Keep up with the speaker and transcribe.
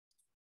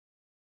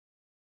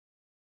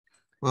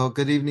Well,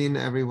 good evening,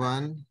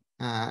 everyone.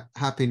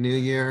 Happy New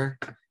Year.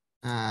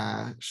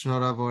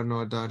 Shnorhavor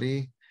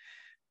Nordari,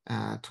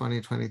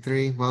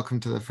 2023.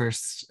 Welcome to the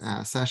first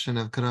session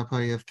of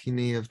Krapar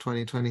Kini of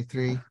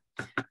 2023.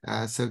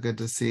 So good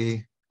to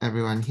see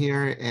everyone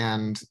here,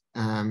 and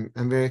I'm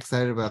very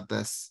excited about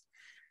this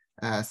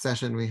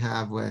session we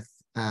have with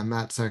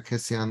Matt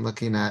Sarkisian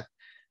looking at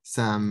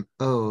some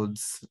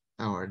odes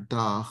or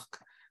doch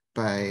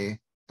by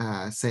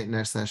Saint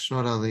Nerses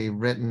Shnorhali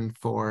written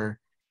for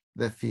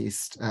the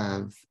feast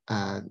of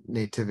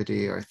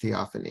Nativity or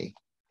Theophany.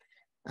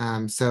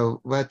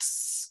 So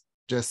let's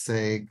just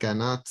say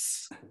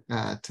Ganots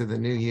to the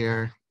new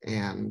year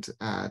and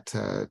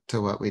to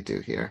what we do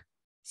here.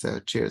 So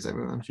cheers,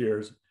 everyone.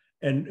 Cheers.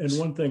 And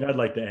one thing I'd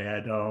like to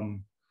add,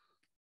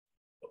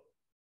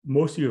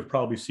 most of you have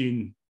probably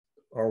seen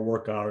our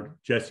workout.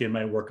 Jesse and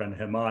my work on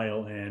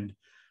Hemail, and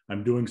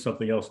I'm doing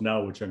something else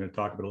now, which I'm going to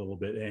talk about a little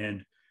bit.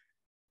 And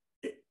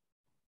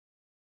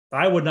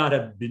I would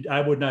not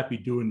be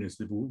doing this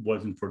if it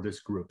wasn't for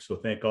this group. So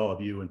thank all of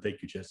you, and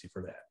thank you, Jesse,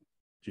 for that.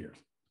 Cheers.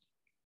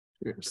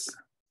 Cheers.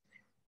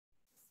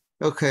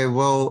 Okay,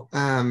 well,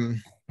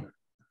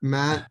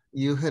 Matt,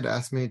 you had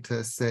asked me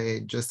to say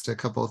just a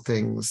couple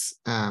things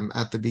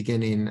at the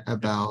beginning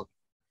about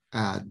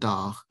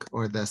doch,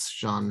 or this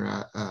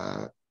genre.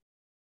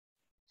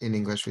 In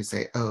English, we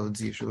say odes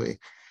usually.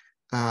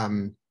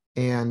 And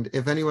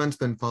if anyone's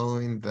been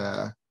following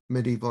the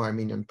medieval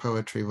Armenian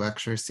poetry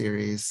lecture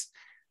series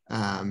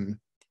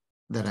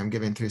that I'm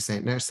giving through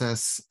Saint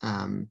Nerses,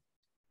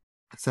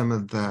 some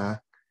of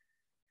the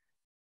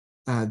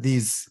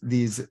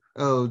these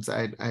odes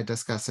I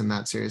discuss in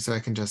that series, so I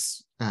can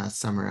just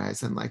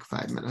summarize in like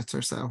 5 minutes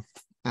or so.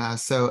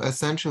 So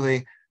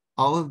essentially,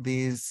 all of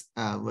these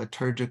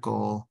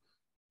liturgical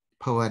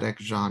poetic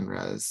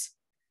genres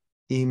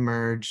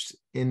emerged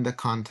in the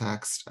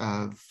context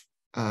of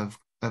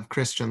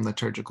Christian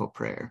liturgical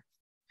prayer.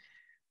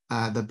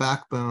 The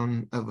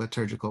backbone of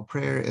liturgical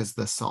prayer is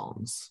the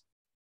Psalms.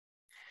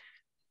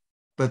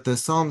 But the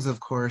Psalms, of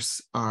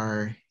course,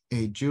 are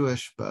a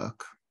Jewish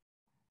book.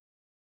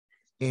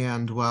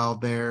 And while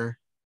there,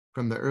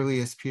 from the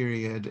earliest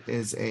period,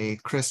 is a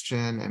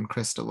Christian and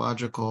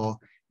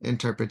Christological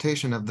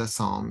interpretation of the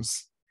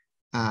Psalms,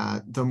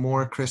 the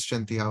more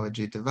Christian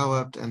theology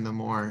developed and the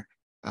more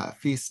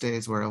feast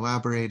days were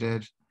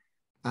elaborated,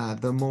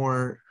 the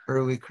more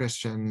early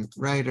Christian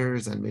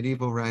writers and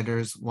medieval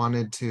writers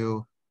wanted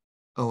to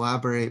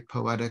elaborate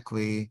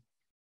poetically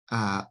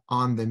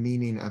on the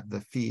meaning of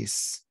the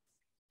feasts.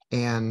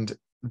 And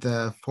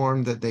the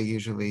form that they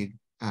usually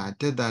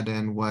did that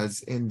in was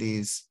in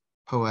these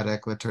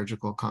poetic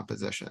liturgical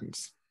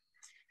compositions.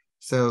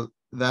 So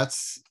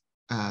that's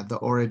the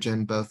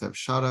origin both of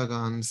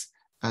charagons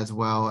as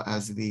well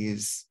as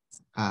these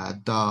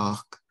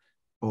doch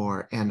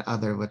and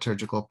other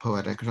liturgical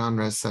poetic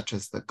genres such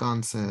as the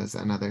gonses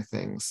and other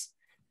things,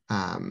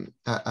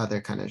 other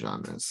kind of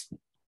genres.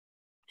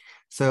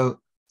 So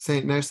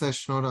Saint Nerses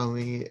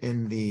Shnorhali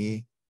in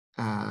the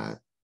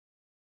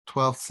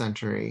 12th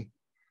century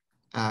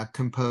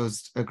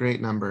composed a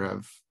great number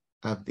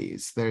of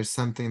these. There's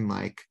something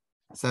like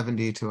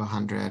 70 to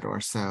 100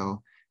 or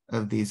so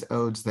of these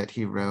odes that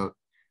he wrote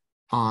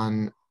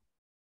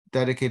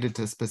dedicated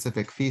to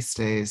specific feast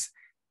days,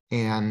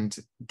 and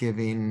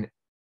giving,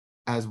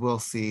 as we'll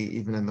see,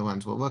 even in the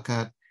ones we'll look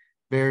at,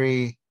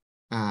 very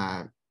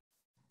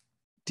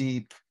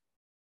deep,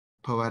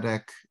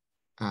 poetic,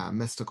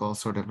 mystical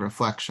sort of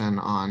reflection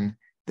on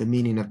the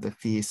meaning of the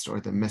feast or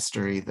the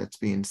mystery that's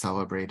being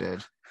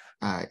celebrated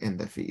in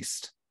the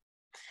feast.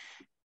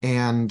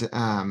 And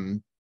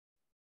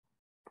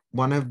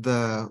one of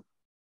the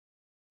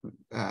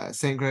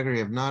Saint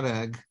Gregory of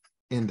Nareg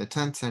in the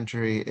 10th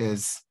century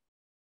is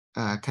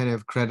kind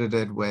of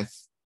credited with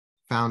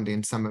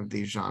founding some of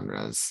these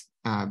genres,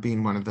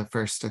 being one of the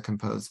first to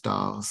compose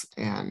dolls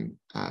and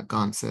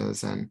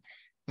gonses and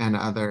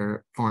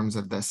other forms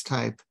of this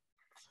type.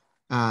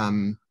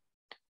 In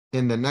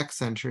the next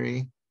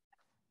century,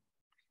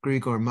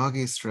 Grigor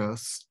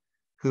Magistros,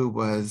 who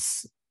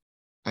was,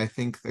 I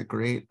think, the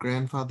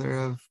great-grandfather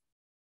of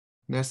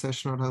Nerses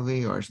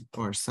Shnorhali,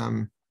 or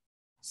some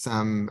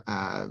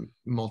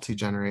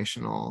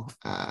multi-generational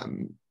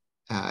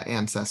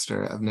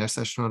ancestor of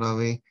Nerses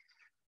Shnorhali,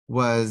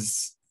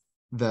 was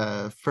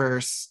the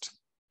first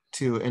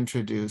to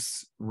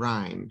introduce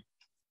rhyme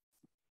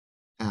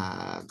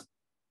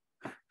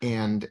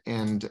and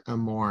a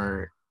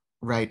more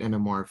in a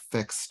more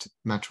fixed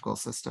metrical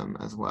system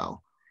as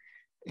well.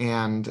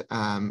 And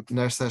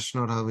Nerses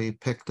Shnorhali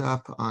picked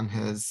up on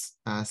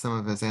some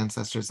of his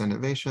ancestors'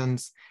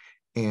 innovations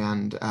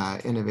and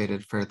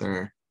innovated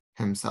further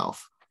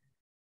himself.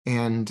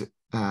 And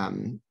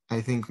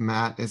I think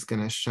Matt is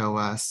going to show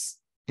us,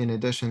 in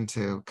addition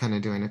to kind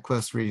of doing a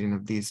close reading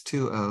of these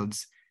two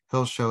odes,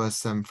 he'll show us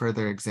some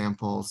further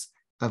examples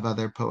of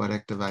other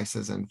poetic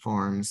devices and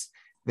forms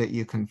that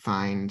you can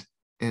find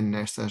in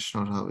Nerses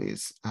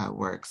Shnorhali's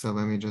work. So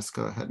let me just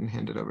go ahead and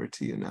hand it over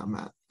to you now,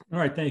 Matt. All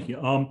right, thank you.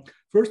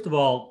 First of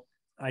all,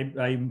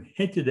 I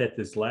hinted at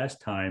this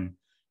last time,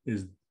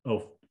 is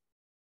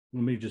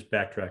let me just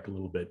backtrack a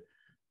little bit.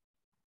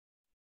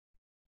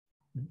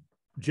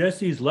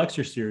 Jesse's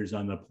lecture series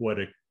on the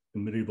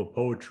medieval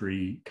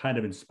poetry kind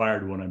of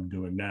inspired what I'm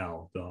doing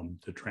now,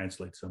 to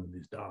translate some of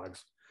these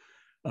dogs.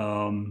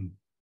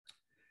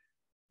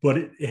 But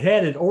it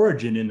had an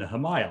origin in the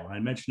Hamail. I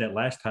mentioned that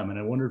last time, and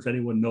I wonder if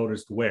anyone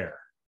noticed where.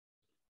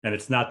 And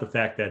it's not the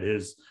fact that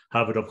his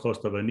Havadav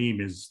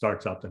Chostavanim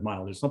starts out the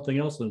Hamail. There's something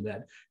else in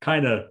that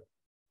kind of,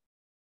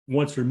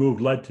 once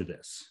removed, led to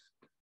this.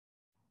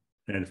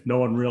 And if no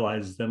one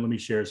realizes, then let me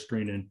share a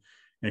screen,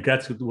 and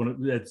that's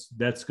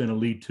going to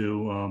lead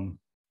to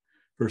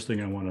first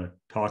thing I want to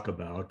talk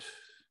about.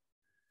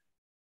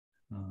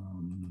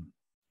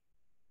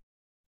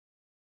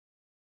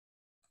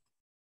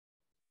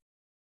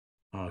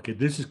 Okay,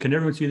 can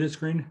everyone see this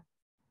screen?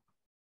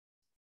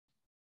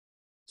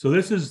 So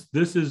this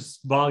is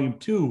volume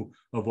 2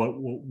 of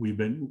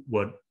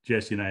what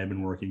Jesse and I have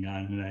been working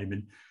on, and I've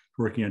been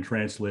working on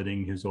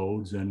translating his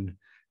odes, and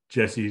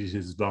Jesse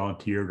has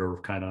volunteered,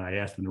 or kind of I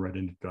asked him to write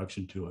an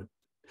introduction to it,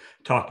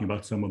 talking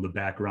about some of the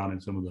background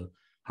and some of the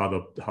how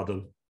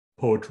the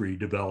poetry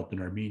developed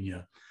in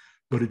Armenia.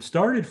 But it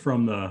started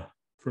from the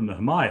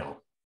Hamail,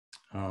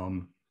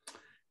 and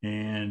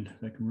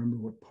I can remember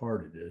what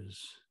part it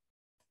is.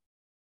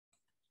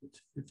 It's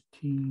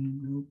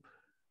 15. Nope.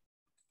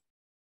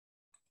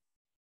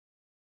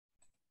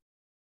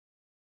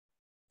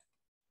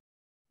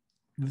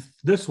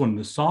 This one,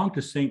 the Song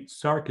to Saint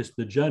Sarkis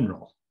the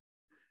General,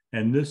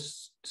 and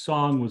this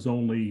song was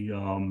only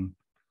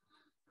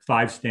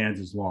 5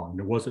 stanzas long.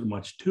 There wasn't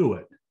much to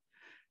it,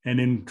 and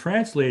in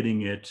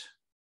translating it,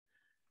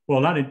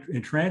 well, not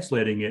in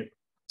translating it,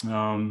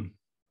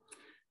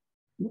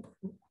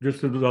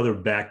 just another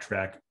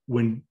backtrack.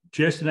 When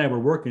Jess and I were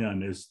working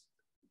on this,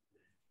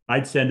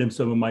 I'd send him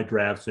some of my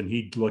drafts, and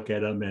he'd look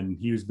at them, and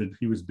he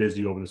was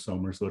busy over the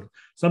summer, so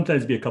sometimes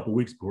it'd be a couple of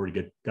weeks before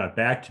he got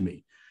back to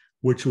me,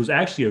 which was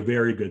actually a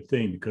very good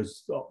thing,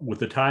 because with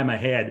the time I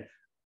had,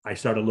 I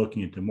started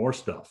looking into more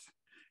stuff.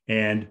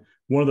 And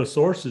one of the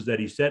sources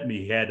that he sent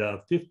me had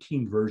a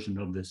 15 version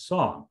of this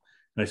song.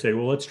 And I say,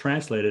 well, let's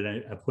translate it.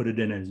 And I put it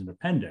in as an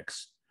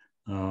appendix.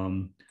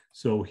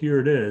 So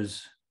here it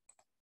is.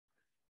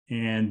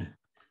 And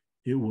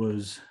it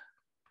was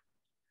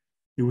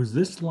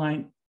this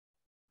line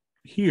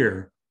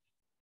here,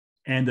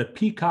 and the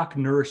peacock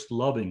nourished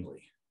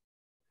lovingly.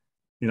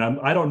 You know,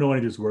 I don't know any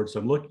of these words, so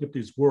I'm looking up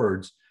these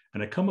words,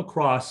 and I come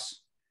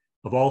across,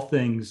 of all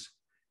things,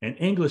 an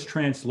English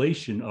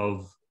translation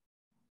of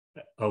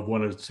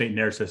one of St.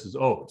 Nerses'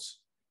 Odes.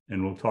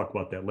 And we'll talk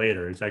about that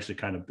later. It's actually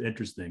kind of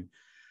interesting.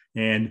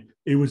 And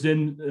it was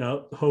in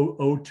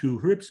Ode to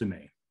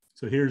Hripsime.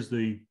 So here's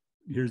the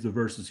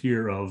verses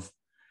here of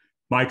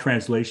my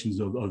translations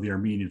of the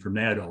Armenian from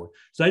that ode.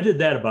 So I did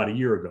that about a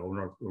year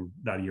ago, or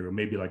not a year ago,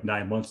 maybe like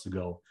 9 months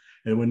ago.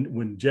 And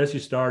when Jesse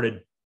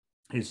started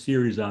his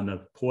series on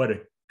the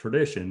poetic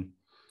tradition,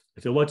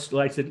 I said,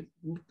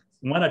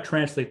 why not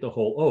translate the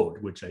whole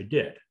ode, which I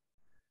did.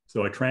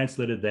 So I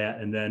translated that,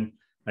 and then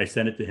I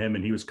sent it to him,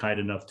 and he was kind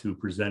enough to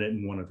present it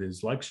in one of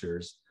his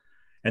lectures.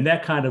 And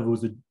that kind of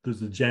was the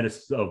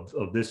genesis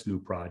of this new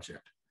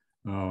project.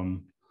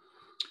 One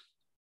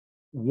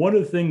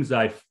of the things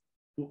that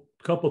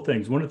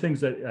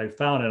I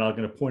found, and I'm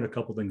going to point a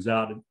couple things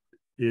out,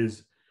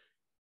 is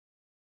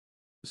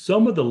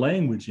some of the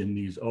language in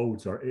these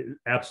odes are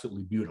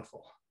absolutely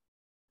beautiful.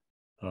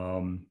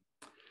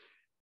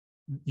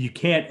 You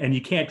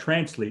can't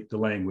translate the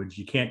language.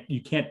 You can't,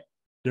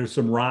 there's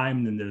some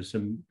rhyme and there's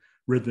some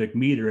rhythmic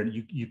meter, and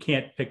you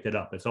can't pick that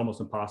up. It's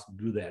almost impossible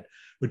to do that.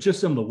 But just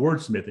some of the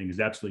wordsmithing is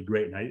absolutely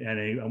great.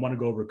 And I want to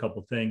go over a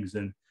couple of things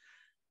and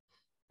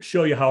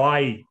show you how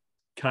I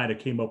kind of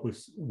came up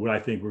with what I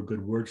think were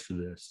good words for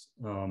this.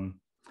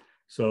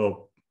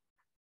 So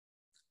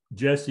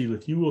Jesse,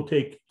 if you will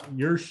take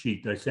your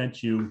sheet, I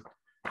sent you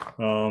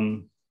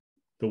the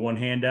one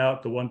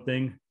handout, the one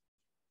thing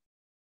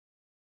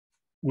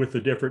with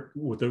the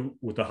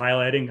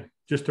highlighting,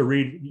 just to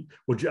read.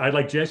 I'd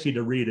like Jesse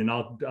to read, and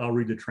I'll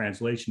read the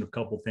translation of a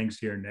couple things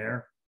here and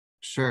there.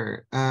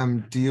 Sure.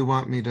 Do you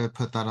want me to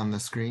put that on the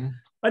screen?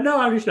 No,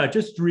 I'm just not.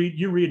 Just read.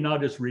 You read, and I'll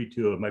just read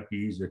too. It might be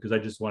easier because I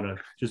just want to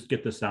just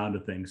get the sound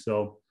of things.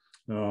 So,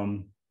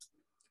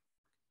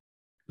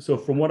 so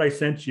from what I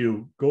sent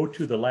you, go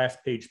to the last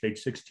page, page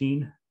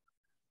 16.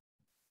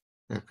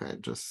 Okay,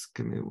 just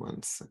give me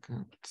 1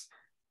 second.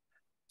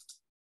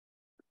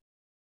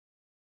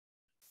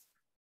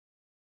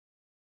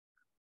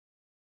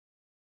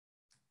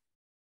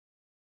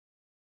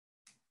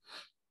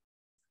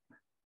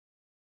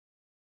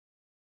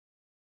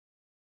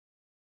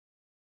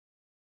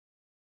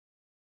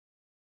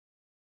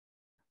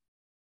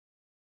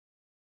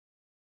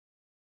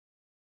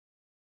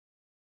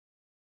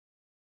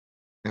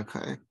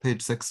 Okay,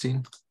 page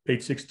 16.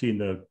 Page 16,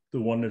 the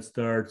one that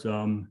starts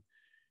A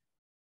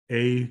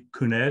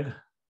Kuneg.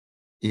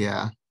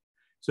 Yeah.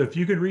 So if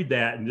you could read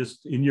that, and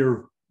just in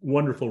your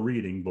wonderful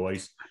reading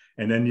voice,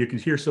 And then you'll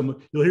hear some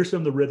of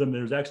the rhythm.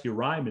 There's actually a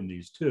rhyme in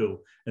these too.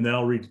 And then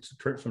I'll read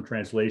some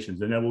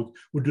translations, and then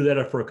we'll do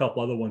that for a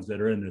couple other ones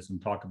that are in this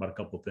and talk about a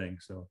couple of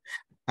things. So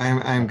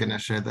I'm gonna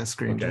share the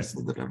screen okay. just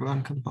so that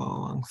everyone can follow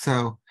along.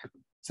 So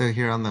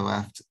here on the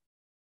left,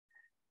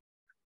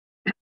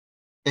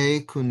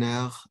 E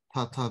kuner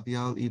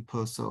tatavial I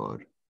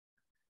posor,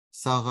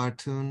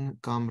 sagartun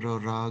gamro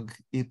rag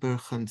iper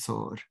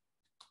chansor,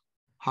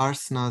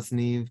 hars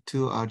nazniv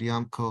tu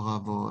aryam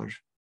koravor,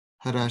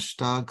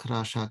 harashtag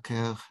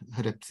rashaker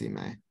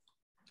hripsime.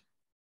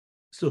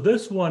 So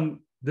this one,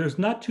 there's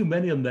not too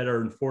many of them that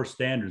are in 4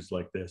 standards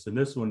like this. And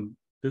this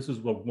is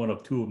one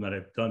of 2 of them that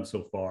I've done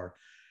so far.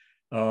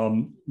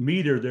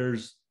 Meter,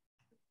 there's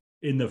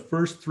in the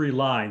first 3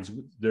 lines,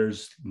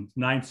 there's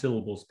 9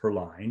 syllables per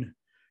line,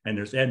 and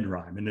there's end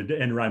rhyme, and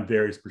the end rhyme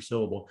varies per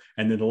syllable.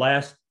 And then the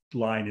last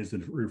line is the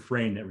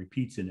refrain that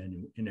repeats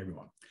in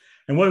everyone.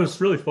 And what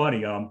was really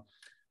funny,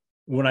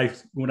 when I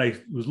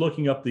was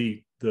looking up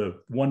the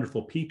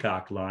wonderful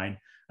peacock line,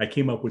 I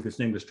came up with this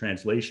English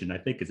translation. I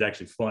think it's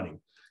actually funny.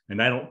 And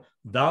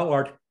thou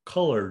art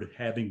colored,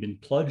 having been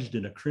plunged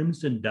in a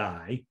crimson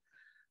dye.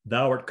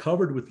 Thou art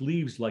covered with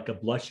leaves like a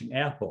blushing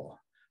apple.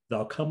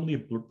 Thou comely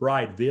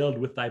bride veiled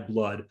with thy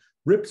blood,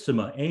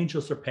 Ripsima,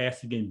 angel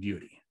surpassing in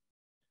beauty.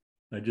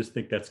 I just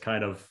think that's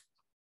kind of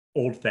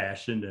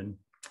old-fashioned.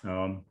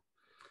 And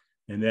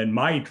then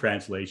my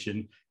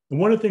translation, and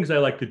one of the things I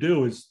like to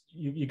do is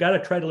you got to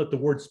try to let the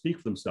words speak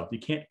for themselves.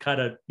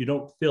 You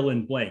don't fill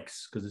in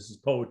blanks, because this is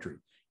poetry.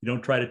 You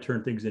don't try to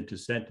turn things into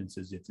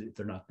sentences if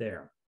they're not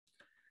there.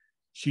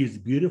 She is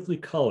beautifully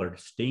colored,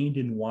 stained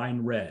in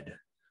wine red,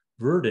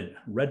 verdant,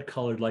 red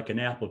colored like an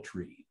apple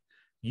tree.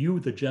 You,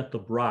 the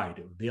gentle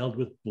bride, veiled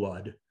with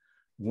blood,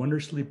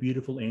 wondrously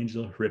beautiful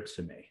angel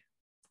Hripsime.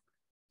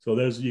 So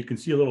you can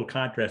see a little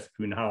contrast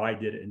between how I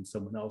did it and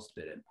someone else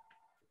did it.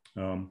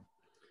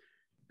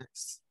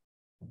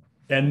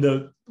 And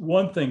the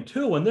one thing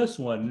too in this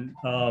one,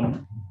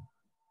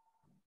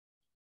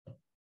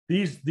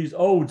 these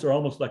odes are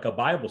almost like a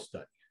Bible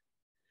study.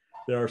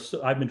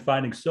 I've been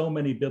finding so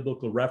many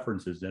biblical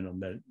references in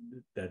them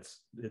that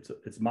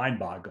it's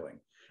mind-boggling.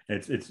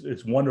 And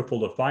it's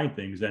wonderful to find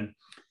things. And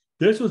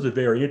this was a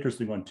very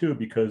interesting one too,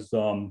 because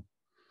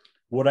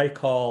what I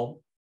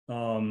call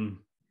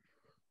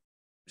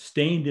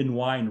stained in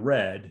wine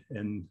red,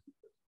 and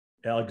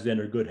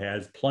Alexander Good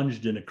has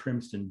plunged in a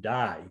crimson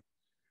dye.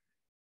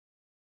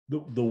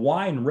 The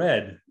wine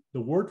red,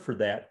 the word for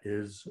that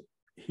is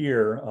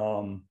here,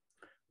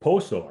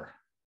 posor,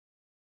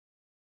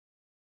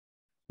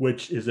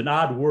 which is an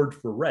odd word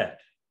for red.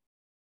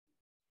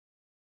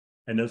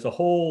 And that's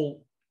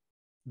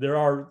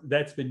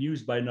been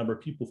used by a number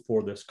of people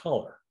for this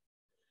color.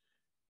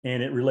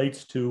 And it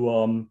relates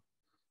to,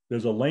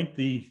 there's a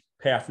lengthy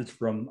passage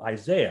from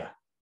Isaiah.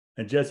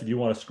 And Jess, if you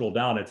want to scroll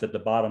down, it's at the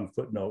bottom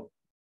footnote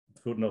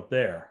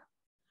there.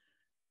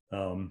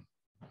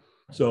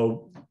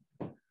 So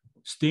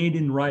stained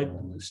in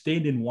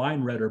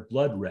wine red or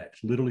blood red,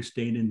 literally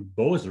stained in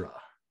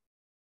bozrah.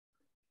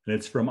 And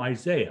it's from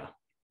Isaiah.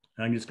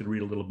 And I'm just going to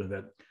read a little bit of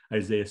that,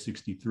 Isaiah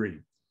 63.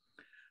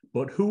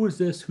 But who is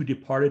this who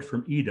departed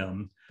from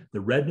Edom,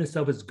 the redness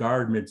of his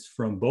garments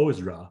from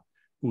Bozrah,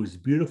 who is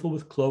beautiful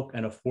with cloak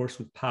and a force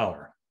with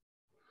power?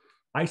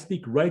 I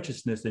speak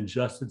righteousness and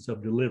justice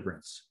of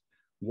deliverance.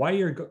 Why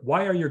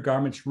are your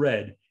garments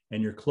red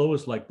and your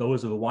clothes like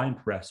those of a wine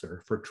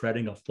presser for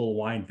treading a full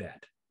wine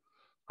vat?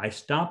 I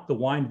stomped the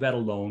wine vat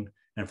alone,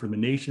 and from the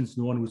nations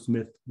no one was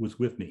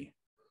with me.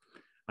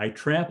 I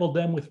trampled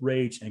them with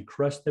rage and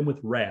crushed them with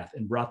wrath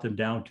and brought them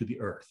down to the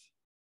earth.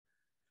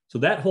 So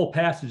that whole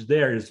passage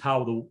there is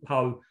how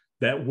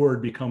that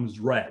word becomes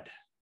red.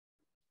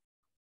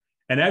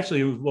 And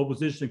actually, what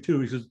was interesting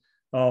too is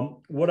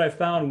what I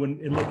found when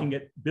in looking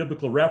at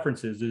biblical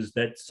references is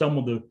that some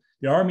of the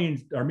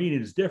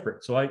Armenian is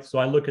different. So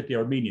I look at the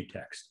Armenian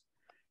text,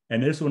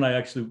 and this one I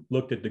actually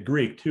looked at the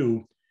Greek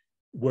too,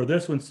 where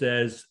this one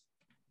says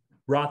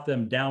brought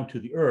them down to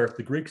the earth.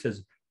 The Greek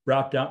says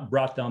brought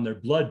down their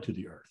blood to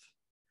the earth.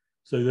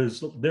 So there's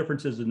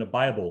differences in the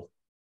Bible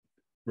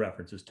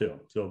references too.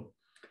 So,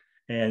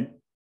 and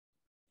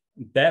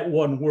that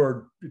one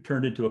word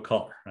turned into a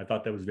color. I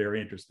thought that was very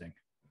interesting,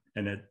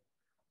 and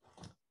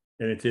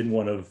it's in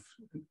one of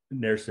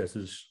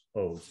Nerses'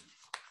 Odes.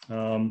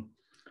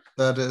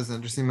 That is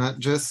interesting, Matt.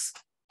 Just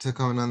to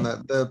comment on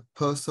that, the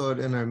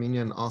posod in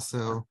Armenian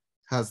also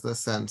has the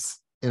sense,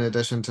 in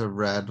addition to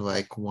red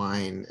like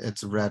wine,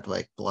 it's red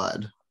like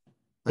blood.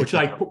 Which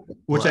I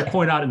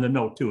point out in the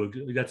note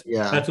too.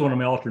 That's one of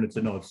my alternates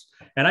in notes.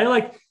 And I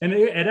like, and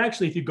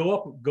actually, if you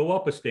go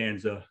up a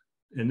stanza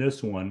in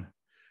this one,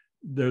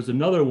 there's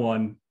another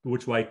one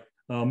which like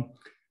the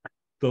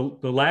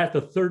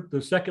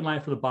second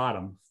line from the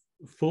bottom,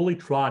 fully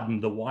trodden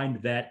the wine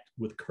vat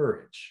with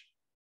courage.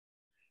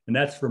 And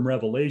that's from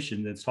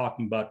Revelation. That's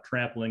talking about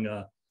trampling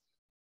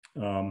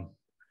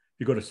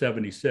you go to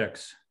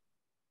 76.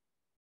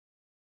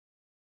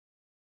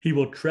 He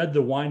will tread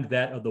the wine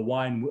vat of the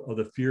wine of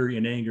the fury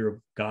and anger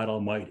of God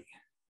Almighty.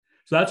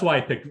 So that's why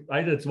I picked,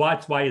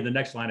 that's why in the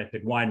next line I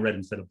picked wine red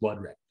instead of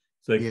blood red.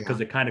 So because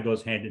it kind of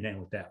goes hand in hand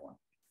with that one.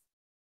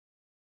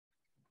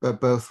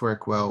 But both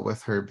work well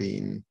with her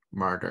being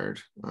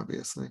martyred,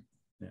 obviously.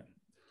 Yeah.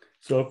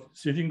 So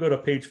if you can go to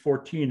page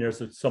 14,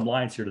 there's some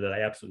lines here that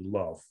I absolutely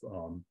love.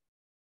 On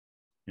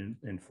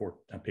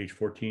page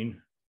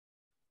 14.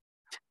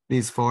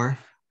 These four?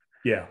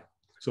 Yeah.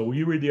 So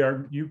you read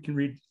you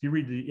read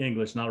the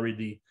English, and I'll read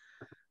the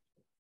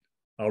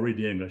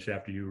English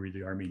after you read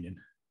the Armenian.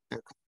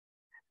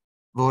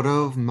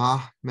 Vorov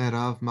mah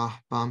merav mah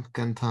bamp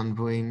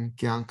gantanvuin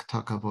gyank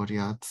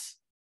takavoriats.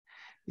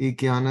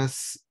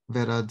 Igyanis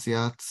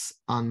veradziats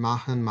an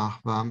mahan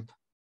mahvamp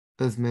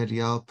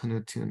izmerial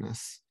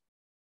penutunis.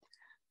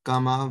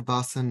 Gamav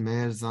vasan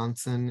mer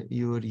zansen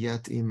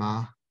yuriet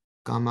ima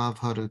gamav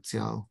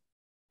harutial.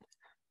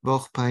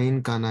 Voch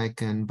pain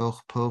ganaiken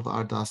voch pov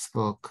ardas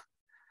vok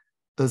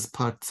is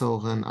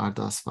partzogen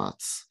ardas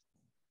vats.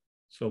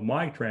 So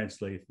my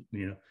translation,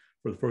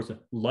 for the first one,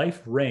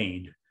 life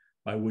reigned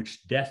by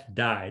which death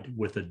died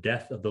with the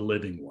death of the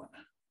living one.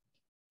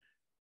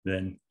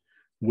 Then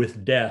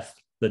with death,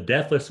 the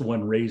deathless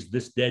one raised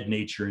this dead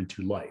nature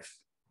into life.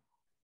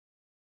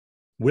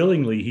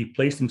 Willingly, he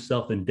placed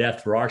himself in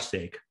death for our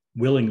sake.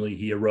 Willingly,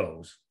 he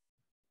arose.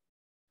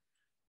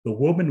 The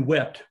woman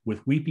wept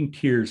with weeping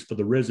tears for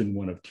the risen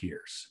one of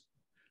tears.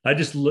 I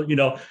just look,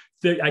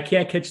 I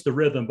can't catch the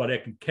rhythm, but I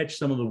can catch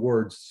some of the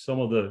words, some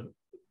of the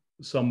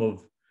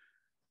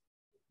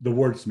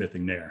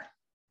wordsmithing there.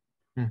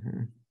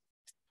 Mm-hmm.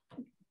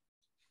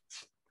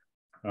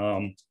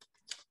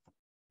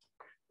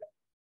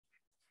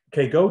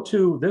 Okay,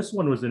 this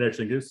one was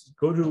interesting.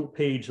 Go to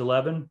page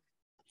 11.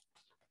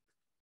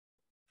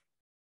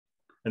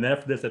 And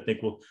after this, I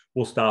think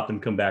we'll stop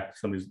and come back to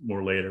some of these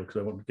more later because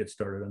I want to get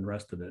started on the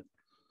rest of it.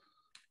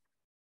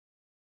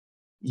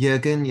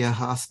 Yegen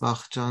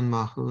Yehasbachjan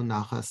Mahu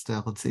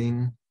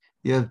Nachasterzin,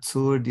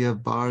 Yevtur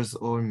Yevbars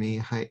or me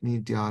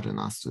Haitni Diaran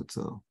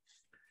Astuto.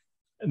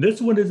 And this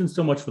one isn't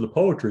so much for the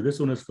poetry, this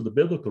one is for the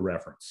biblical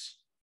reference.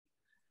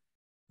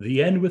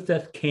 The end with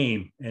death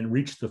came and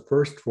reached the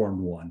first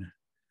formed one,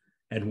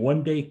 and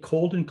one day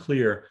cold and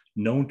clear,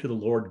 known to the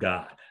Lord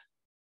God.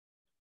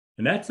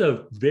 And that's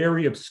a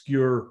very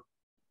obscure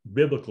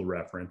biblical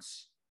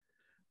reference.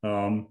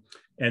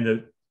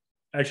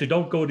 Actually,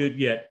 don't go to it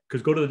yet,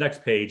 because go to the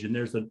next page, and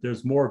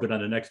there's more of it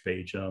on the next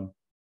page.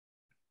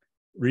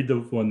 Read the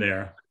one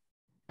there.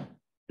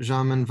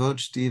 Jamen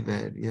voch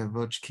diver, ye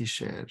voch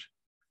kisher,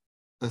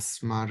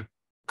 asmar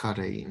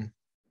karein.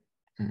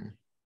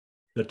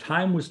 The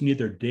time was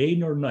neither day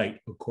nor night,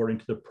 according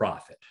to the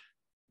prophet.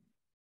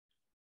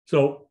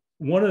 So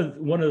one of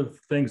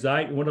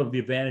the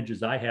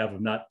advantages I have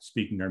of not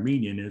speaking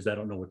Armenian is I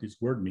don't know what this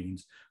word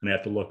means, and I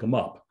have to look them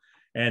up.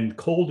 And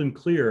cold and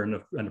clear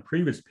on the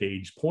previous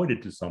page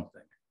pointed to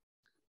something.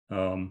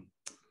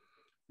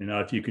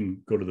 If you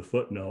can go to the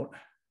footnote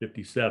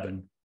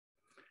 57,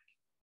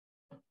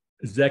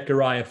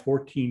 Zechariah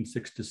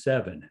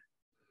 14:6-7.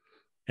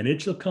 And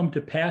it shall come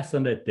to pass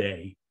on that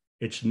day,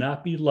 it shall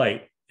not be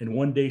light, and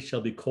one day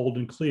shall be cold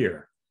and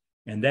clear,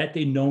 and that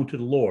day known to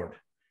the Lord.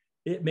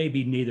 It may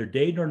be neither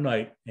day nor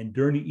night, and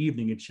during the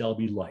evening it shall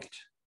be light.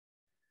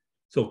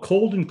 So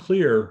cold and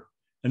clear,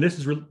 and this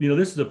is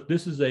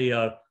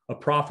a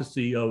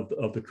prophecy of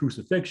the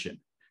crucifixion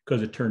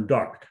because it turned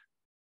dark.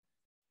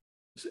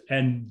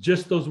 And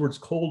just those words,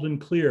 cold and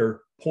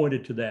clear,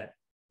 pointed to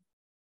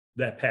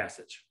that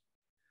passage,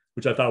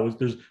 which I thought was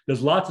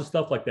there's lots of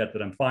stuff like that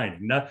I'm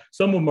finding. Not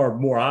some of them are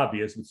more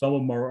obvious, but some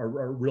of them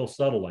are real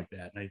subtle like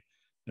that.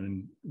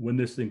 And when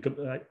this thing,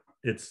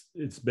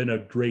 it's been a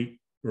great,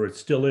 or it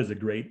still is a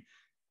great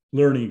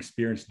learning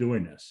experience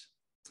doing this.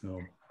 So,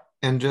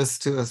 and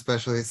just to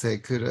especially say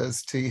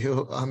kudos to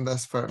you on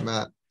this part,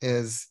 Matt,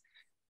 is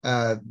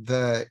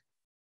the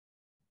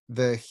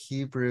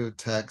Hebrew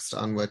text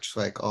on which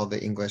like all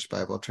the English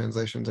Bible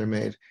translations are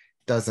made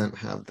doesn't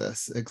have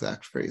this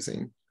exact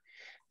phrasing.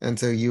 And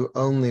so you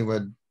only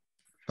would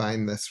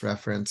find this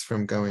reference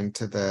from going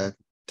to the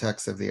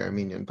text of the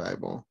Armenian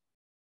Bible.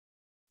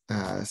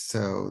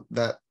 So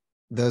that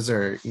those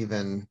are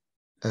even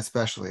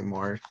especially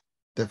more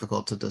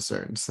difficult to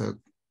discern. So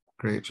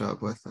great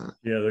job with that.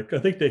 Yeah,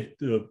 I think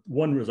the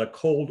one was a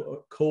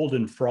cold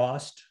and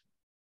frost.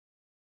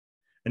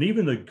 And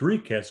even the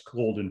Greek has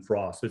cold and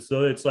frost.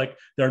 It's like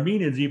the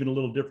Armenian's even a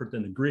little different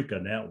than the Greek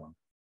on that one.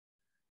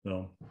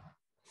 So,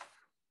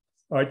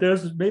 all right,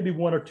 there's maybe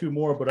one or two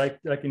more, but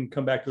I can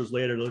come back to those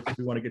later if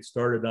we want to get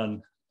started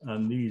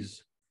on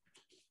these.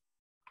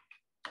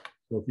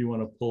 So if you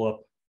want to pull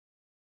up.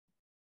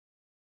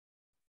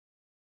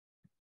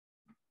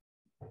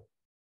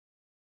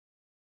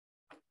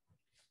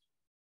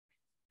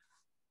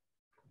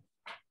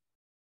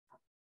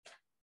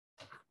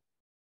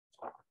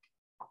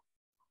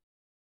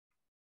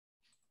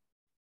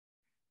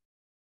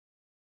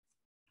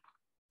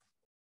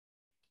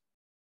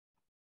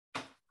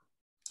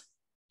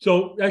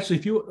 So actually,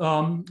 if you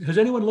has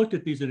anyone looked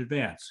at these in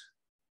advance?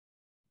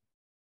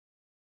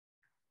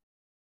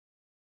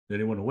 Is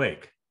anyone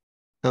awake?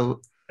 So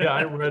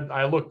Yeah,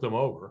 I looked them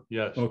over.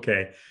 Yes.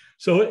 Okay.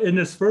 So in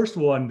this first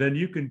one, then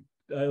you can,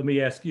 let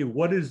me ask you,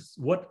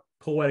 what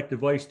poetic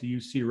device do you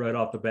see right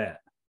off the bat?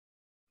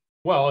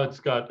 Well, it's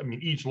got, I mean,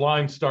 each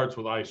line starts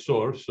with I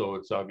saw, so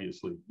it's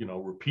obviously,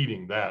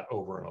 repeating that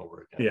over and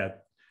over again. Yeah.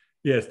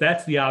 Yes,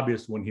 that's the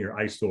obvious one here,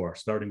 I saw,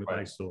 starting with Right.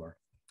 I saw.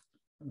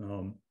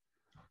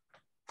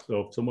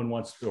 So if someone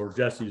wants, or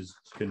Jesse's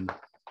can.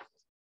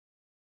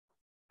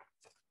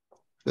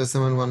 Does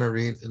someone want to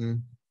read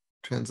and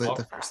translate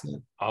the first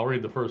line? I'll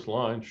read the first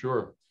line,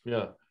 sure.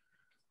 Yeah.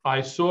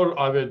 Aisor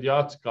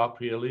avediat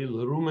Gabrieli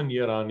l'rumen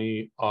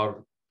yerani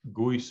ar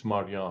guis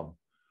Mariam.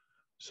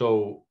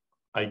 So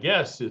I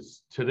guess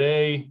it's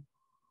today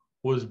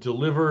was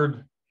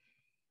delivered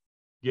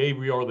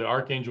Gabriel, the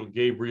Archangel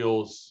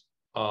Gabriel's,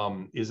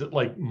 is it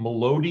like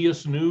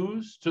melodious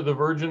news to the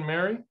Virgin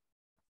Mary?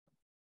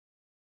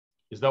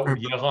 Is that what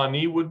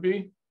Yerani would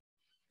be?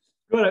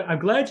 Good. I'm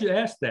glad you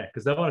asked that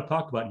because I want to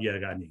talk about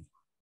Yerani.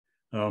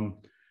 I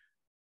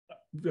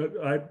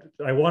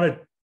wanted,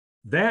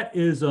 that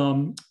is,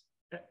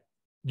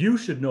 you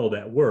should know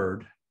that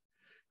word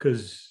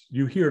because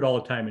you hear it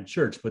all the time in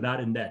church, but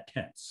not in that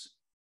tense.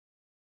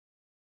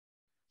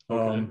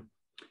 Okay.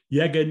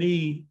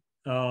 Yegani,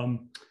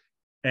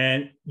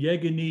 and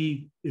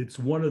Yegani, it's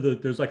one of the,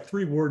 there's like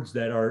three words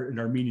that are in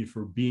Armenian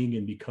for being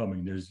and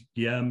becoming. There's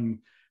Yem,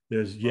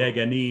 there's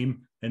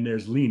Yeganim, and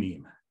there's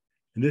Linim.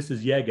 And this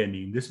is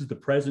Yeganim. This is the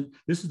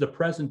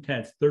present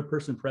tense, third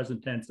person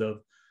present tense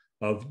of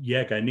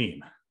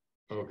Yeganim.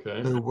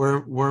 Okay. So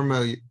we're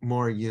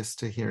more used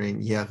to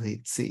hearing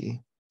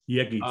Yeritzi.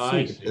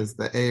 Yegitzi is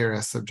the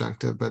aorist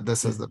subjunctive, but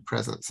this is the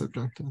present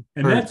subjunctive.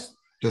 And that's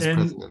just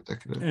present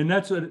indicative. And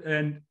that's what,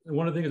 and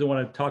one of the things I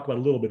want to talk about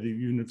a little bit,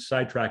 even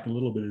sidetracking a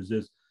little bit, is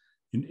this: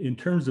 in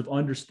terms of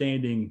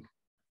understanding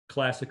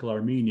classical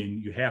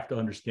Armenian, you have to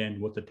understand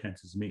what the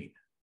tenses mean.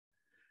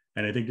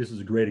 And I think this is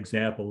a great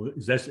example,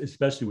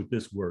 especially with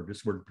this word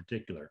in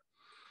particular.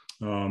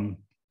 In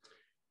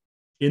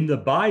the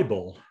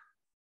Bible,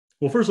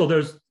 well, first of all,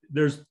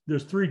 there's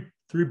three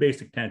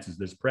basic tenses.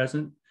 There's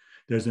present,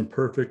 there's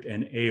imperfect,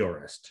 and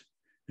aorist.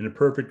 And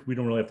imperfect, we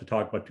don't really have to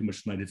talk about too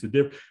much tonight. It's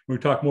we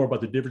talk more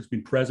about the difference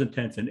between present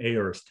tense and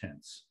aorist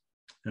tense.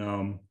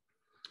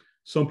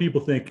 Some people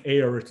think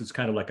aorist is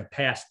kind of like a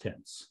past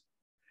tense.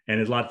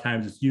 And a lot of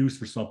times it's used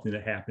for something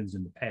that happens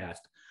in the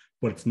past,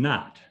 but it's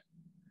not.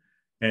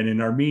 And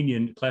in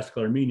Armenian,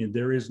 classical Armenian,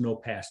 there is no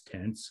past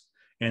tense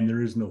and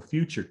there is no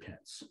future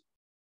tense,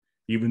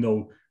 even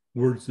though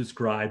words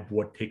describe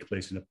what takes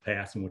place in the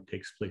past and what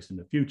takes place in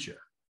the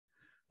future.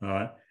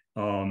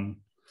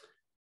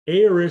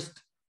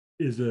 Aorist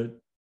is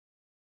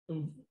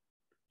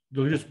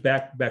just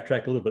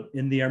backtrack a little bit.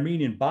 In the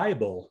Armenian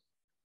Bible,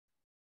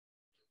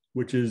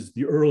 which is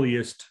the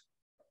earliest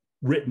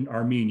written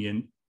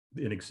Armenian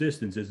in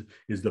existence,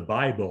 is the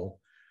Bible,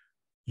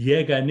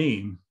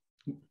 Yeganim,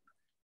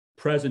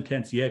 present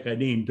tense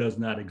Yeganim, does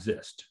not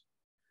exist.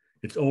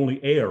 It's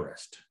only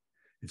aorist.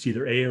 It's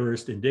either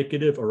aorist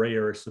indicative or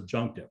aorist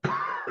subjunctive.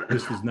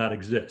 This does not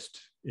exist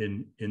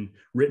in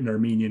written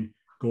Armenian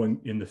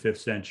going in the 5th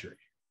century.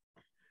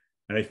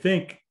 And I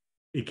think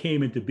it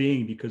came into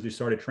being because they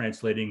started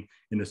translating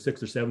in the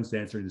 6th or 7th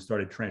century. They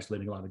started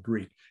translating a lot of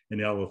Greek,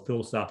 and all the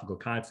philosophical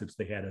concepts,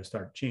 they had to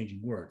start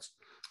changing words.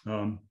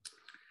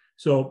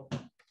 So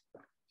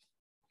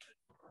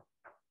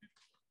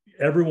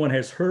everyone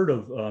has heard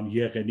of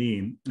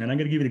Yeganim, and I'm going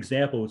to give you an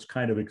example which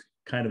kind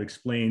of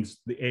explains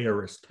the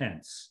aorist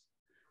tense.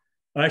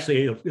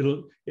 Actually,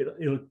 it'll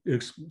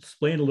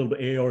explain a little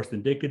bit aorist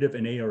indicative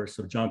and aorist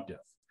subjunctive.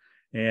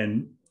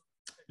 And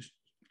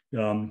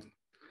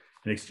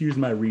excuse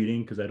my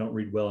reading because I don't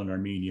read well in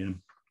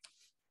Armenian.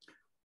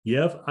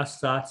 Yev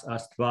asats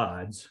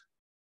astvads,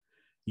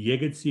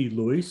 yegitsi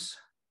luis,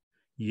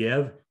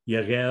 yev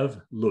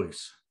yegev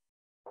luis.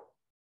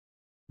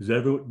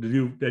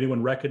 Did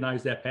anyone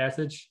recognize that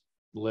passage?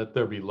 Let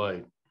there be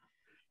light.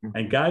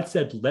 And God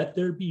said, let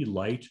there be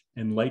light,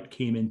 and light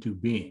came into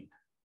being.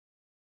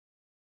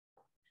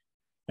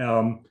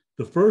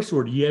 The first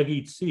word,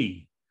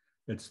 yegitsi,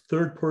 it's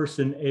third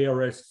person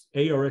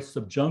aorist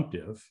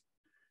subjunctive,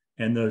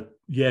 and the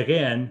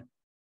yegen,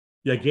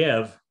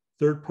 yegev,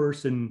 third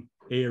person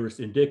aorist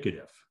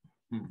indicative.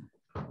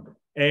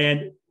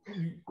 And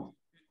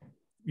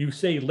you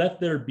say, let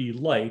there be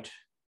light.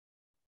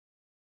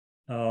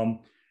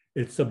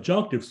 It's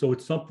subjunctive, so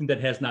it's something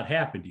that has not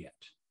happened yet.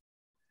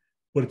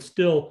 But it's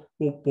still,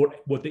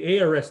 what the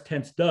aorist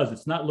tense does,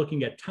 it's not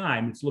looking at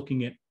time, it's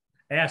looking at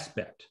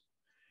aspect.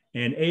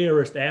 And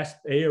aorist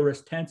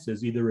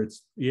tenses, either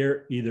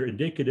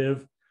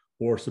indicative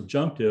or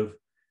subjunctive,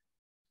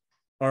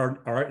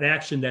 are an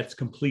action that's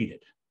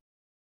completed.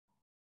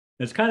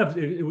 It's kind of,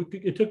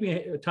 it took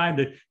me time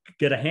to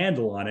get a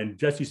handle on it. And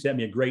Jesse sent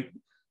me a great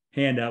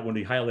handout when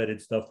he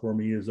highlighted stuff for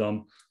me, is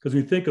because when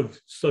you think of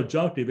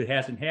subjunctive, it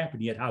hasn't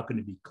happened yet. How can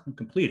it be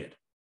completed?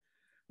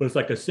 But it's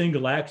like a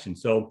single action.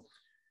 So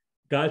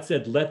God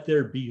said, let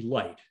there be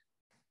light.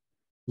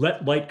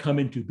 Let light come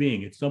into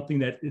being. It's something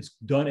that is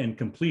done and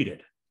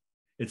completed.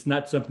 It's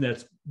not something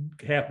that's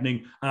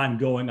happening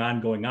ongoing.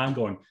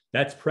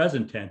 That's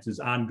present tense, is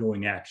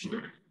ongoing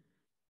action.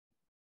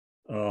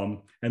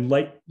 And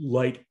light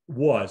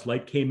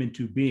came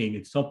into being.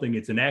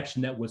 It's an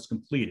action that was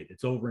completed.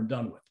 It's over and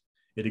done with.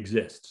 It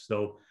exists.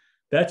 So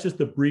that's just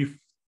a brief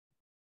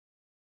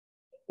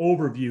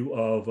overview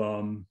of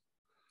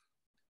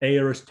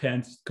aorist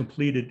tense,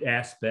 completed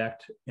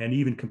aspect, and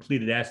even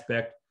completed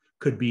aspect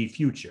could be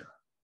future.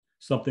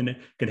 Something that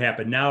can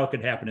happen now, it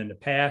can happen in the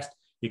past,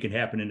 it can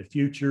happen in the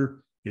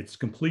future, it's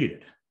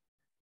completed.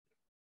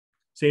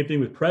 Same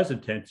thing with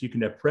present tense. You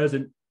can have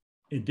present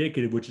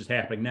indicative, which is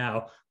happening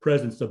now,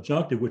 present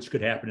subjunctive, which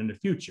could happen in the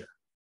future.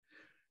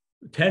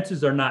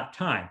 Tenses are not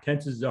time.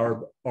 Tenses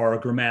are a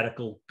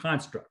grammatical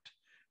construct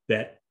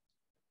that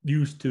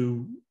used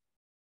to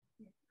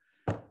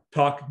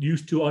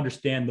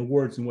understand the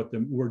words and what the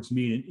words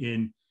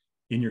mean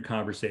in your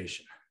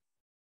conversation.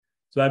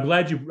 So I'm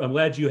glad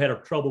you had a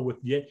trouble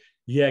with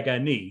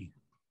yegani.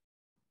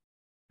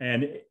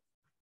 And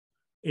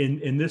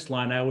in this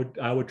line,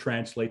 I would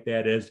translate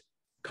that as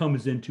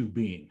comes into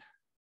being.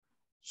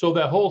 So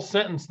that whole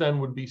sentence then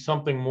would be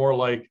something more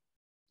like,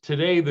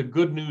 today the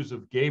good news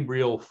of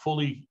Gabriel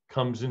fully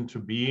comes into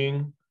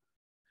being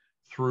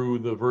through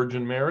the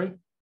Virgin Mary?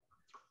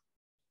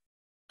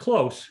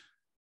 Close.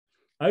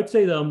 I'd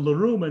say the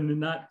lerumen,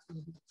 not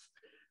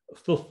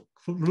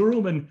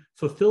lerumen,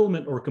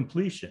 fulfillment or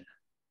completion.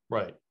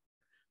 Right.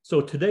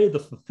 So today the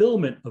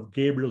fulfillment of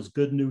Gabriel's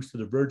good news to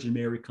the Virgin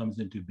Mary comes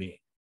into being.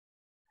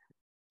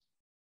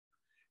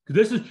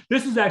 This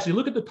is actually,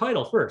 look at the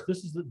title first.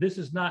 This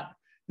is not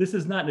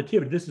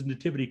nativity. This is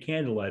nativity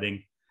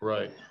candlelighting.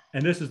 Right.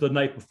 And this is the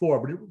night before,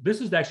 but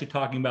this is actually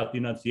talking about the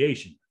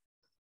Annunciation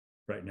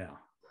right now.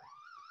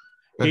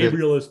 But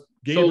Gabriel.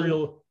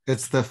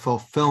 It's the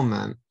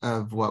fulfillment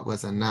of what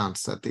was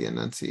announced at the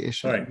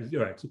Annunciation. All right.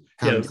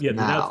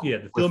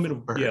 The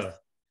fulfillment of, yeah.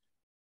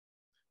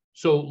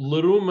 So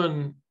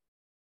lerumen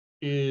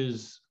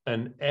is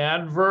an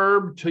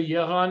adverb to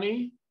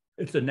Yerani?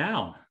 It's a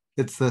noun.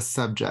 It's the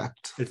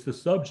subject. It's the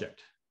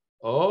subject.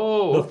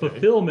 Oh, the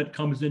fulfillment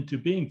comes into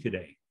being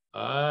today.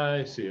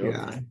 I see.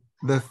 Okay.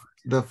 Yeah.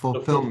 The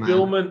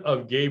fulfillment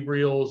of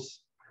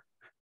Gabriel's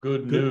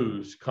good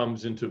news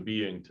comes into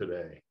being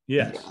today.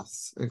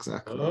 Yes,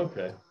 exactly.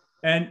 Okay.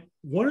 And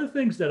one of the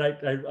things that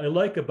I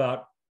like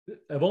about,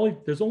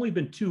 there's only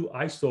been 2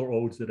 Isor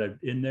Odes that I've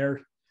in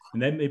there,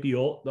 and that may be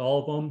all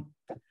of them.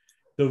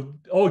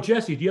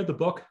 Jesse, do you have the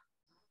book?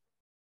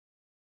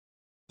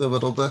 The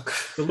little book.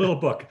 The little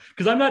book.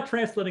 Because I'm not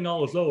translating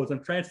all his Odes.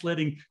 I'm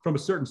translating from a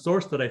certain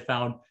source that I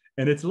found.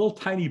 And it's a little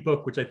tiny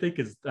book, which I think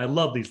I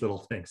love these little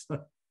things.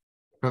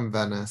 From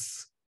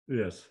Venice.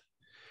 Yes.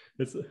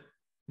 It's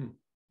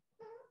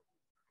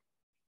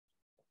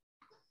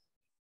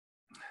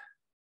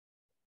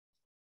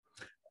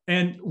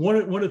And one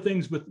of the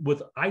things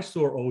with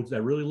Isor Odes I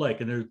really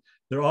like, and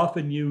they're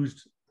often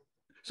used.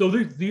 So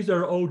these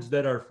are odes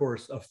that are for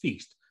a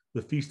feast,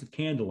 the Feast of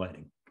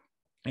Candlelighting.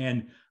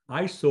 And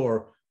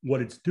Isor,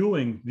 what it's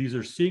doing, these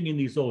are singing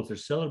these odes, they're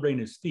celebrating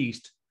this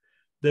feast.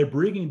 They're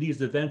bringing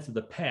these events of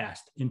the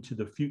past into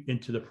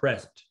the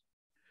present.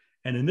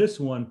 And in this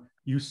one,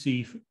 you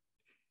see,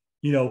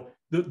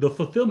 the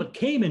fulfillment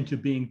came into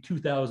being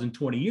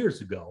 2,020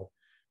 years ago,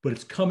 but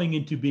it's coming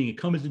into being. It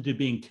comes into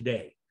being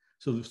today.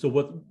 So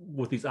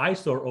what these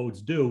Isor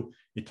odes do,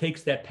 it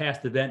takes that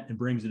past event and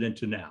brings it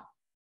into now,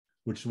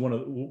 which is one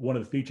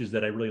of the features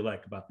that I really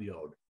like about the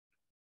ode.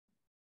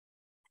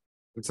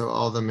 And so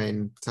all the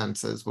main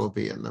tenses will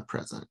be in the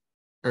present,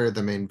 or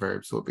the main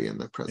verbs will be in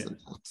the present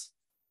tense.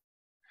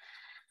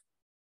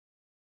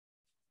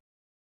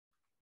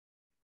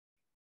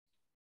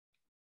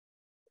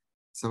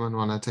 Someone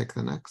want to take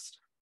the next?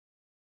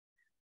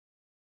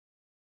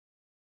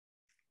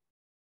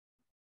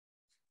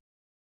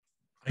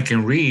 I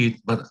can read,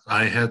 but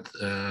I had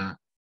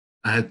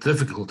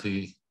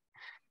difficulty.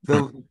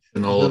 The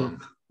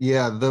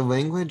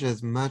language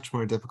is much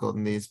more difficult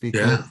in these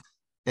because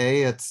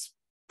A, it's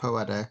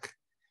poetic,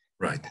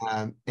 right,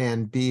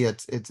 and B,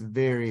 it's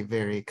very,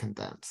 very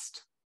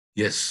condensed.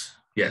 Yes.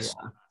 Yeah.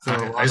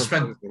 So I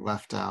spent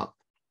left out.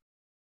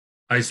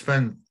 I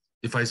spent,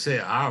 if I say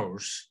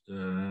hours,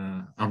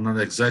 I'm not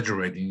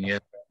exaggerating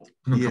yet.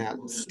 Yeah,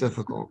 it's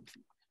difficult.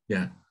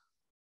 Yeah.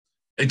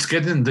 It's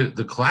getting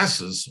the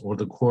classes or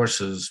the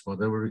courses,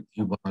 whatever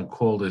you want to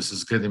call this,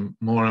 is getting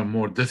more and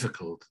more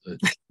difficult.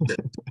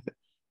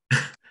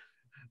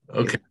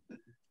 Okay.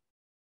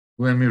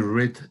 Let me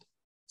read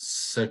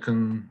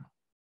second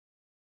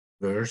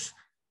verse.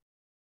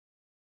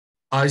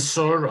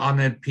 Այսօր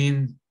անեպին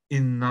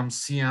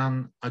իննամսյան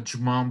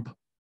աջմամբ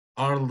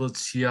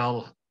արլցյալ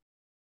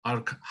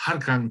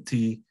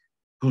հարկանti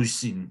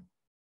գույսին.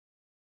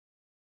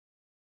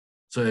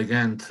 So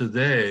again,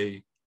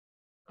 today,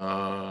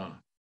 the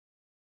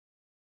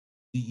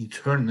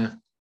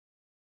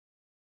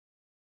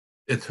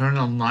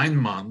eternal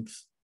 9-month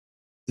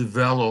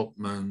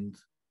development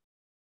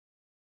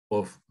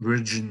of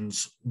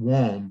Virgin's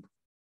womb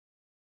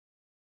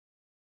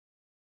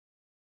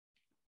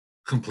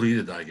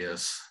completed, I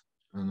guess.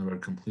 I don't know where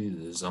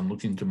completed is. I'm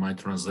looking to my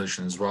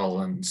translation as well,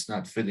 and it's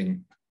not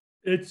fitting.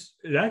 It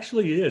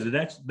actually is, and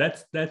that's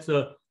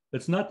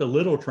not the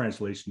literal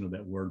translation of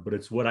that word, but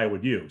it's what I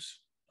would use.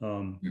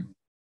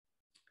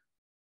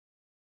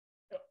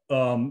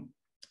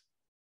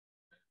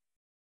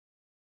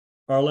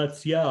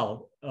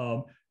 Arletial,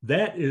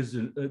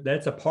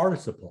 that's a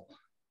participle.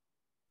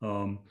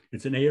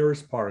 It's an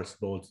aorist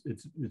participle.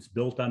 It's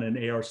built on an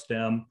aor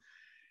stem.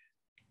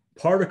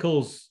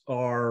 Particles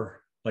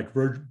are like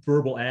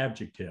verbal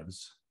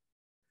adjectives.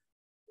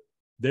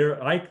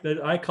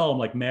 I call them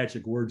like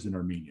magic words in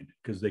Armenian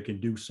because they can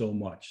do so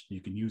much.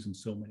 You can use them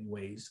so many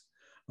ways.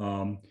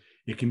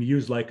 It can be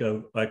used like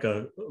a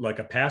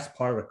past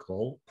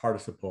participle.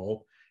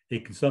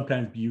 It can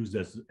sometimes be used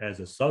as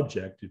a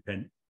subject.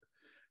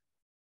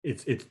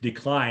 It's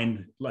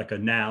declined like a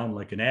noun,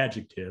 like an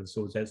adjective.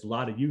 So it has a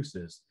lot of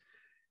uses.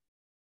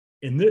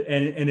 And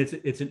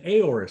it's an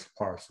aorist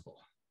participle.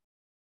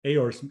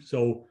 Aorist.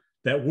 So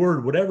that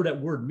word, whatever that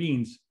word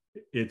means,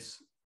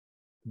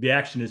 the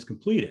action is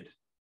completed.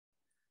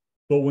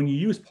 But when you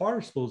use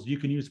participles, you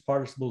can use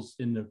participles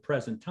in the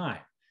present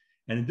time.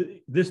 And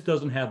this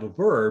doesn't have a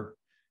verb,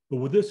 but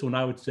with this one,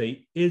 I would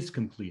say is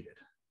completed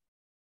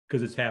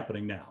because it's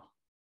happening now.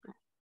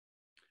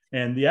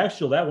 And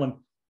that one,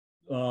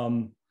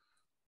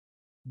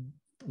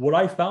 what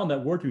I found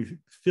that word to be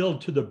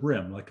filled to the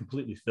brim, like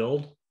completely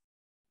filled,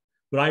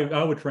 but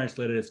I would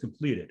translate it as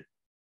completed.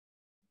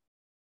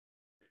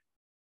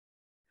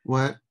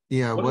 What?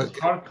 Yeah. What is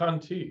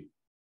arkanti?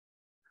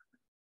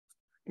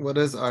 What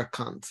is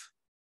arkant?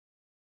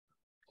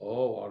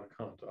 Oh,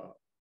 arkanta.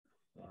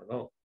 I don't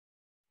know.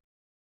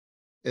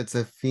 It's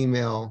a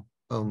female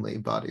only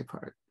body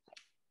part.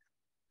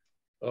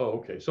 Oh,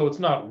 okay. So it's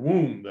not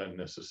womb then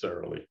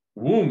necessarily.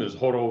 Womb is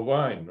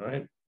horovine,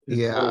 right?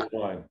 Yeah.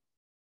 Horovine.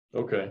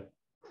 Okay.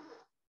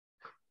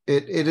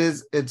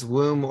 It's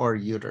womb or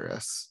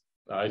uterus.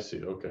 I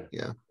see. Okay.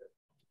 Yeah.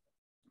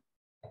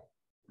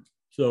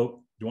 So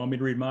do you want me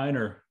to read mine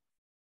or?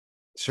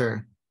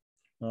 Sure.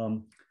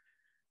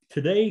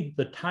 Today,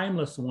 the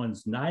timeless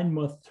one's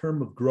 9-month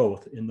term of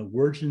growth in the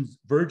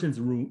virgin's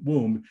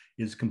womb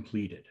is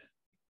completed.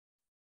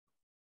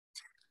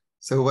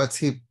 So what's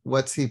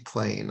he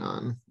playing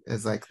on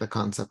is like the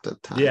concept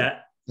of time. Yeah.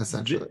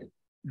 Essentially.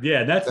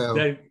 This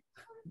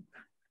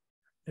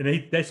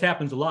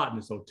happens a lot in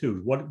this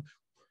too.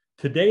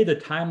 Today, the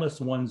timeless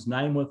one's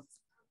 9-month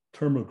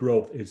term of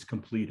growth is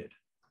completed.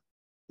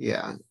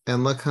 Yeah.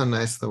 And look how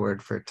nice the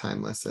word for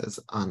timeless is,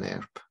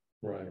 anerp.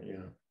 Right,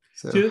 yeah.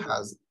 So it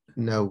has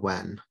no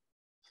when.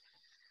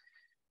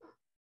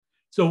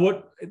 So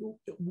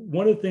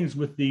one of the things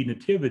with the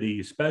nativity,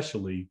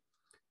 especially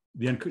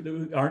the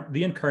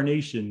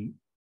incarnation,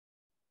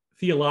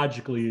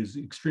 theologically is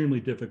extremely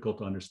difficult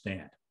to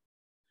understand.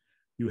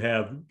 You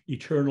have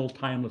eternal,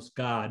 timeless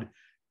God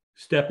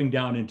stepping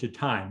down into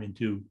time,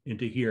 into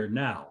here and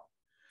now.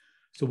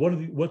 So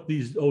what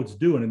these odes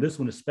do, and in this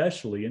one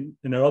especially, and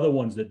there are other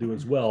ones that do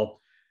as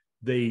well,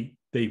 they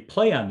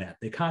play on that.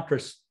 They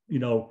contrast,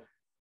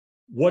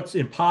 what's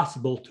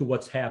impossible to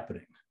what's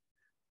happening.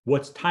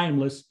 What's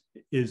timeless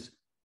is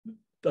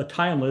a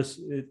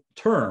timeless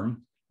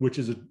term, which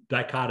is a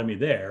dichotomy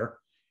there,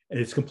 and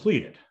it's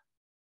completed.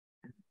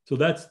 So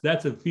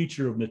that's a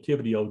feature of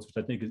nativity odes, which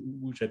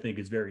I think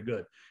is very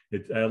good.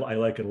 I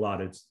like it a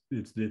lot. It's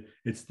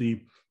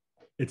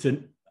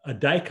a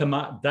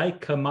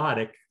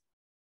dichomatic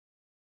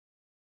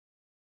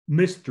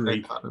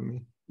mystery.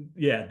 Dichotomy.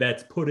 Yeah,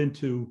 that's put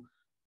into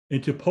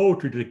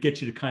poetry to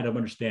get you to kind of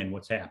understand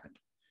what's happened,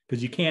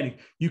 because you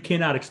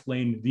cannot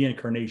explain the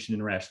incarnation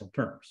in rational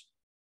terms.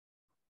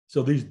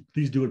 So these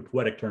do it in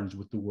poetic terms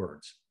with the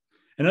words.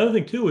 Another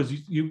thing too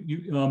is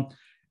you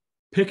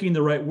picking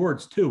the right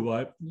words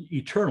too.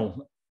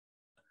 Eternal,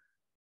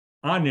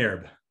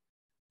 anerb.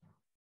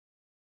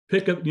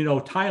 Pick up,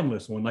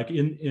 timeless one, like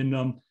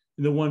in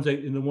the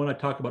one I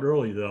talked about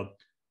earlier, the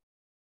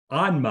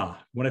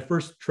Anma. When I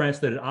first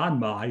translated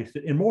Anma, I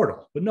said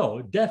immortal, but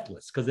no,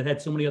 deathless, because it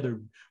had so many other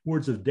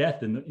words of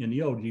death in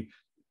the ode.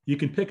 You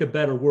can pick a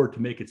better word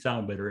to make it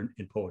sound better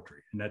in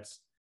poetry, and that's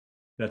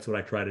what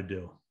I try to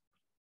do.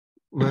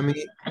 Let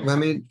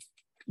me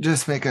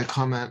just make a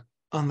comment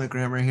on the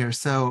grammar here.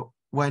 So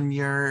when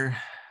you're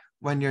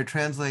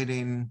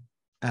translating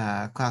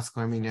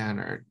classical Armenian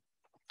or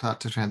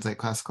taught to translate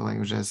classical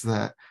languages,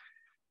 that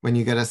when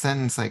you get a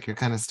sentence, like you're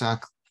kind of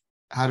stuck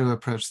how to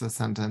approach the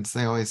sentence,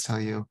 they always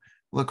tell you,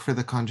 look for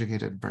the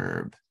conjugated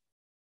verb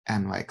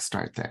and like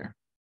start there.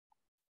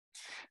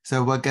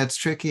 So what gets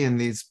tricky in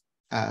these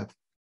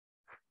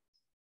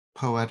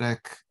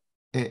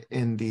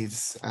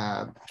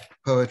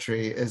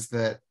poetry is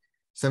that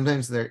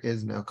sometimes there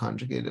is no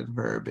conjugated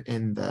verb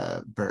in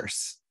the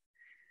verse.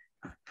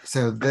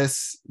 So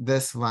this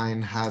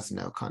line has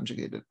no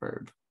conjugated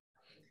verb.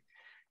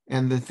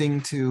 And the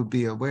thing to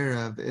be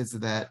aware of is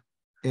that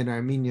in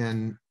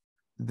Armenian,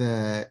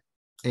 the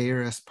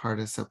aorist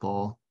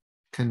participle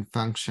can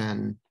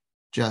function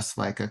just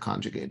like a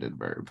conjugated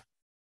verb.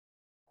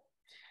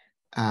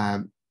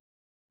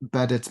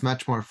 but it's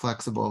much more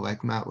flexible,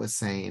 like Matt was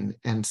saying.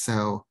 And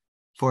so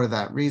for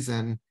that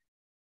reason,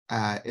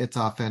 it's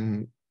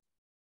often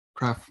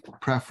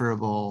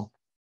preferable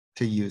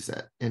to use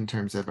it in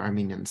terms of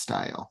Armenian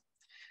style.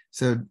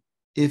 So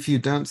if you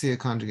don't see a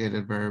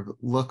conjugated verb,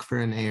 look for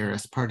an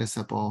aorist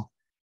participle.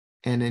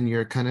 And in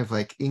your kind of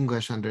like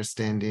English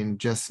understanding,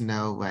 just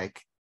know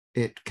like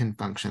it can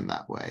function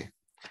that way.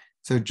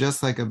 So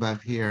just like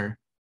above here,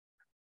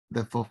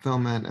 the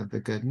fulfillment of the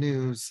good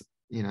news,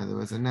 that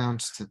was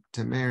announced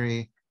to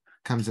Mary,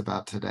 comes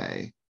about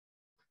today.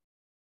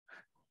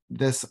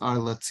 This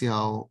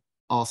arletial,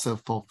 also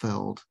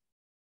fulfilled,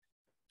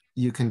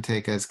 you can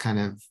take as kind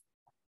of,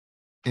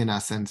 in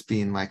essence,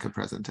 being like a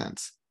present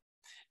tense.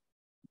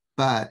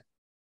 But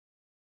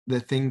the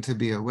thing to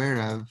be aware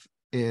of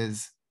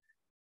is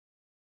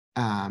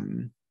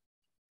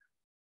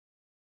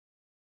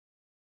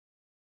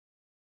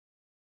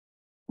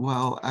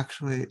well,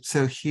 actually,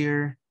 so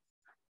here,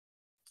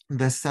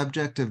 the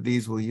subject of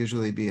these will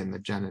usually be in the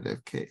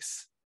genitive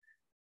case,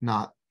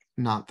 not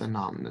the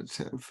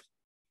nominative.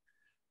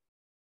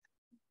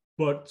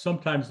 But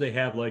sometimes they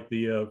have like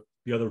the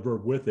other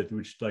verb with it,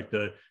 which like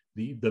the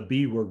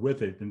be word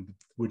with it, and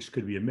which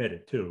could be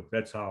omitted too.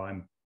 That's how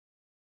I'm.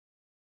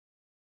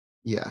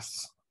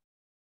 Yes.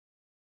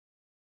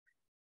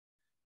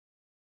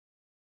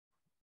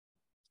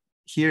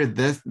 Here,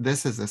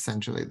 this is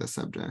essentially the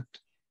subject,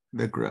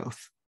 the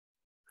growth.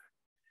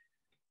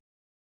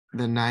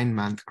 The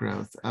 9-month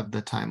growth of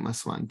the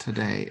timeless one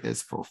today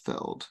is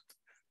fulfilled,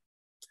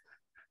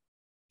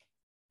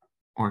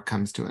 or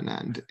comes to an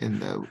end in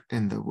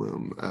the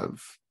womb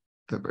of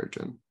the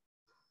Virgin.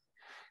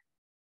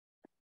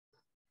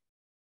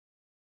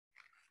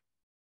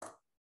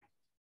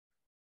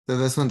 So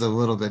this one's a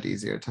little bit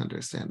easier to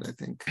understand, I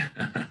think.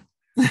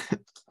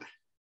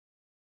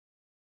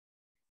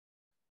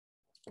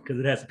 Because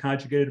it has a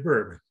conjugated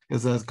verb.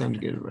 Because it has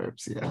conjugated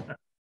verbs, yeah.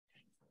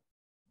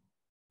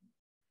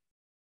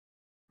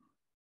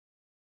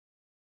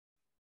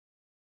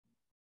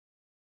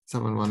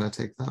 Someone want to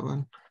take that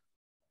one?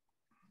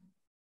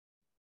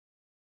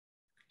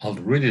 I'll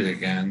read it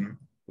again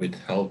with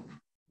help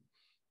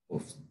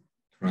of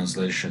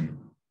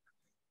translation.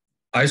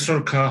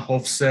 Այսօր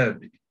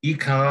Հովսեփ ի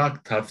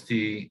քաղաք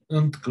Թավթի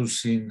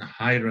ընդգուսին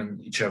հայրն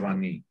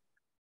իջավանի.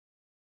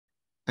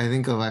 I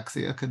think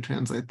Alexia could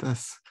translate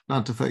this,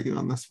 not to put you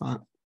on the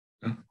spot.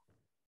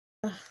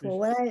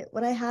 Well,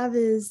 what I have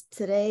is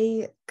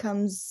today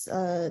comes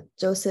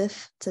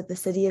Joseph to the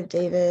city of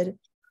David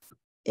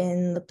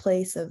in the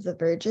place of the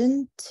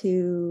Virgin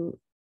to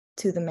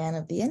the man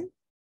of the inn.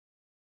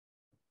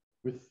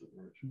 With the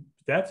Virgin.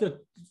 That's a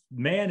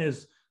man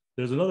is.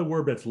 There's another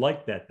word that's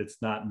like that.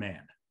 That's not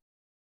man.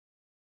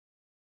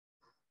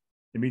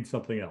 It means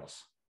something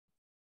else.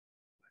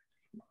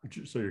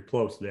 So you're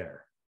close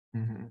there.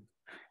 Mm-hmm.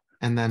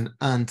 And then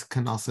unt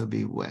can also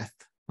be with,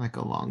 like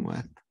along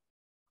with,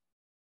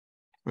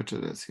 which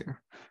it is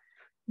here.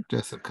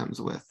 Joseph comes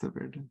with the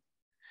Virgin.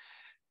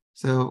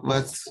 So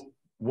let's.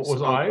 What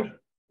was I?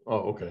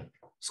 Oh, okay.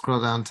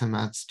 Scroll down to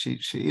Matt's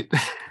cheat sheet.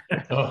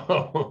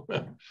 Oh.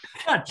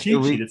 Not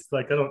cheat sheet. It's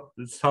like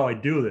this is how I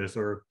do this.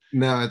 Or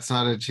no, it's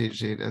not a cheat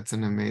sheet. It's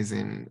an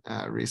amazing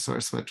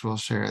resource which we'll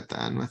share at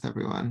the end with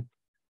everyone.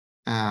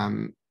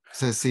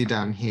 So see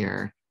down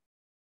here.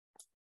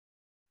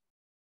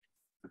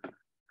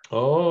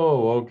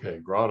 Oh, okay.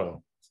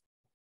 Grotto.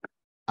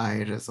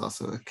 It is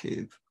also a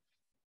cave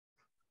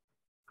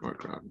or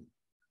grotto.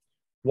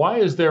 Why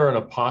is there an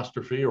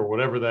apostrophe or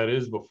whatever that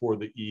is before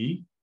the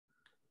E?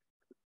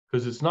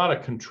 Because it's not a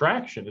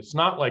contraction. It's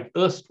not like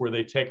ust where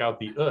they take out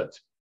the ut,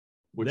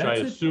 which I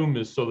assume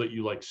is so that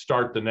you like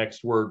start the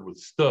next word with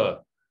st.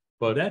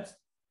 But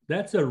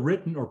that's a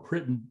written or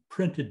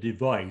printed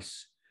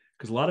device,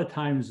 because a lot of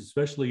times,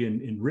 especially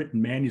in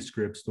written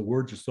manuscripts, the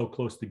words are so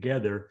close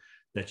together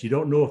that you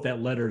don't know if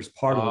that letter is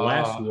part of the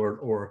last word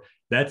or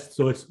that's,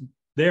 so it's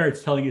there,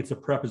 it's telling you it's a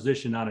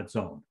preposition on its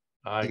own.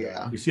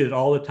 You see it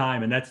all the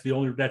time, and that's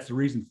the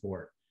reason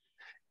for it.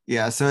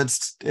 Yeah, so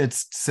it's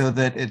so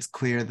that it's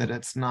clear that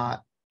it's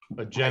not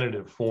a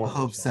genitive form.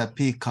 Hopsep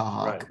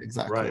Peacock, right,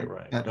 exactly.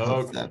 Right.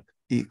 Hopsep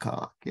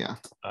Peacock, yeah.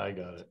 I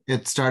got it.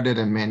 It started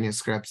in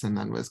manuscripts and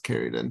then was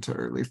carried into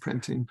early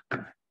printing.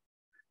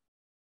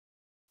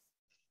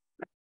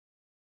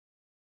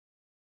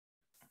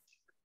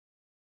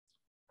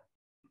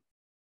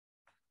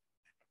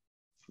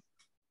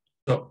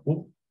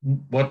 So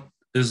what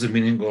is the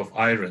meaning of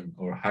iron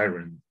or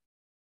hiron?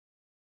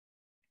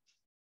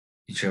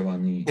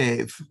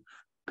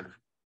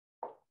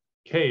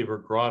 Cave or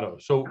grotto.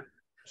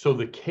 So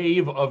the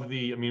cave of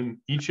the,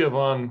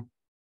 Ichevan,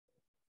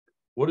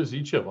 what is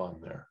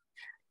Ichevan there?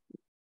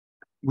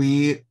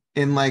 We,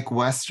 in like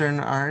Western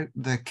art,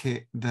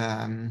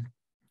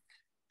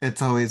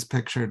 it's always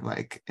pictured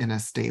like in a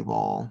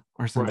stable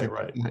or something,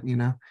 right. Like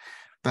that,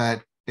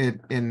 but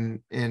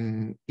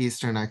in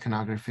Eastern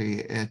iconography,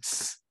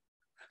 it's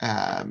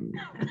the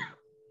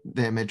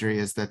imagery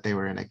is that they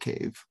were in a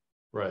cave.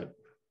 Right.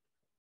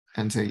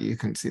 And so you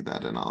can see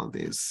that in all of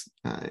these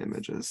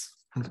images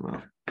as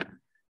well.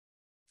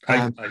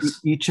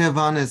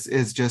 Ichevan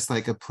is just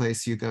like a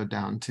place you go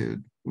down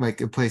to, like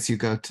a place you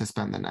go to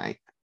spend the night.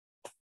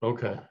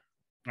 Okay.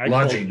 I call it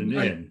Lodging, an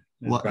right? inn.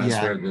 Yeah,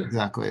 Transferred it.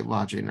 exactly.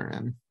 Lodging or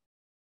inn.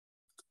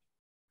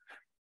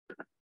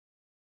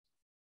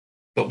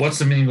 But what's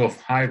the meaning of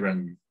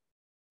Hiram?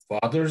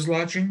 Father's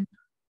lodging?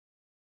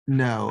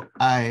 No,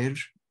 Air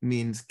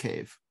means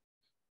cave.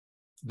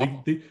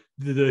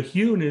 The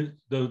hewn is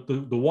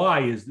the Y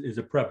is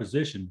a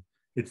preposition.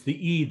 It's the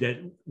E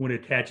that when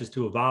it attaches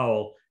to a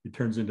vowel, it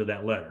turns into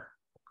that letter.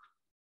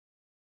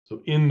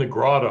 So in the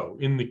grotto,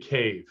 in the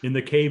cave. In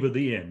the cave of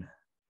the inn.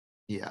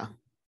 Yeah.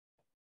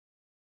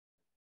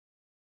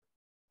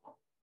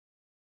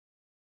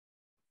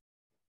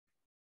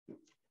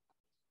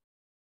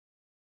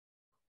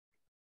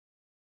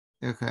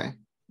 Okay,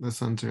 this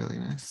one's really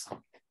nice.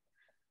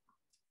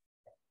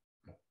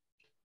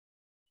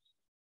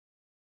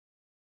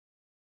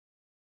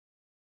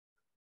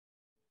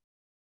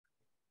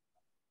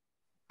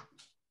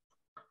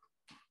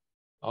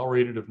 I'll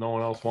read it if no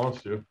one else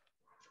wants to.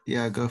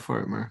 Yeah, go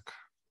for it, Mark.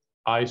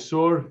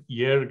 Aysor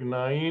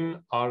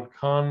yergnain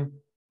arkan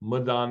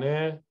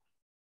madane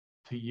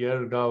to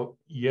yergravor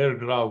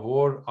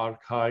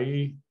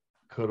arkai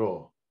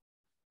karo.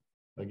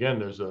 Again,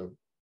 there's I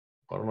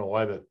don't know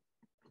why the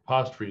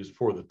apostrophe is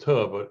for the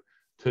to, but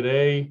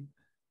today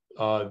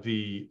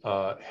the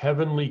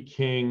heavenly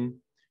king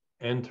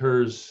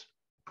enters,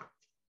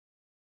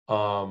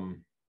 I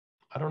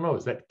don't know,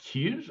 is that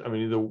kir? I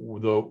mean, the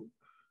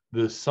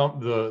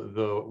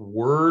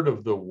word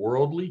of the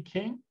worldly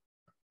king,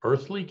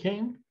 earthly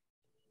king.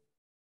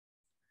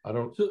 I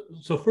don't.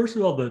 So first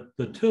of all, the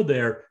to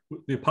there,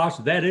 the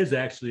apostrophe, that is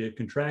actually a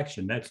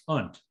contraction. That's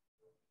unt.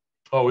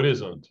 Oh, it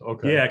isn't.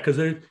 Okay. Yeah,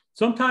 because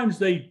sometimes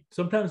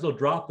they'll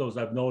drop those.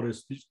 I've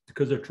noticed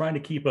because they're trying to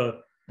keep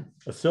a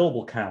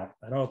syllable count.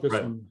 I don't know if this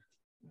one.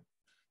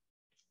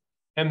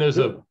 And there's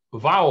a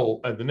vowel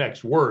at the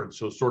next word,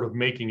 so sort of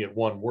making it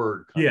one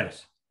word.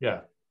 Yes.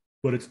 Yeah.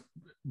 But it's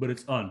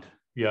unt.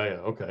 Yeah.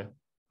 Okay.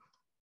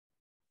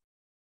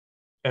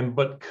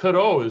 But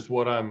karo is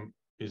what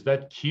is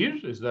that kir?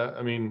 Is that,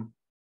 I mean,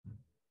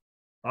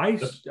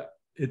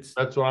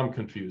 that's what I'm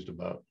confused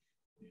about.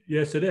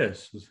 Yes, it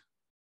is.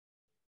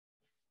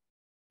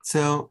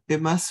 So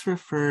it must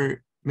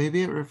refer,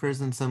 maybe it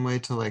refers in some way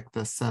to like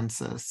the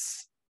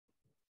census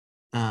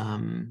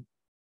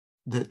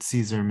that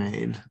Caesar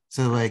made.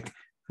 So like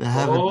the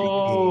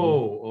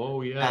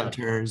heavenly king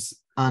enters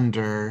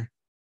under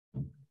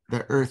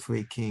the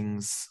earthly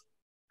king's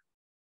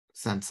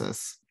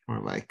census or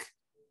like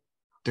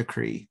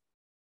decree.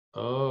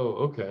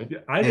 Oh, okay.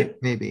 Yeah,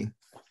 maybe.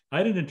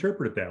 I didn't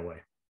interpret it that way.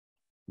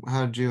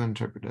 How did you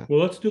interpret it? Well,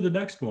 let's do the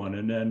next one,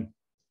 and then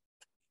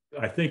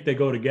I think they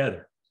go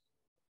together.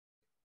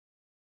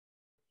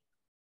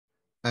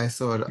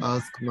 Aysor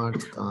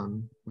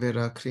azkmartkan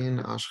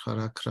verakrin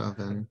ashkara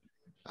kraven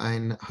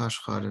ein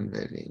hashkaren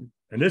verin.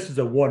 And this is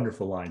a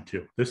wonderful line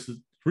too.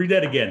 Read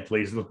that again,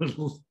 please.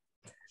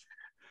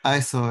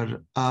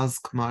 Aysor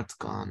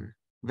azkmartkan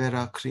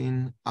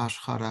verakrin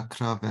ashkara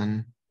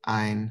kraven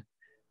ein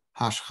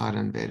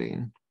hashkaren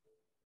verin.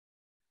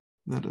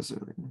 That is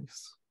really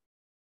nice.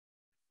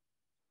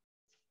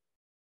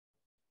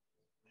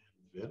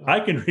 I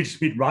can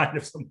read mine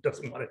if someone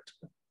doesn't want it.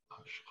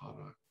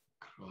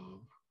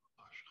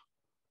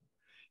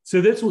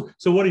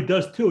 So what he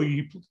does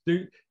too,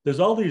 there's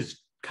all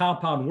these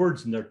compound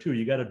words in there too.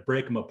 You got to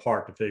break them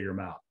apart to figure them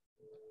out.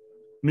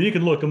 I mean, you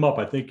can look them up.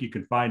 I think you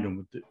can find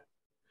them.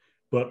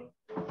 But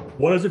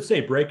what does it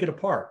say? Break it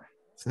apart.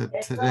 So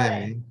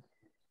today,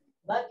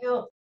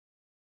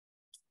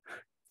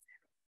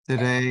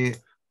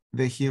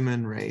 the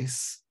human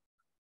race,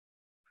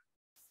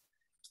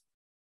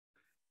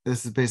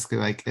 this is basically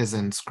like is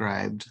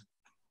inscribed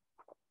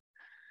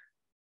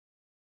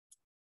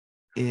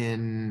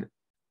in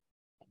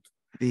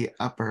the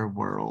upper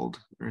world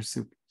or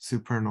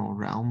supernal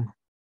realm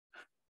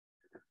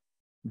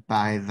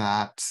by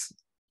that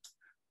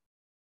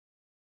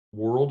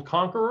world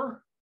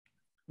conqueror.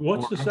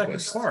 What's the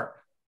second part?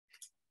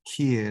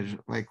 Kir,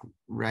 like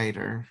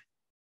writer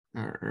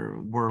or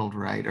world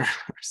writer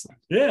or something.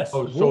 Yes.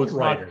 Oh, so it's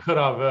writer. Not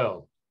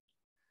Karavel.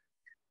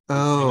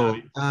 Oh,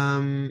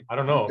 I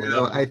don't know.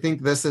 No, I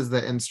think this is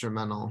the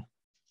instrumental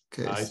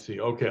case. I see.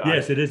 Okay.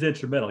 Yes, it is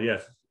instrumental.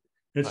 Yes.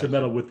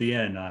 Instrumental with the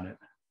N on it.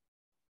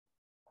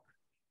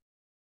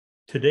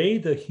 Today,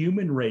 the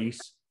human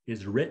race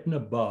is written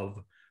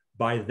above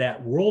by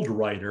that world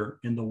writer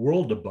in the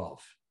world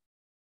above.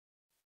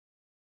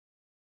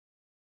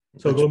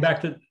 So going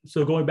back to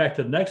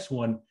the next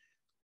one,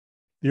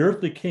 the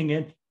earthly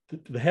king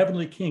the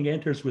heavenly king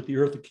enters with the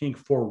earthly king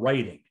for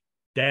writing.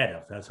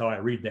 Dative, that's how I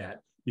read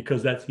that,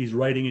 because he's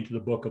writing into the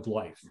book of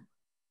life.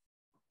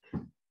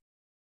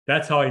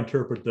 That's how I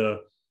interpret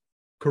the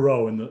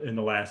karo in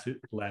the last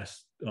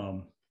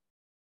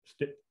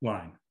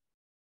line.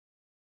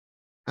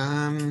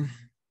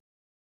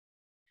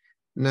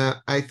 No,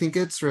 I think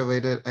it's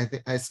related.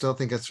 I still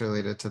think it's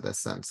related to the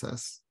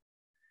census.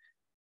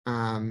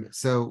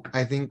 So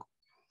I think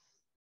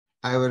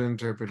I would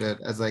interpret it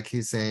as like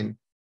he's saying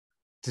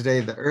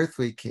today the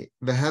earthly king,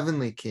 the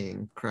heavenly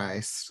king,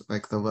 Christ,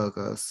 like the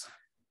Logos,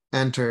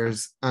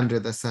 enters under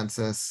the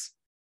census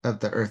of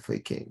the earthly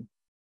king,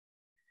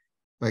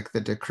 like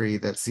the decree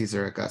that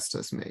Caesar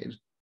Augustus made.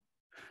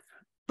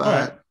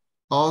 But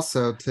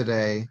also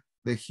today,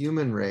 the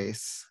human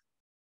race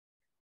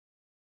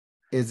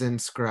is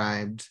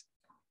inscribed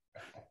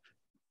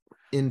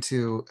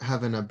into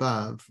heaven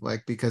above,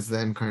 like because the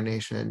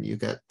incarnation, you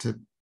get to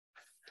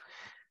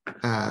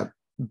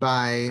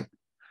by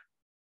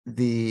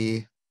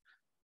the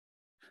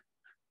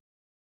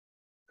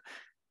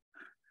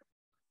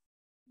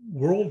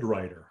world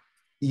writer.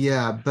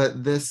 Yeah,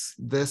 but this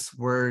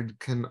word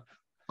can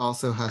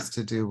also has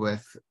to do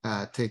with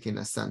taking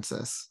a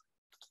census.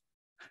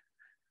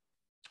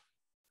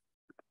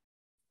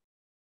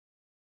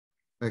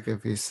 Like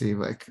if you see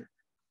like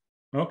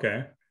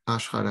Okay.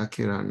 Ashara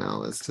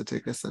Kiranel is to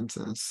take a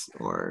census,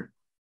 or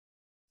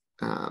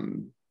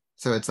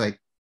so it's like,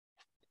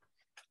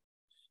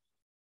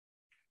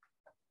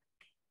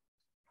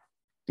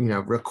 you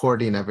know,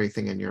 recording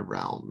everything in your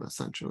realm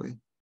essentially.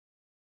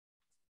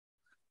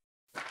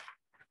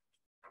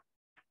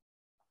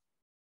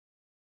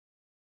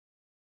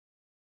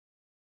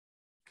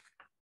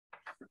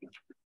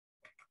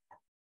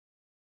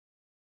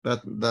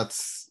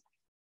 That's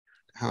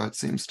how it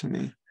seems to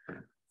me.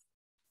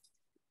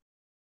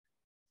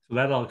 So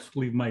that I'll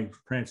leave my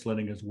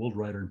translating as world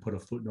writer and put a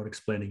footnote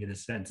explaining it in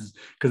sentences,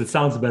 because it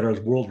sounds better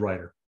as world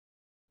writer.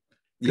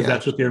 Because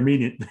that's what the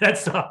Armenian,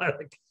 that's all.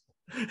 Like,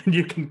 and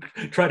you can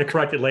try to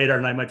correct it later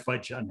and I might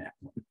fight you on that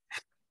one.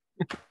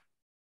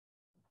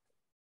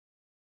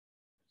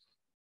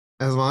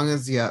 As long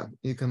as, yeah,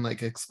 you can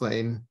like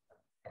explain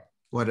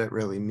what it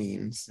really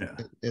means. Yeah.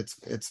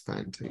 It's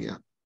fine too, yeah.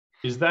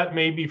 Is that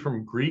maybe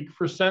from Greek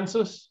for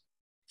census?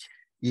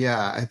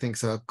 Yeah, I think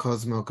so.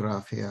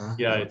 Cosmographia.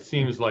 Yeah, it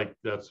seems like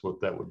that's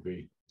what that would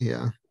be.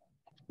 Yeah.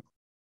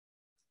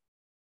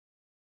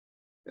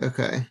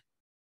 Okay.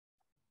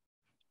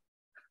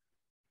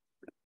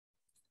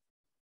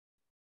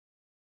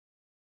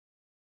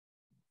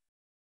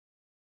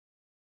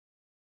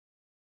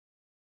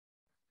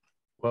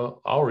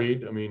 Well, I'll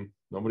read. I mean,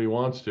 nobody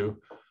wants to.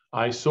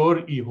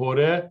 Այսօր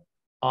իհորե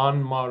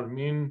an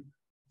marmin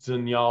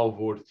ձնյալ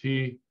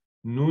vorti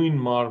նույն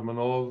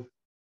marmanov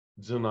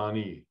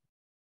ձնանի.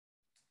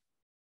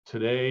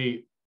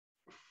 Today,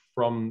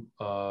 from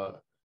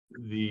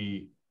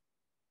the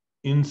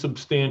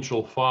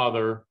insubstantial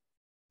Father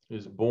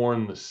is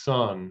born the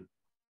Son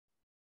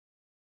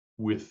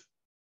with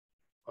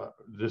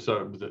with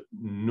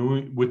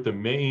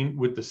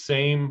the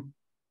same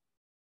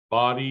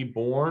body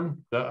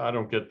born. That I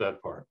don't get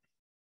that part.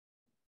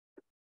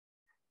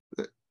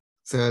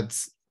 So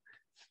it's,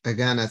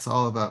 again, it's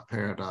all about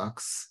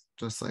paradox,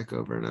 just like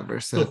over and over.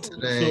 So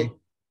today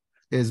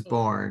is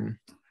born.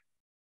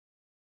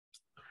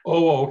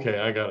 Oh, okay,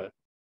 I got it.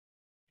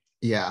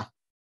 Yeah.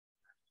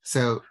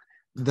 So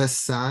the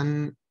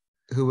Son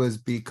who was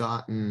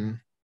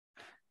begotten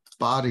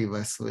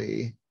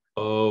bodilessly.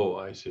 Oh,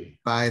 I see.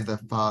 By the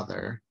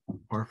Father,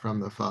 or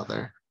from the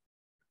Father,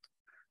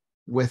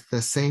 with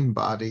the same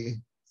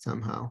body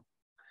somehow,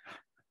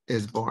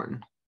 is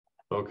born.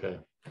 Okay.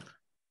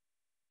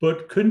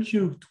 But couldn't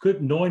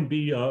knowing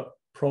be a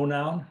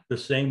pronoun, the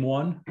same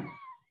one?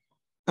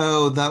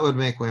 Oh, that would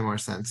make way more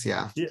sense.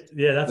 Yeah.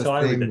 Yeah, that's how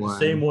I read it. The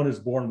same one is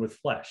born with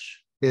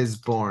flesh. Is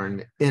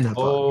born in a body.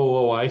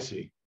 Oh, I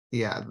see.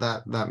 Yeah,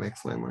 that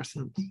makes way more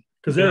sense.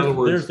 Because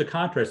there's the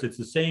contrast. It's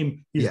the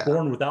same. He's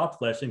born without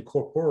flesh,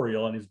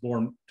 incorporeal, and he's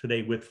born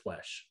today with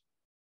flesh.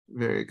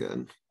 Very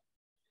good.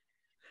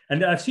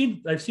 And I've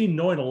seen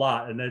knowing a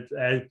lot,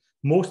 and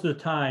most of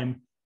the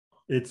time,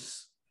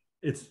 it's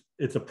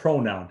a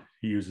pronoun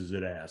he uses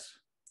it as.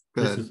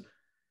 Good.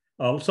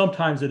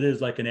 Sometimes it is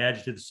like an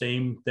adjective,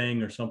 same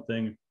thing or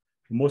something.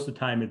 Most of the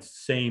time, it's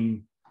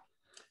same.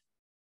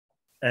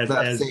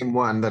 As same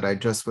one that I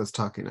just was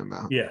talking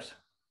about. Yes.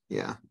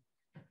 Yeah.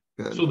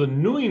 Good. So the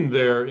nuing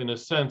there, in a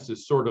sense,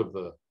 is sort of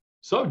the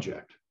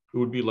subject. It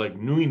would be like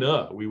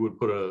nuina. We would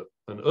put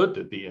an ut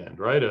at the end,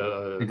 right?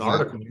 An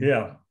article.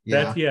 Yeah.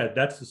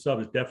 That's the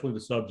subject. Definitely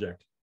the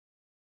subject.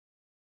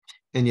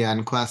 And yeah,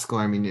 in classical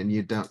Armenian,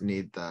 you don't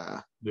need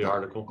the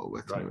article.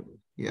 With right.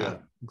 Yeah,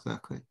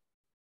 exactly.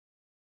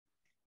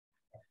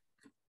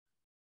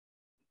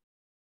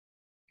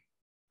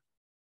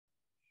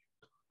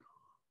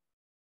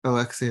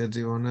 Alexia, do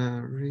you want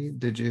to read?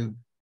 Did you?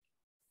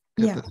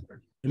 Yeah.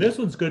 And this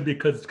one's good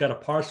because it's got a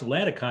partial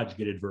and a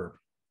conjugated verb.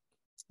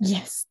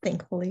 Yes,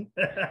 thankfully.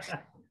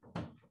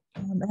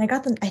 And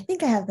I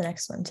think I have the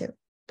next one too.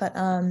 But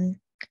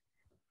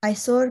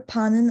Այսօր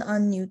panen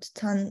an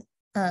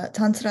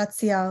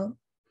tantratsial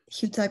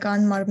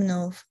hutagan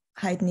marmnov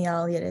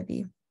haidnial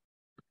yerevi.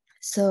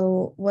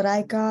 So what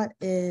I got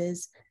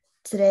is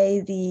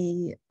today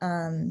the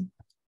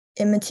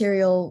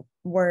immaterial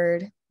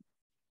word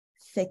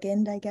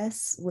thickened, I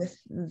guess, with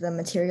the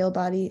material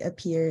body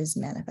appears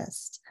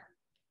manifest.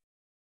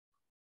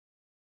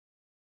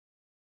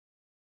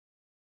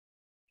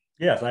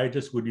 Yes, I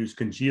just would use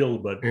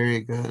congealed, but very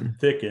good.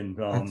 thickened.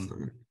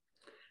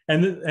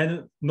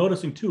 And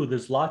noticing too,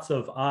 there's lots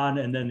of on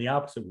and then the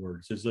opposite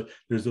words. There's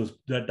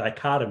that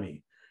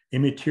dichotomy,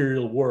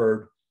 immaterial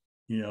word,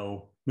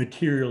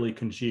 materially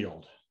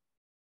congealed.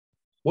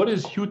 What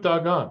is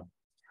hutagan?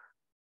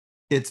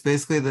 It's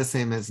basically the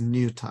same as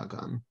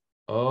newtagon.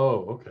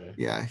 Oh, okay.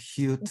 Yeah,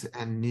 hut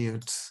and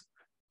newt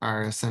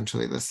are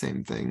essentially the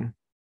same thing.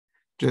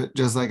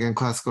 Just like in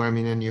classical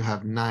Armenian, you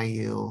have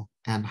nail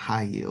and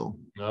hayil.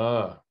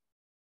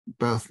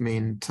 Both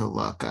mean to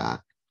look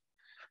at.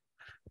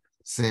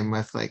 Same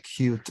with like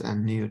hut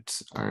and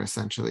newt are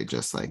essentially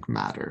just like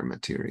matter,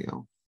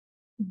 material.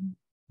 Mhm.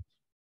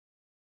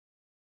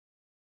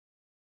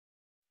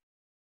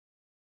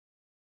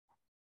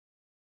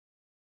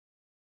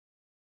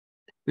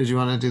 Did you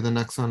want to do the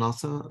next one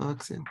also,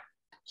 Alexia?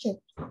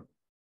 Sure.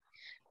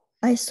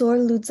 Այսօր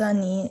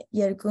լուծանի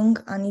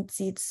երկունք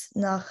անիծից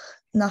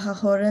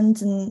նախահորն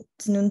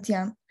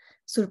ծնունդյան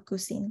Սուրբ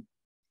Կուսին.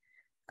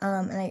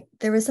 And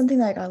there was something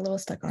that I got a little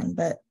stuck on,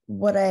 but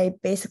what I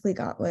basically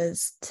got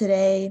was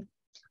today,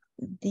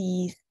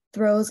 the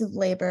throes of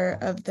labor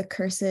of the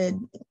cursed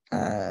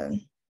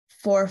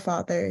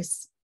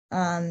forefathers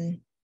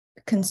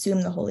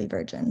consume the Holy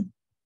Virgin.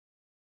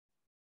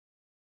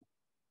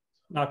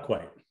 Not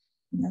quite.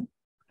 No.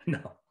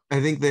 No.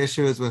 I think the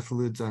issue is with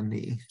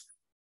ludzani.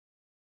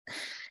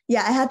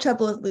 Yeah, I had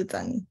trouble with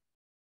lutzani.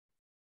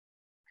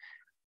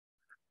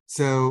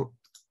 So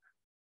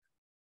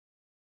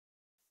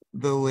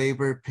the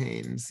labor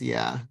pains,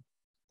 yeah,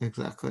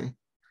 exactly.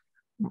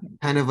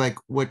 Kind of like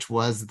which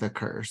was the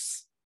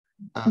curse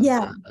of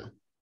Yeah. the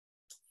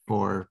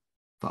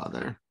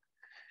forefather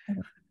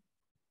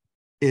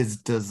is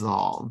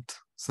dissolved,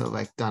 so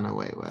like done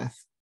away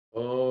with.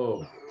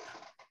 Oh.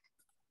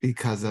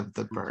 Because of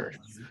the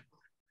birth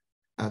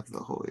of the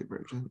Holy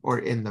Virgin, or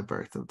in the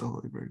birth of the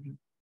Holy Virgin.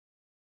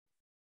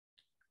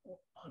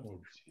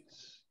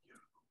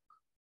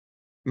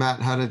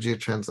 Matt, how did you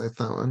translate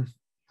that one?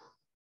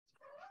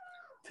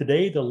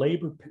 Today the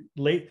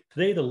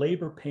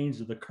labor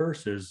pains of the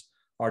curses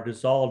are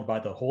dissolved by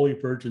the Holy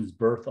Virgin's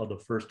birth of the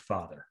first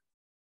father.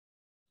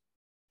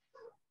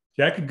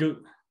 See, I could go.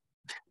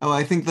 Oh,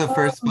 I think the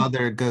first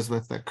father goes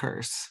with the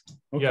curse.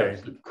 Okay.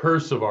 Yeah, the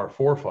curse of our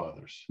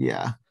forefathers.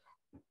 Yeah.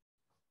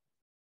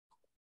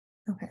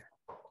 Okay.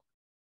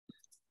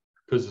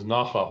 Because it's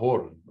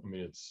nachahor. I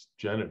mean, it's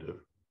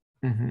genitive.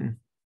 Mm-hmm.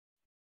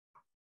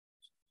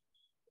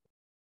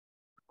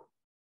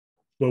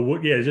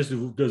 Well, just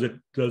does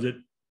it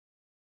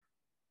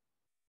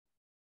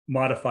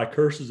modify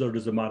curses or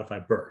does it modify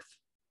birth?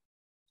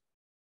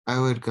 I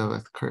would go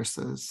with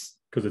curses.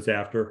 Because it's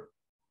after.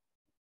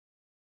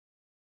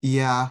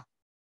 Yeah.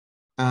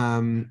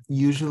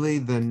 Usually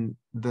the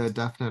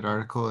definite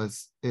article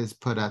is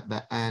put at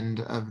the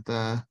end of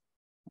the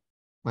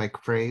like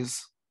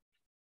phrase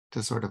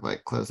to sort of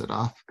like close it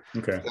off.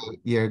 Okay. So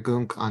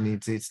Yergunk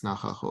anidzits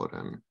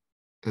nachahoren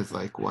is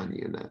like one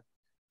unit.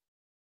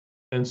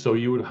 And so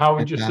how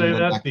would you say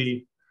that?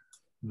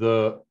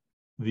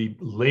 The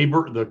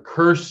labor, the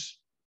curse,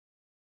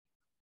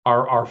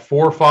 our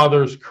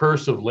forefathers'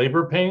 curse of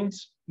labor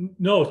pains?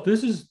 No,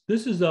 this is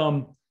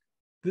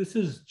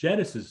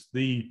Genesis.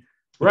 The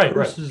right,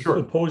 curse is sure.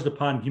 imposed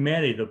upon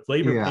humanity, the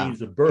labor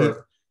pains of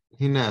birth.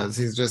 He knows.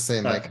 He's just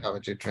saying like, how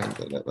would you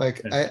translate it?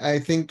 Like, I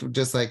think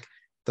just like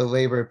the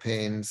labor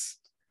pains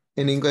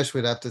in English,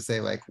 we'd have to say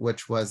like,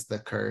 which was the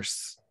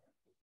curse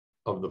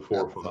of the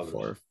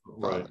forefathers.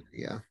 Right.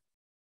 Yeah.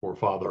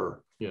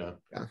 Forefather. Yeah.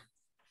 Yeah.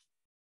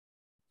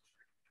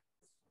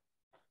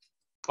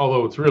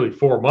 Although it's really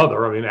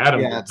foremother. I mean,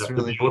 Adam didn't have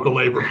really to deal with the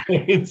labor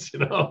pains,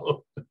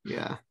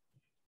 Yeah.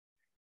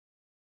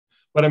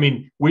 But I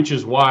mean, which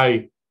is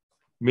why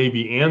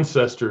maybe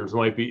ancestors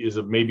is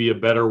maybe a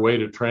better way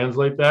to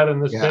translate that in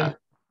this case.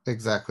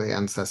 Exactly.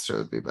 Ancestor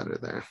would be better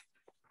there.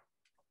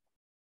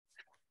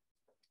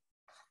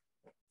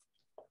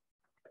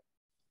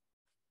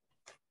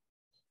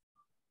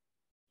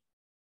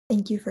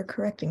 Thank you for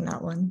correcting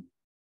that one.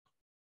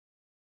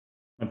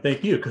 And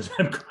thank you, because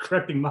I'm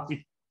correcting what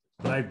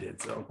I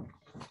did. So.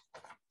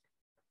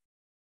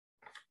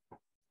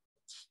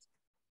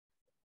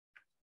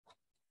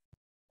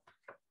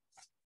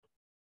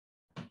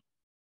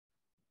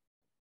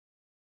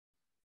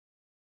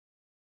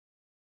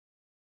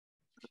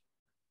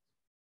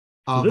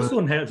 So this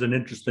one has an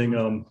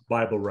interesting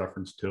Bible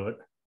reference to it.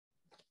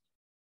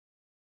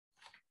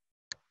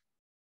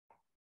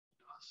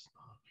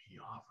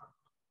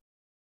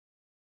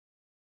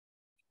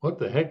 What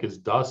the heck is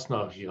das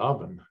nach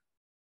Javan?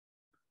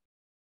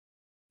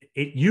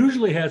 It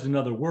usually has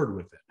another word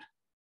with it.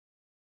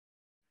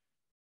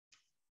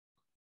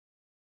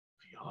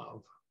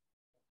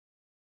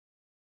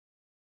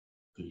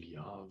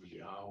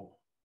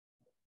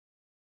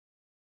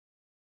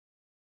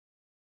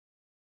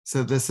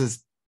 So this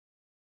is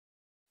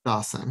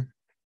Dawson.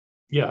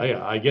 Yeah,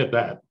 I get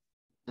that.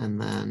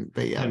 And then,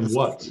 but yeah, and this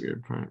what? is the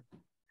weird part.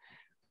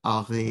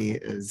 Ari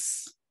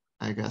is,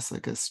 I guess,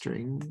 like a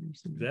string.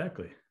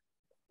 Exactly.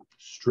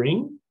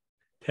 String?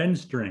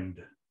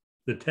 10-stringed.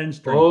 The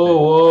 10-string.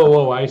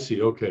 Oh, I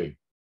see. Okay.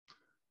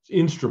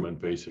 instrument,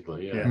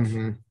 basically. Yeah. Yes.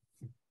 Mhm.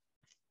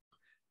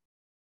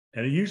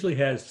 And it usually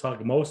has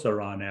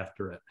Sagmosaron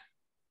after it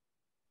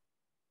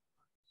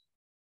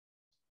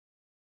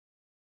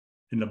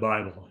in the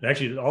Bible.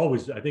 Actually,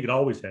 I think it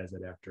always has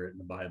it after it in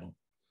the Bible.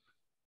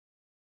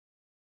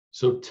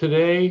 So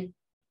today,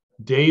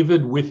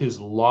 David with his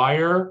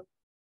lyre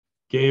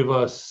gave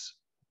us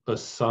a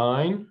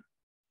sign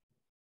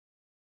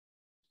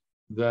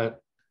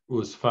that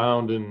was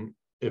found in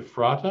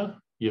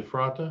Ephrata.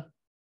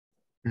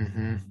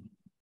 Mhm.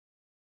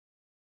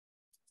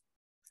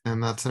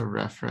 And that's a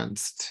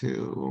reference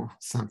to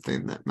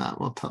something that Matt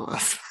will tell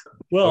us.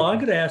 Well, I'm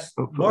going to ask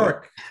Hopefully.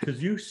 Mark,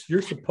 because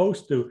you're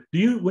supposed to. Do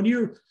you when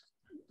you're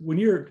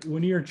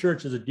in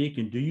church as a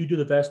deacon, do you do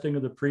the vesting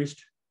of the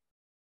priest?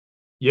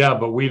 Yeah,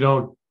 but we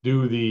don't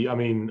do the, I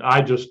mean,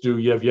 I just do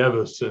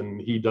Yevyevis,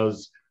 and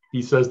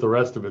he says the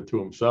rest of it to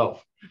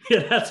himself.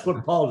 Yeah, that's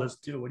what Paul does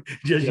too.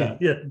 Yeah.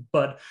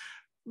 But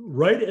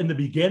right in the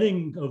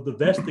beginning of the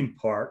vesting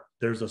part,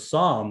 there's a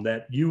psalm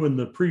that you and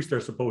the priest are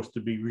supposed to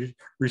be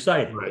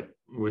reciting. Right,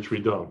 which we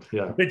don't,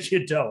 yeah. Which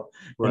you don't.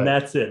 Right. And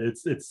that's it.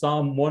 It's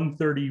Psalm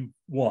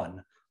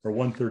 131 or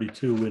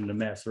 132 in the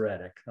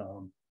Masoretic.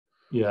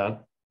 Yeah.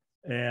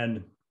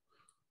 And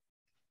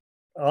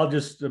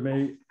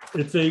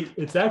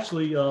it's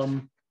actually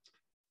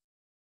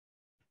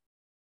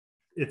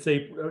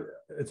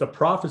it's a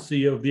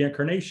prophecy of the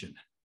incarnation.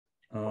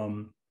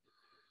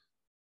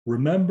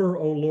 Remember,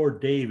 O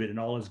Lord, David and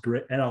all his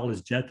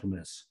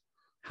gentleness,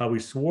 how he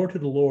swore to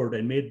the Lord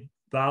and made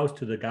vows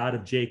to the God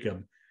of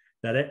Jacob,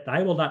 that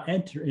I will not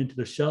enter into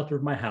the shelter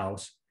of my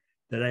house,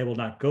 that I will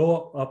not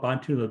go up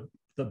onto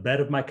the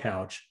bed of my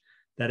couch,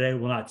 that I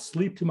will not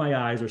sleep to my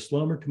eyes or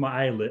slumber to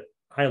my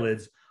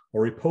eyelids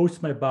or repose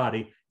to my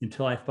body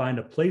until I find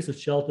a place of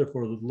shelter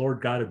for the Lord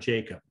God of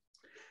Jacob.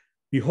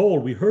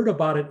 Behold, we heard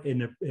about it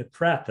in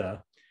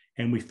Ephrata,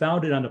 and we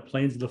found it on the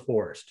plains of the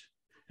forest.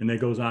 And then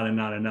it goes on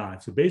and on and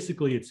on. So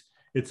basically,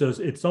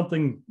 it's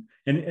something.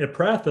 And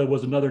Ephrata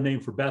was another name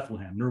for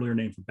Bethlehem, an earlier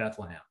name for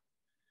Bethlehem.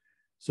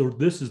 So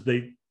this is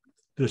the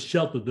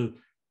shelter. The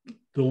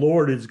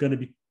Lord is going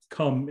to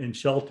become and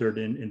sheltered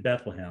in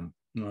Bethlehem.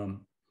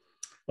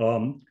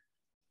 All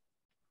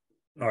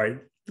right.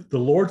 The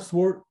Lord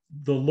swore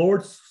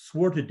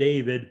to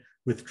David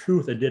with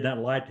truth and did not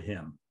lie to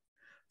him.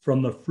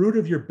 From the fruit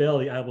of your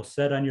belly I will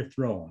set on your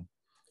throne.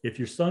 If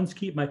your sons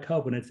keep my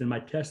covenants and my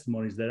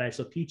testimonies that I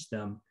shall teach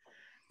them,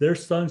 their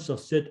sons shall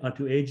sit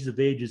unto ages of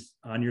ages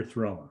on your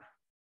throne.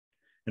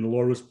 And the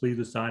Lord was pleased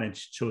with Zion and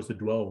chose to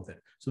dwell with it.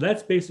 So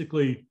that's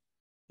basically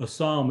a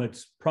psalm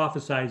that's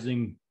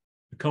prophesizing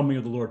the coming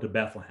of the Lord to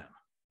Bethlehem.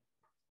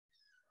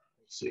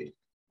 Let's see.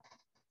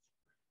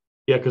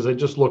 Yeah, because I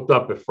just looked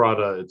up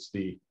Ephrata. It's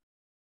the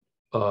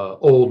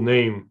old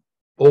name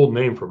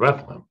for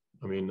Bethlehem.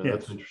 I mean,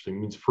 that's interesting.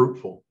 It means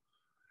fruitful.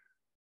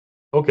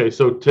 Okay,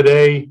 so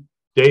today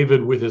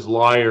David with his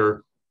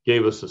lyre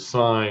gave us a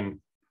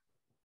sign,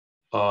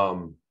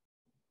 or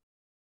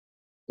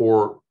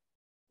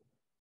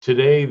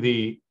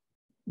today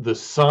the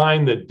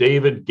sign that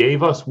David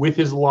gave us with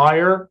his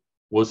lyre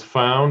was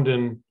found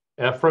in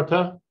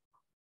Ephrata.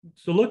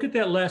 So look at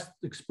that last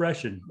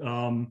expression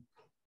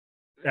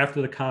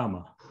after the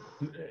comma.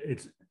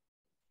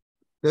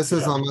 This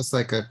is almost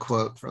like a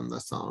quote from the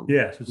psalm.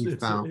 Yes, we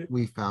found it.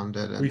 We found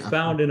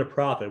in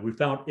Ephrata. We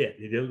found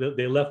it.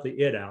 They left the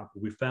it out,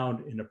 but we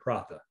found in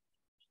Ephrata.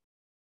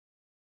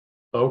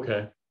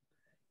 Okay.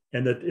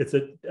 And that it's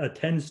a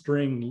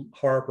 10-string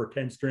harp or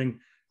 10-string.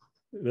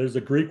 There's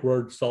a Greek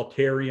word,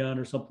 psalterion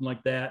or something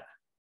like that.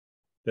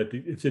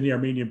 It's in the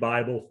Armenian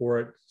Bible for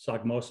it,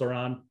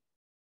 sagmosaron.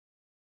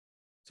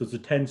 So it's a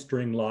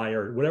 10-string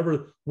lyre.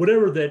 Whatever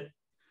they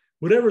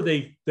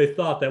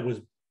thought that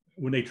was,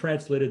 when they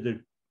translated the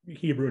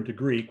Hebrew into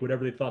Greek,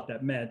 whatever they thought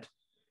that meant,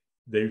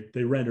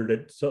 they rendered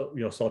it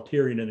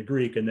psalterion in the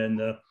Greek, and then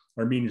the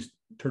Armenians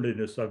turned it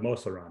into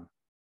sagmosaron.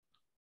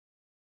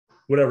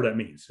 Whatever that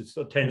means. It's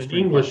a 10-string. In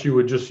English, harp. You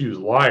would just use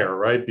lyre,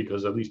 right?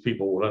 Because at least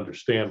people would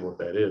understand what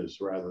that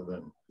is, rather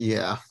than.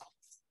 Yeah.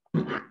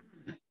 Not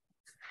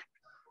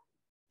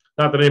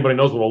that anybody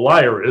knows what a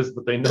lyre is,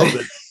 but they know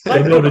that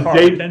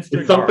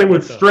it's something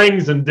with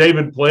strings, and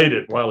David played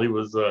it while he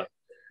was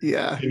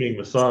singing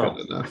the psalm.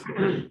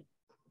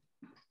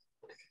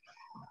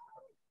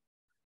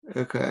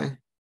 Okay.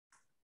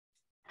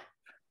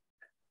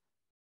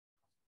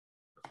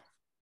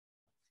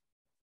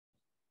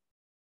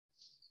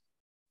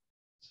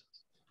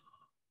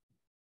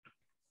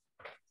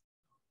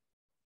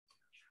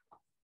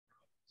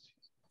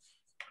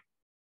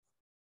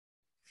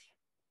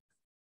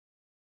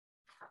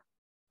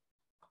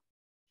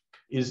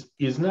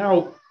 Is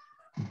now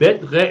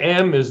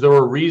Bethlehem, is there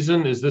a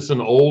reason? Is this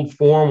an old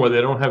form where they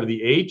don't have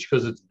the H?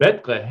 Because it's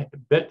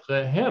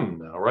Bethlehem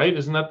now, right?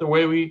 Isn't that the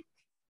way we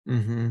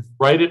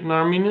write it in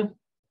Armenian?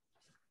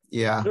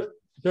 Yeah.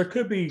 There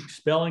could be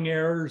spelling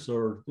errors,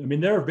 or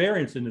there are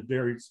variants in the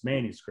various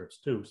manuscripts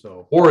too.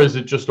 So, or is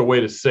it just a way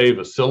to save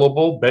a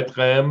syllable?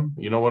 Bethlehem,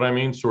 you know what I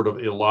mean? Sort of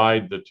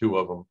elide the two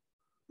of them.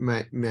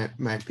 Might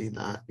be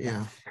that,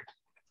 yeah.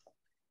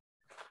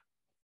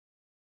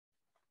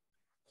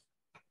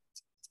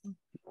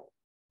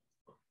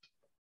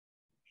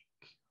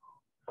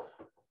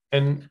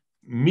 And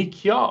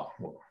Mikya.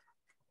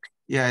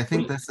 Yeah, I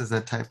think this is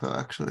a typo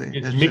actually.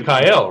 It's It should be-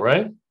 Mikael,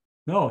 right?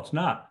 No, it's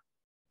not.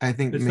 I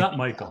think It's not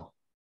Michael.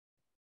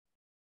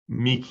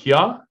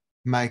 Mikya?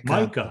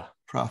 Micah.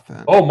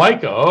 prophet. Oh,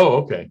 Micah.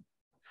 Oh, okay.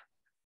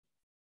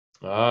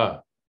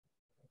 Ah,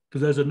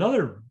 Because there's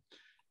another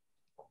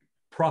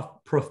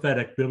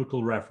prophetic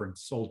biblical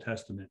reference, Old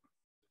Testament,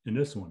 in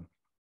this one.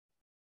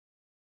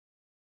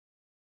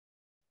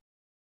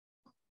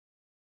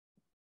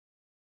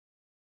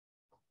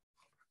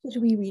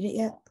 Did we read it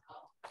yet?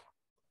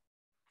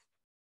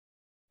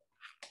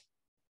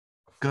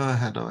 Go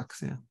ahead,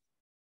 Alexia.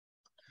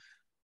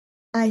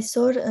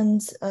 Այսօր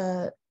ընդ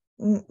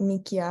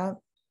Միկիա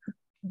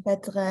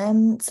Բեթլեհեմ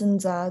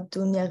ծնծա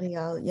դուն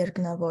եղյալ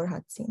երկնավոր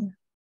հացին.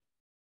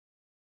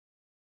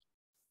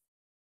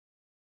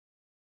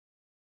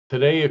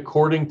 today,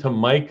 according to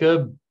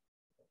Micah,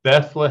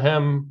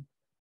 Bethlehem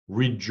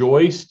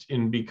rejoiced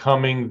in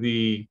becoming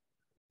the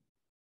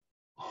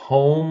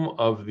home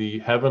of the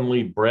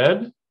heavenly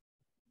bread.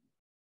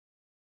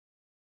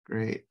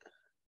 Great.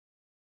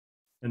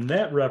 And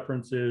that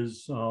reference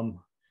is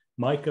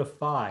Micah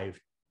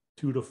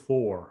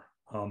 5:2-4.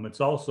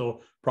 It's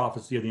also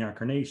prophecy of the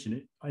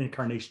incarnation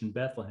in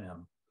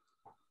Bethlehem.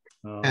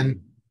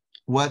 And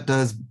what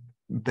does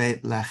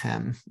Beit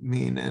Lechem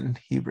mean in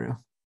Hebrew?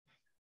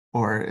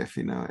 Or if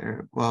you know,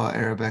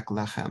 Arabic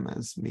lechem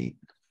is meat.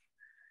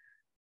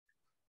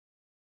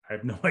 I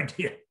have no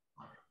idea.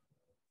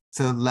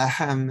 So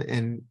lechem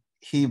in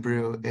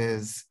Hebrew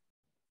is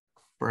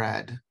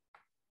bread.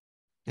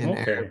 In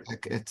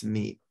Arabic, it's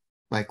meat,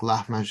 like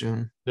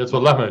lahmajun. That's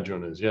what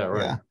lahmajun is. Yeah,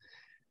 right.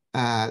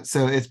 Yeah.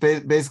 So it's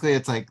basically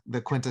it's like the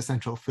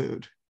quintessential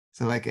food.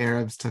 So like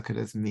Arabs took it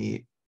as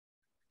meat.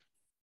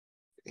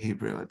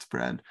 Hebrew, it's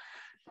bread.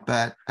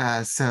 But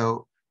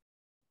so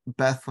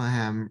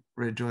Bethlehem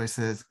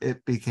rejoices.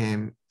 It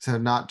became so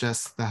not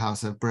just the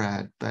house of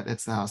bread, but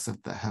it's the house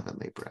of the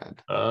heavenly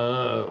bread.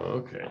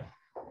 Okay.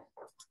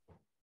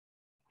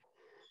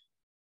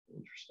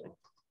 Interesting.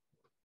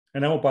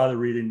 And I won't bother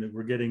reading that.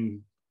 We're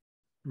going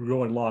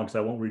long,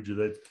 so I won't read you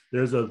that.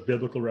 There's a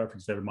biblical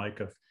reference there,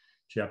 Micah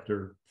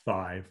chapter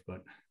 5.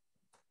 But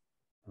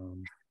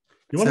you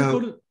want to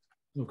go to?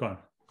 Okay.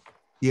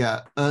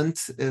 Yeah,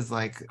 unt is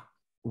like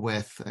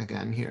with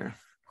again here.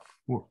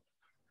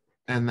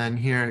 And then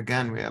here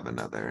again, we have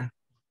another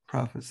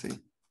prophecy.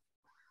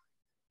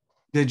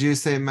 Did you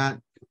say,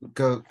 Matt,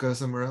 go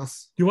somewhere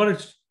else? Do you want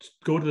to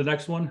go to the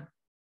next one?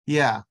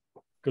 Yeah.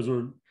 Because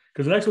the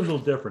next one's a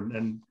little different.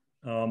 And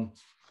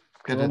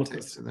Get a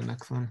taste of the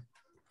next one.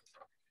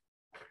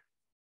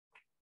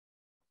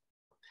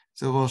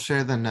 So we'll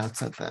share the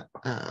notes at that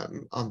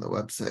on the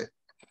website.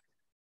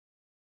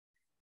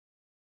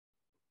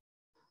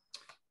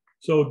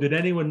 So did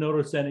anyone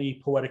notice any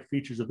poetic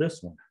features of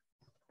this one?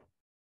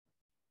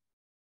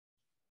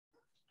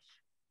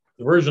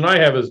 The version I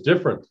have is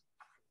different.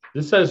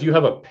 This says you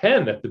have a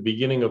pen at the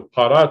beginning of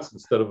paratz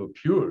instead of a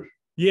pure.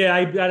 Yeah,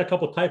 I had a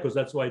couple typos.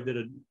 That's why I did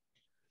it.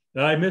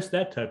 I missed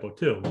that typo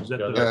too. Was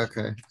that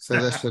Okay, so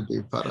this should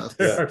be paratz.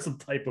 There are some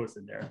typos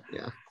in there.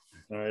 Yeah.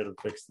 All right, I'll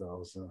fix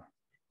those.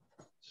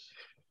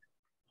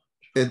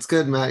 It's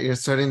good, Matt. You're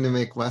starting to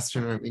make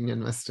Western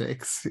Armenian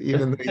mistakes,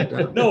 even though you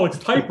don't. No, it's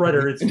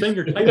typewriter. It's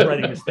finger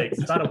typewriting mistakes.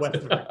 It's not a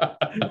Western.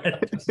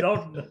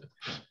 Don't.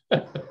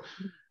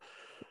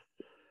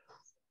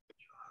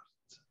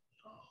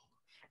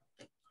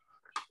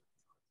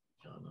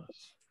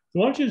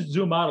 Why don't you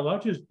zoom out? Why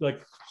don't you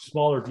like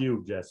smaller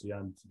view, Jesse?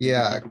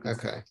 Yeah.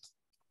 Okay.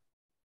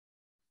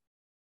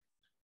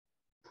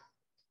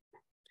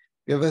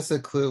 Give us a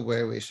clue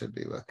where we should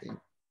be looking.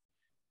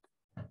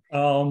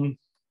 Don't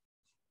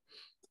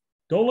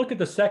look at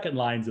the second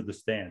lines of the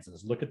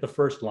stanzas. Look at the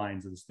first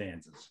lines of the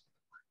stanzas.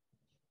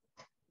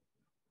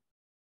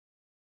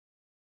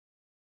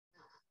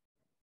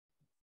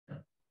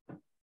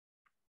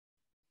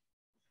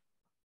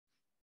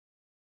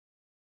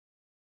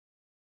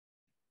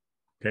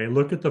 Okay,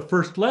 look at the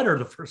first letter of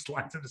the first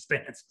lines of the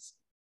stanzas.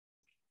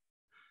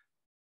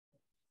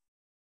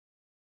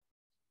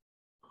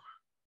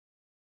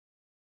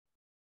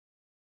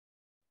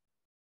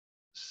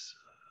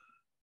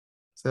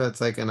 So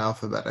it's like an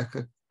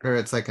alphabetic, or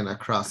it's like an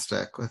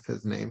acrostic with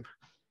his name.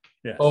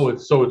 Yes. Oh,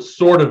 it's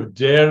sort of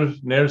der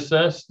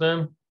Nerses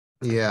then?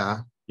 Yeah.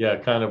 Yeah,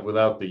 kind of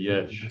without the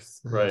yesh.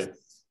 Right.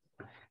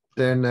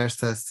 Der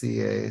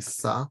Nerses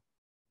sa.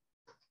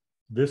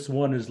 This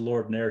one is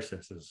Lord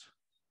Narsis's.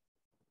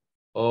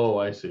 Oh,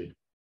 I see.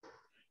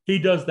 He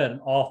does that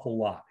an awful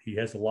lot. He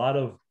has a lot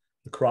of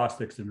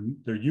acrostics, and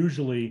they're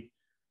usually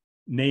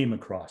name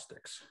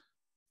acrostics.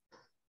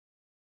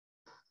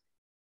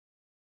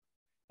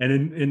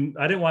 And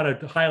I didn't want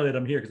to highlight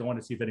them here because I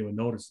wanted to see if anyone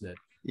noticed it.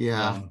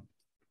 Yeah.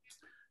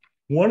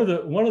 One of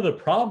the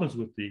problems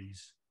with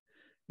these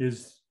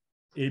is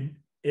it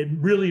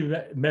really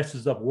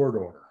messes up word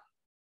order.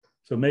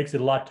 So it makes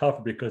it a lot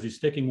tougher because he's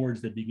sticking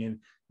words that begin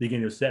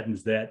a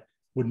sentence that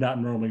would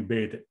not normally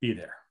be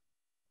there.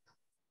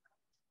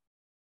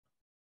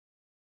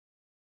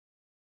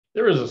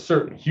 there is a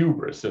certain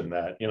hubris in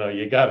that,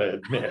 you got to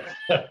admit.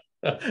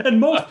 And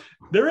most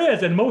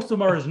of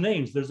them are his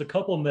names. There's a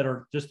couple of them that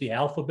are just the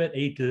alphabet,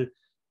 A to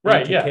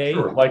Right, to yeah, K.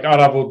 sure. Like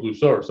Aravot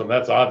Luso or something,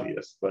 that's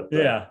obvious. But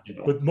yeah,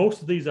 but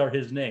most of these are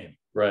his name.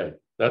 Right.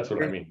 That's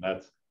what I mean.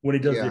 That's when he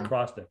does the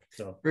acrostic.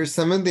 So for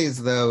some of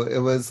these though, it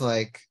was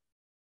like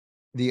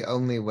the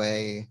only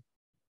way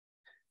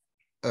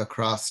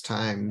across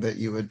time that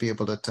you would be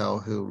able to tell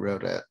who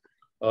wrote it.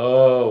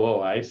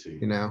 Oh, I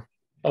see.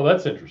 Oh,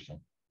 that's interesting.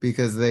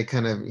 Because they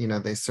kind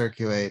of, they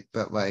circulate,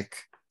 but like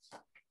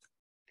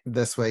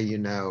this way,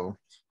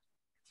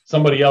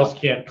 somebody else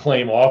can't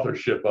claim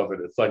authorship of it.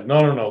 It's like,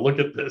 no, look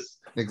at this.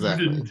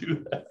 Exactly. You didn't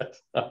do that.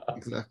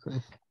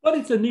 Exactly. But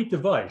it's a neat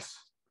device.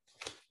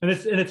 And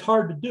it's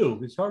hard to do.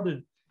 It's hard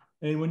to,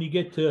 and when you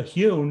get to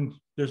hewn,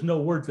 there's no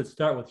words that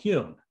start with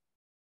hewn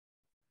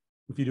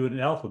if you do it in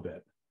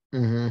alphabet.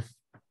 Mm-hmm.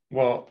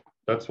 Well,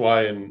 that's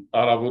why in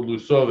Aravut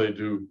Luso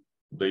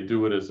they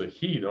do it as a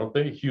he, don't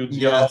they? Huge.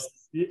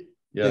 Yes.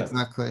 Yeah.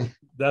 Exactly.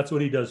 That's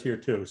what he does here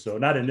too. So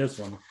not in this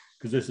one,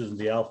 because this isn't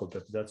the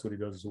alphabet, but that's what he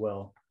does as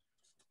well.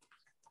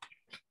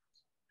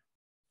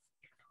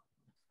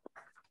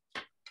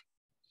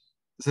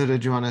 So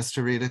did you want us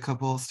to read a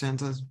couple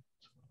stanzas?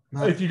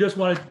 No. If you just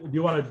want to, do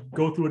you want to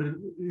go through it?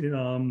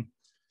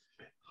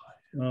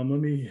 Let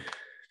me.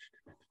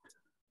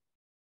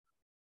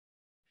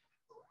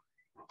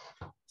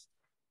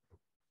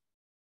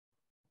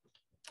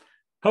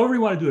 However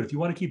you want to do it. If you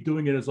want to keep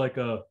doing it as like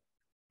a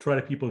try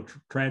to people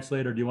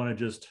translate, or do you want to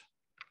just?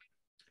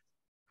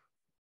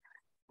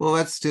 Well,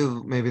 let's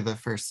do maybe the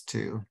first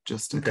two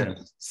just to kind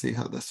of see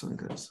how this one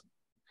goes.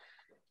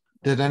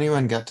 Did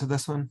anyone get to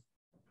this one?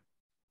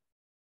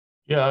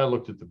 Yeah, I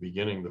looked at the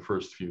beginning, the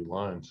first few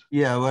lines.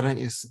 Yeah, why don't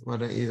you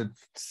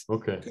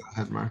okay. Go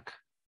ahead, Mark.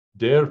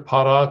 Der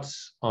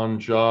parats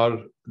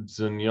anjar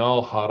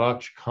zinyal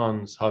harach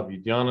kans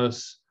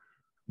havidianas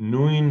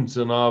nuin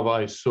zanav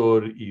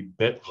aisor I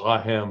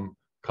Bethlehem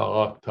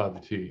karak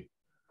tavti.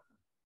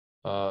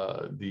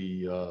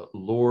 The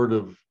Lord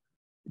of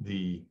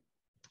the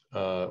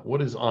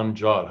what is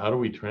anjar? How do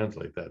we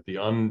translate that?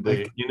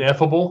 The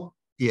ineffable?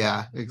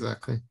 Yeah,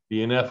 exactly.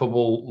 The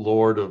ineffable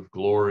Lord of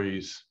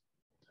glories,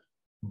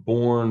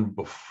 born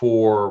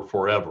before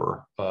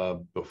forever,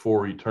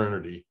 before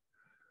eternity.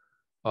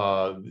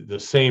 The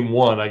same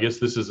one, I guess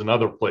this is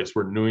another place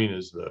where Nuin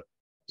is the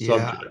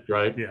subject,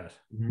 right? Yes.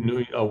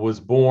 Nuin was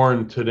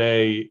born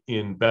today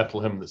in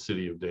Bethlehem, the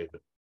city of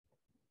David.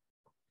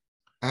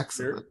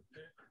 Excellent.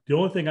 The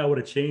only thing I would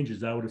have changed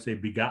is I would have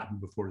said begotten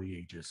before the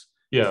ages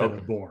instead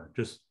of born.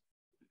 Just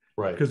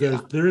right. Because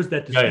there is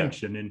that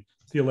distinction in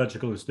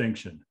theological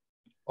distinction.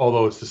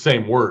 Although it's the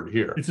same word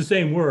here. It's the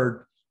same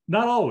word.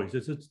 Not always.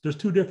 There's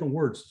two different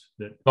words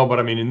that. No, but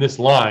I mean in this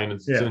line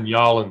it's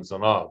Zinyal and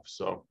Zanav.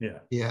 So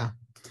yeah.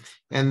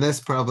 And this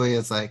probably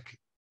is like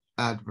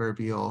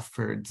adverbial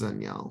for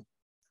Zinyal.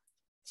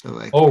 So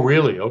like. Oh,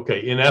 really?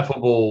 Okay.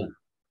 Ineffably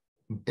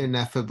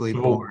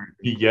born.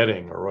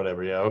 Begetting or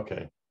whatever. Yeah.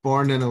 Okay.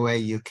 Born in a way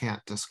you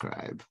can't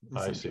describe.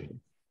 I see.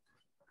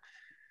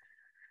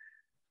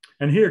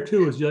 And here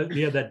too is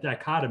you have that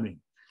dichotomy.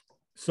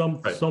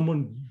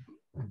 Someone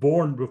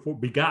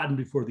begotten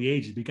before the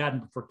ages, begotten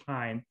before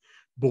time,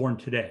 born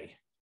today.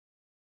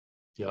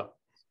 Yeah.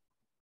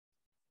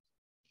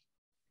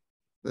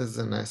 This is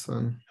a nice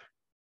one.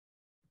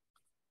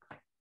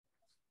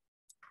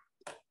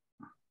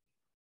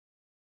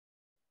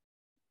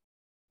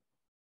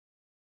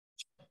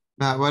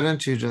 Matt, why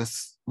don't you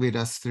just lead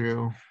us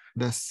through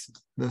this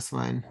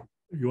line?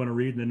 You want to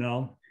read the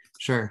no?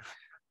 Sure.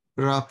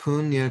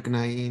 Rapun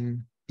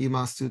yergnain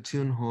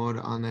imastutun hor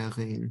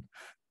anerin.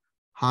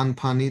 Han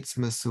panitz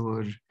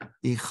mesur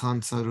I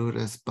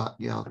chansarures bat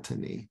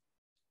yaltani.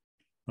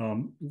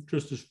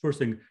 Just as first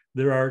thing,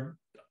 there are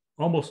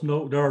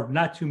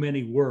not too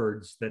many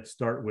words that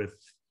start with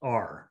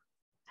R.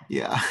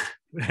 Yeah.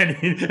 And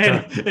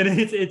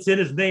it's in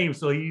his name,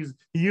 so he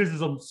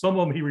uses them. Some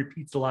of them he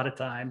repeats a lot of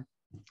time.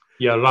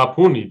 Yeah,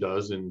 Rapuni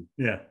does, and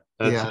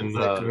that's in,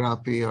 like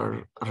Rapi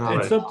or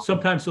Rapi. And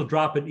sometimes he'll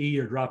drop an E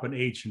or drop an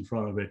H in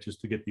front of it just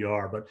to get the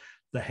R. But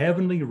the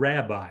heavenly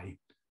rabbi,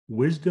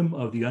 wisdom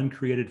of the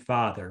uncreated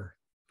Father,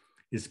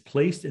 is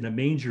placed in a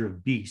manger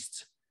of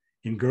beasts,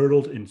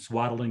 engirdled in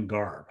swaddling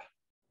garb.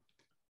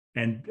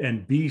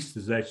 And beast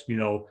is actually,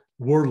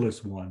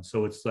 wordless one.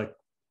 So it's like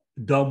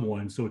dumb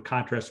one. So it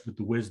contrasts with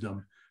the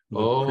wisdom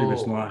of the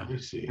previous line. I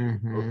see.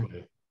 Mm-hmm.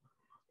 Okay.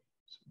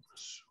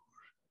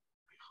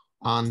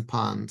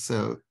 Anpan,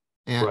 so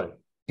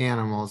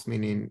animals,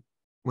 meaning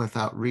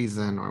without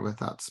reason or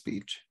without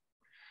speech.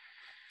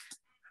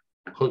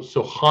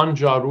 So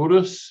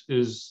Hanjarudus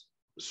is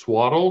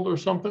swaddled or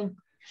something?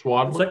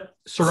 Swaddled? It's like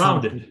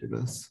surrounded.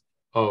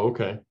 Oh,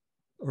 okay.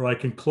 Or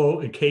like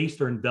encased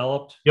or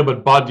enveloped. Yeah,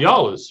 but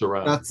Badial is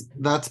surrounded.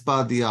 That's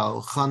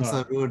Badial.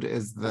 Chansarud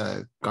is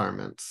the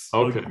garments.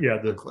 Okay. Yeah,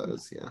 the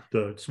clothes,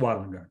 the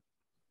swaddling garment.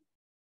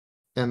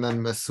 And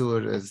then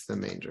Masur is the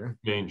manger.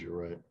 Manger,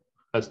 right.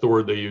 That's the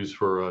word they use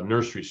for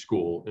nursery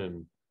school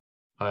in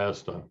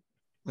Hayastan.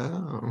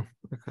 Oh,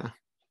 okay.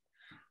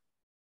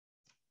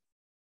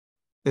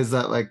 Is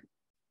that like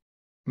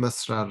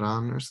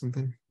Masraran or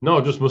something? No,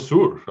 just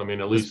Masur. I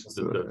mean, at least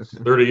Masur, that's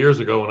okay. 30 years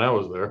ago when I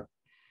was there.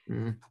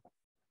 Mm.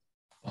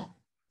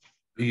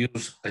 We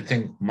use, I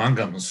think,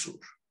 manga masur.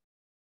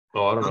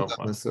 Oh, I don't know.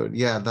 Masur.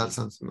 Yeah, that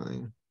sounds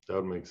familiar. That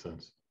would make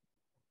sense.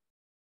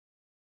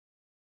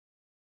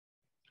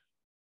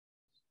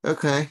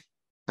 Okay.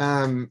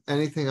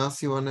 Anything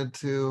else you wanted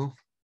to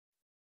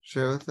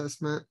share with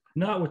us, Matt?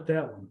 Not with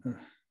that one.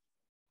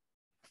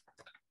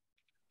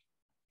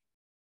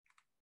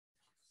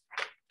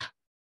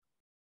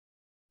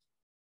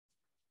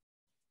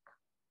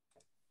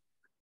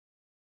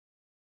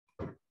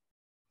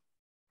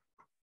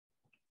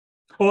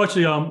 Oh,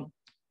 actually, do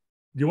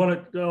you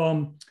want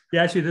to?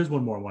 Yeah, actually, there's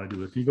one more I want to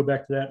do. Can you go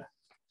back to that?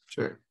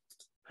 Sure.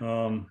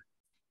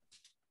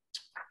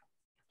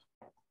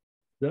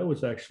 That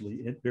was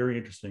actually very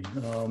interesting.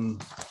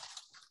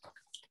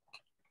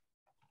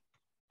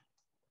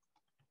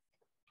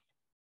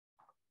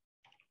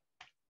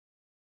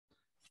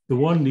 The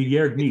one the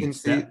Yerg You can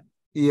meets. see.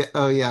 Yeah.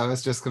 Oh, yeah. I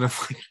was just gonna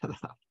point that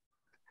out.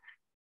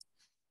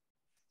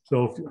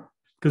 So,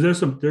 because there's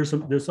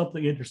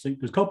something interesting.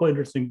 There's a couple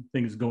interesting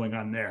things going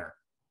on there.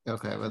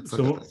 Okay, let's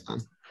look at this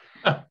one.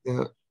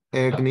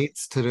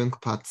 Terunk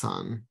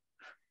patsan.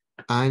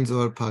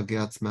 Einzor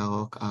pagiats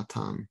melok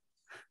atan.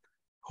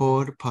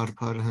 Hor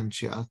parpar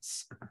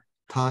hanchiats.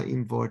 Ta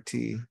im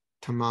vorti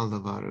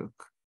tamalavaruk.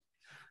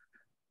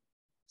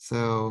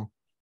 So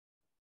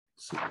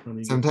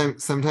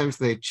sometimes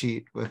they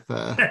cheat with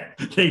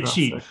they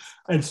cheat,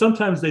 and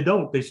sometimes they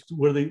don't.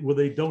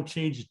 They don't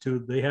change it to,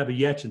 they have a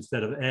yetch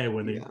instead of a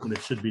when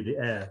it should be the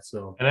a.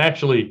 So, and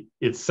actually,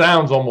 it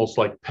sounds almost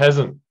like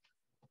peasant,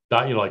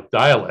 like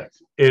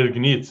dialect.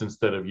 Ergnitz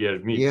instead of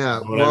Yergnitz. Yeah,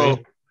 you know what I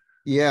mean?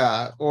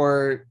 Yeah,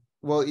 or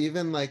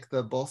even like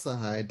the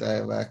Bolsahai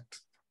dialect.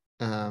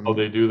 Oh,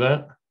 they do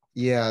that?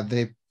 Yeah,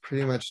 they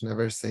pretty much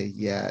never say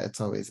yeah.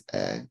 It's always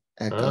eka,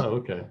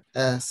 okay.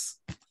 s.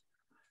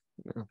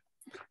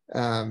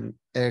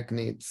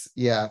 Ergnitz,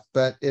 yeah,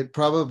 but it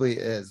probably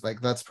is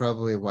like, that's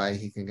probably why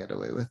he can get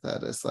away with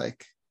that. Is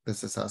like,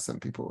 this is how some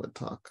people would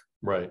talk.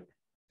 Right.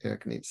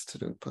 Ergnitz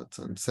to puts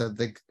on. So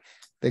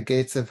the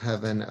gates of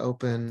heaven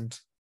opened.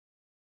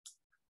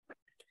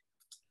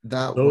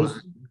 That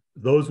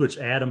those which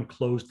Adam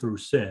closed through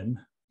sin.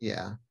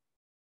 Yeah.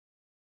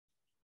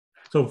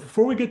 So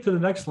before we get to the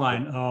next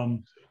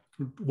line,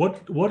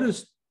 what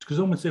is, because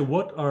someone say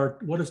what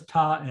does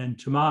ta and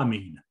tama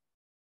mean?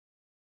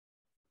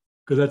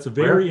 Because that's a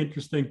very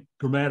interesting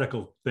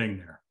grammatical thing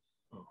there.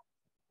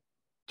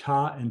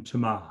 Ta and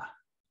tama.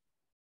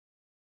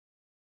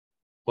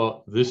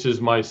 Well, this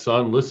is my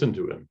son, listen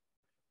to him.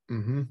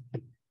 Mm-hmm.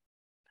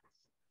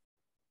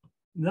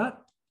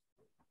 Not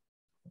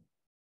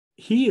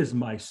he is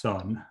my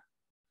son.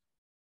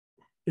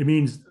 It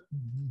means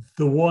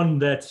the one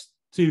that's,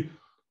 see,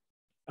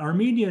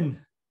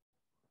 Armenian,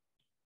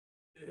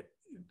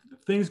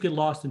 things get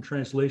lost in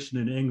translation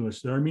in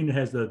English. The Armenian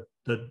has the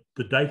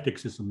deictic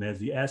system, has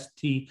the S,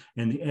 T,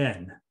 and the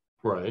N.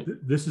 Right.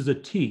 This is a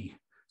T.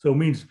 So it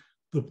means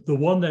the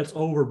one that's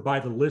over by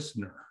the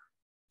listener.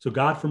 So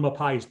God from up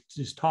high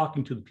is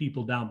talking to the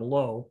people down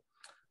below.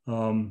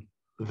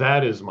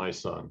 That is my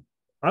son.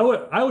 I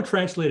would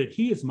translate it,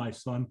 he is my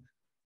son,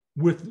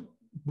 with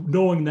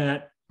knowing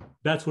that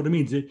that's what it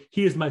means.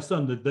 He is my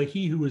son, the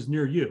he who is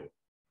near you.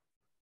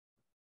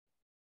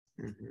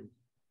 Mm-hmm.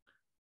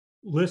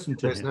 Listen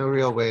to There's him. no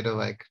real way to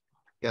like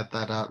get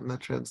that out in the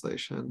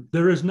translation.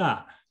 There is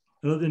not.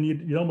 Then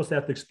you almost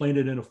have to explain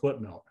it in a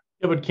footnote.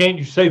 Yeah, but can't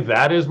you say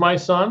that is my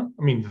son?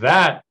 I mean,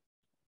 that,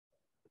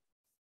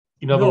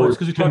 in other words,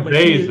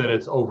 conveys that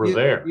it's over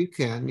there. You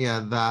can,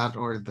 yeah, that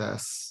or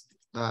this,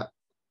 that.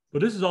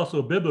 But this is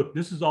also biblical.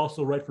 This is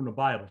also right from the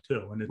Bible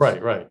too. And it's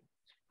right.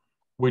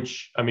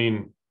 Which, I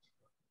mean,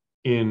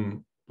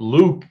 in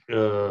Luke,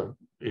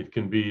 it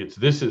can be,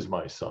 this is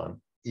my son.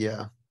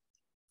 Yeah.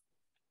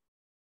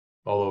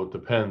 Although it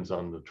depends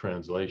on the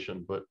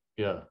translation, but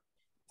yeah.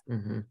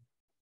 Mm-hmm.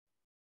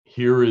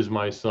 Here is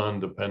my son,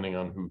 depending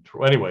on who.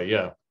 Anyway,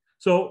 yeah.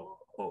 So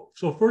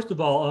first of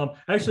all,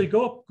 actually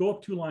go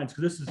up 2 lines,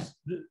 because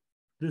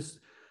this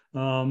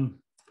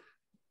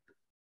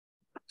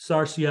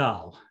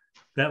Sarsial,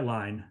 that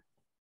line,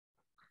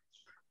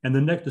 and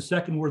the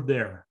second word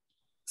there.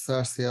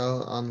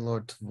 Sarsial on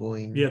Lord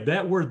Tvoin. Yeah,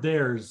 that word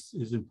there is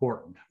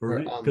important,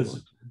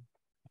 because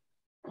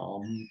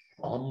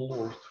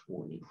Lord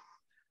Tvoin.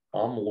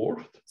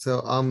 Lord.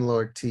 So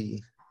Lord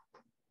T.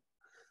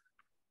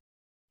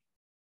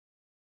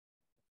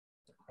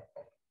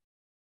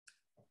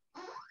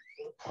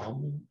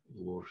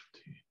 Lord T.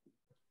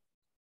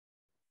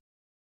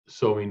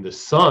 So I mean the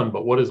son,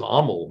 but what does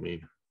Amul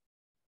mean?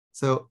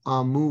 So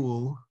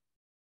Amul.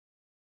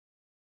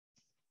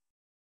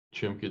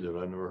 Chimki did,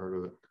 I never heard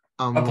of it.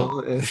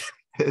 Amul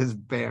is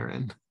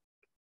barren.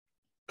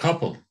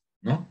 Couple,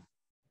 no?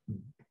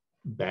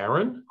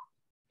 Barren?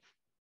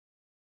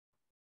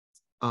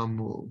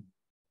 Amul.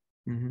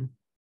 Mm-hmm.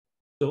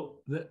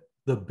 So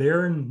the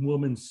barren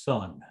woman's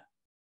son.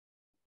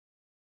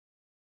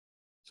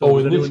 So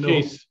in this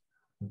case,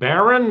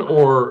 barren,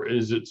 or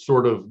is it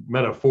sort of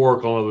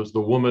metaphorical? It was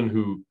the woman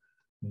who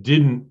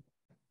didn't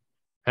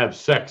have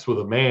sex with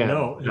a man.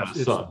 No,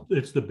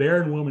 it's the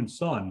barren woman's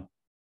son.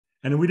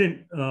 And we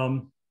didn't,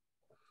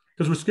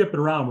 because we're skipping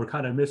around, we're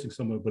kind of missing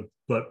some of it,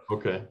 but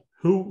Okay.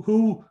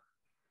 Who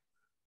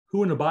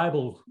in the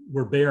Bible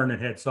were barren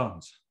and had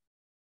sons?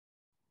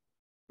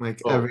 Like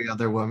every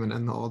other woman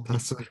in the Old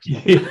Testament.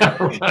 Yeah,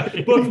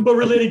 right. but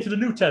relating to the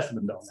New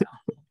Testament, though.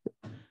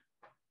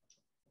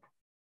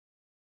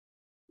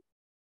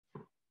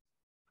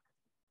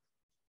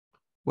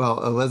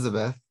 Well,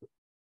 Elizabeth,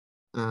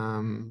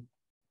 and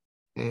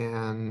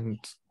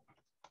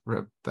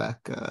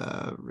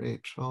Rebecca,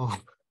 Rachel,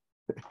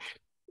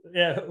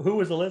 Yeah, who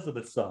was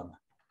Elizabeth's son?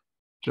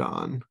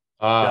 John.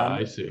 Ah,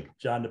 I see.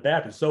 John the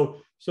Baptist.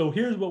 So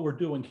here's what we're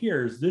doing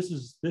here is this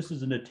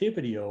is a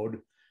nativity ode,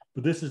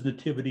 but this is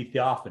nativity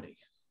theophany.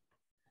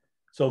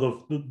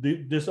 So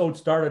this ode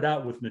started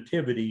out with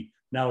nativity.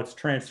 Now it's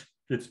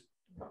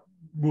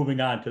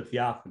moving on to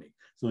theophany.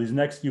 So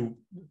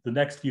the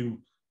next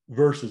few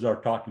verses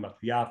are talking about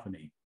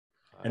theophany,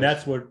 and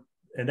that's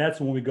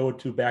when we go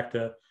back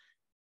to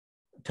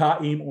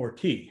ta'im or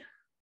ti.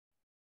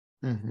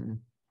 Mm-hmm.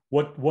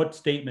 What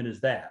statement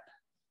is that?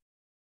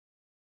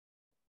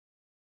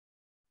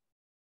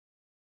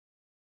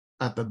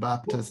 At the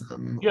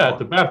baptism. Yeah, at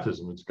the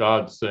baptism, it's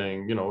God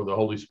saying, the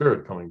Holy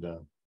Spirit coming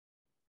down.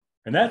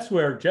 And that's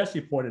where Jesse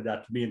pointed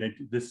out to me, and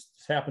this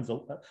happens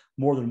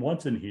more than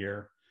once in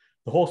here.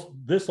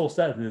 This whole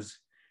sentence is,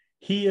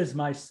 "He is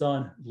my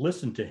son,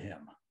 listen to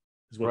him,"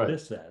 is what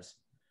this says.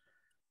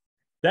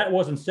 That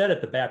wasn't said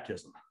at the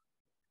baptism.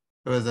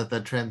 It was at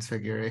the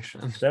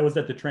transfiguration. That was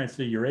at the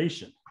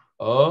transfiguration.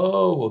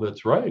 Oh, well,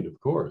 that's right, of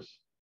course.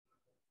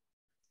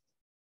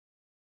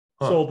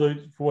 Huh. So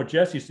for what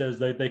Jesse says,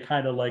 they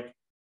kind of like,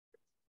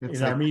 it's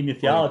in Armenian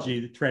theology,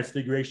 the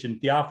transfiguration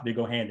and theophany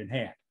go hand in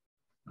hand.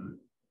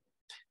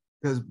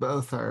 Because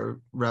both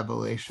are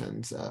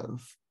revelations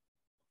of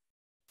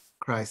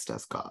Christ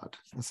as God,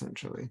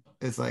 essentially.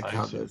 It's like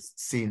how those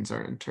scenes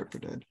are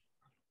interpreted.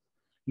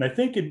 And I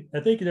think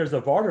there's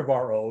a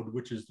Vardavar ode,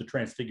 which is the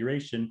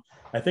transfiguration.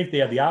 I think they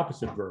have the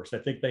opposite verse. I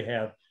think they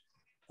have,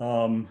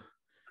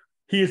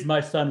 "He is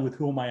my son with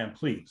whom I am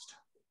pleased,"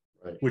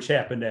 right, which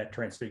happened at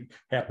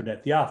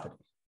theophany.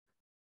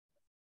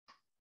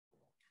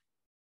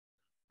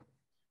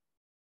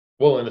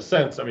 Well, in a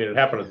sense, I mean, it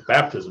happened at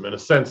baptism. In a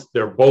sense,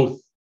 they're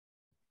both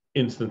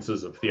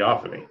instances of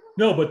theophany.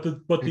 No, but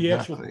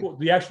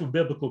the actual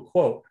biblical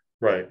quote,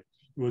 right,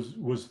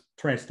 was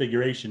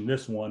transfiguration.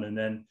 This one, and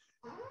then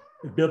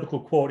the biblical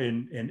quote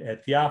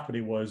at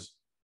theophany was,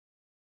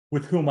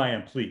 "With whom I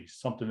am pleased,"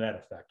 something to that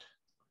effect.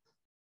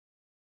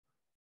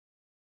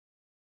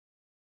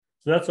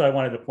 So that's why I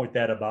wanted to point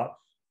that about,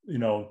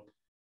 the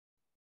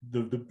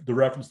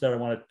reference that I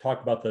want to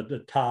talk about the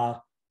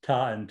ta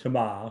and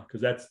tama,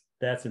 because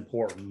that's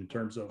important in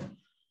terms of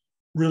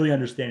really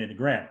understanding the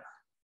grammar.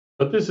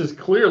 But this is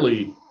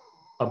clearly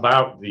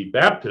about the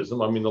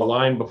baptism. I mean, the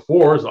line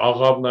before is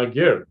Agav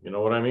Nagir. You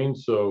know what I mean?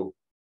 So.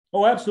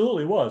 Oh,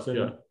 absolutely was.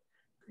 And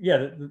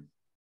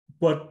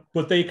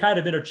but they kind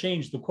of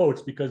interchanged the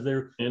quotes because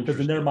in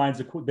their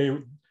minds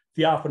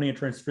theophany and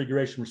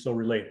transfiguration were so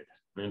related.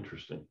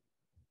 Interesting.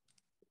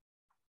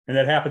 And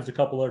that happens a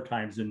couple other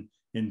times in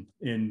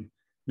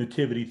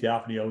nativity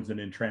theophany odes and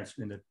in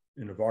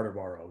the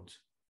Vardavar odes.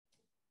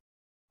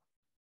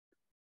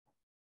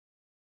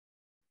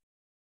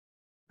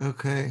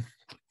 Okay,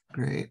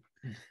 great.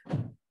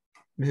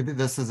 Maybe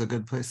this is a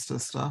good place to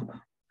stop.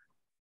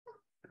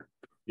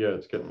 Yeah,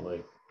 it's getting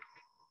late.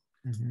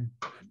 Mm-hmm.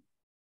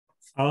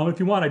 If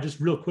you want, I just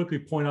real quickly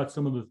point out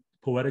some of the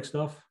poetic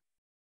stuff.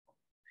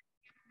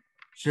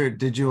 Sure.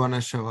 Did you want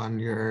to show on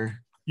your?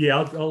 Yeah,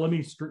 let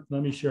me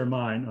share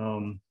mine.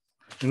 And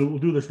we'll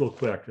do this real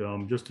quick,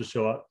 just to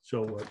show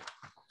what.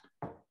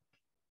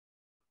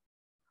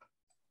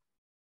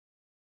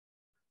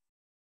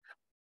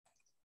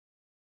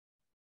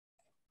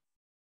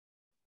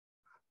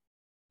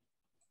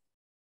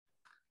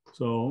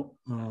 So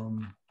let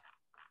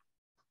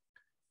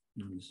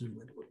me zoom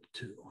in with the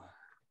two.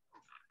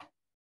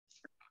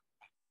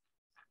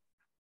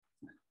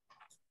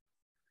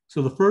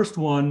 So the first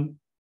one,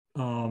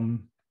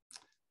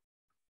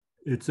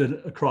 it's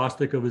an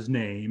acrostic of his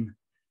name.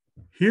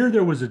 Here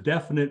there was a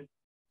definite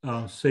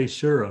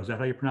caesura. Is that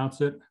how you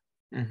pronounce it?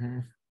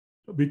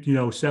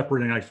 Mm-hmm.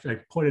 Separating. I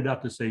pointed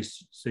out the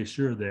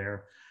caesura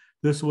there.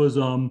 This was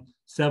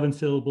 7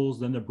 syllables,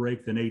 then the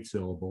break, then 8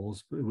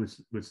 syllables. It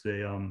was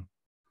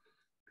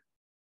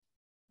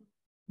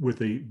with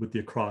the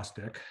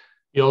acrostic.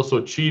 He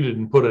also cheated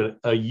and put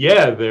a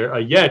yeah there,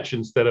 a yetch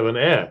instead of an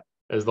eh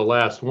as the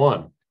last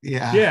one.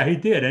 Yeah, he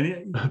did,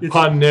 and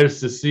Pan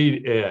Nerses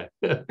Shnorhali.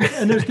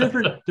 And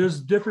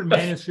there's different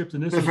manuscripts,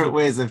 and different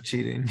ways of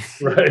cheating.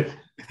 Right.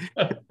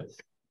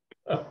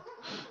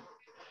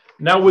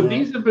 Now, would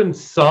these have been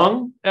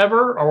sung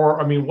ever,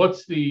 or I mean,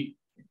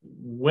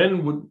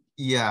 when would?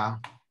 Yeah,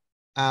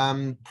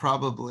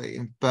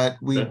 probably, but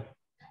we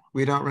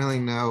don't really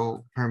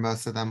know for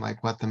most of them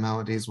like what the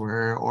melodies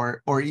were,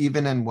 or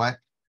even in what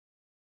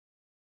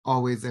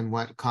always in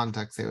what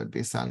context they would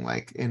be sung,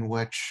 like in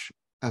which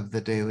of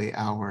the daily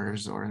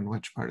hours or in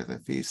which part of the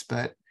feast.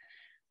 But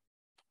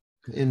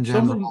in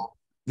general,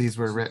 these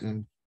were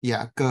written.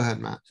 Yeah, go ahead,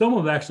 Matt. Some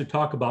of them actually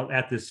talk about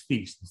at this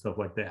feast and stuff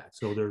like that.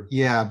 So they're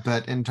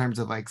but in terms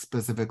of like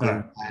specifically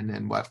when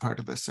and what part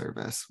of the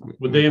service.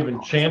 Would they have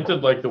been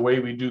chanted like the way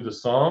we do the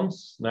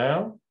Psalms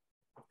now?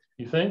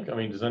 You think? I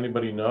mean, does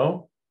anybody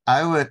know?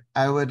 I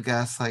would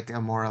guess like a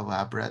more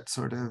elaborate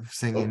sort of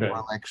singing,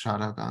 more like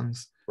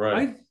shadogans.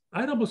 Right.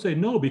 I'd almost say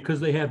no,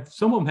 because they have,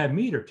 some of them have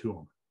meter to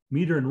them,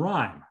 meter and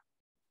rhyme,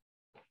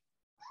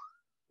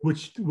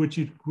 which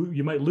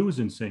you might lose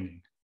in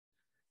singing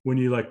when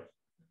you like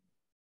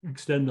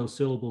extend those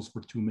syllables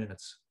for 2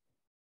 minutes.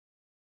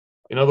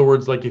 In other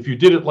words, like if you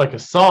did it like a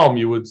psalm,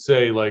 you would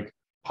say like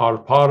par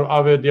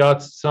avediat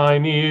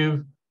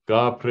sainiv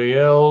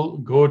Gabriel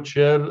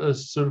Gocher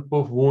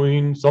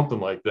Surpovuin, something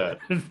like that.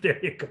 There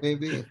you go.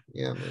 Maybe,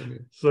 yeah, maybe.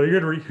 So you're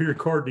going to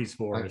record these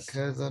for us.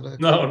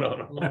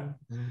 No. All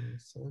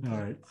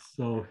right,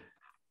 so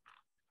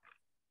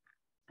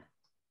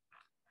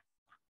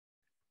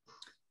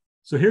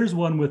here's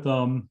one with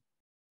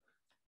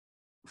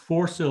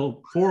 4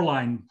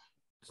 line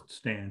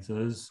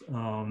stanzas,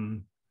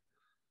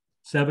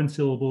 7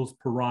 syllables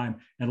per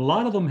rhyme, and a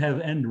lot of them have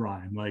end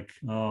rhyme, like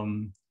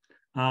on.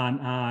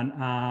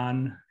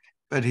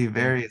 But he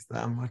varies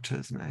them, which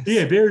is nice.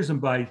 Yeah, varies them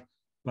by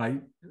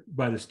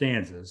the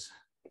stanzas.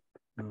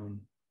 Go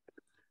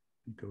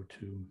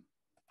to.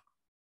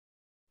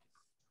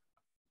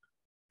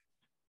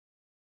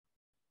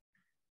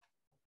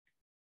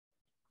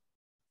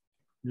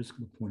 I'm just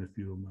going to point a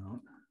few of them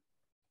out.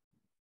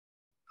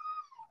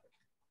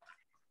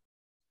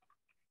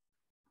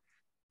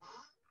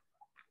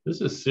 This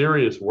is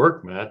serious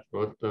work, Matt.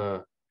 But,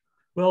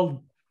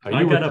 well, are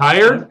you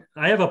retired?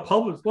 I have a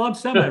publisher. Well, I'm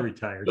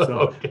semi-retired, so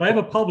okay. I have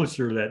a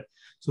publisher that.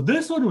 So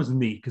this one was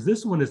neat because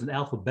this one isn't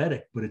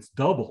alphabetic, but it's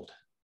doubled.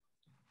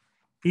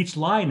 Each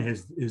line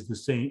is the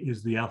same,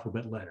 is the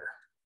alphabet letter.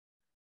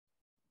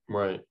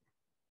 Right.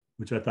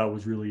 Which I thought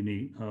was really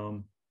neat.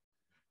 Well,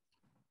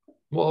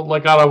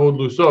 like Arabo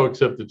Luso,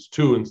 except it's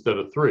 2 instead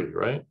of 3,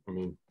 right? I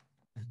mean,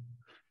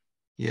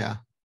 yeah.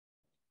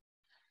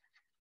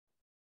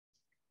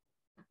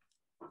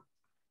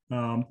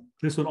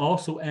 This one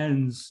also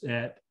ends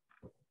at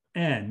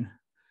N,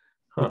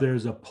 but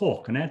there's a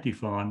polk, an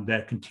antiphon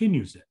that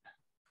continues it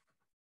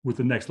with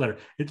the next letter.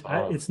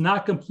 It's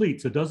not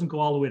complete, so it doesn't go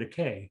all the way to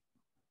K.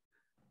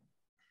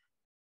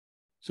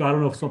 So I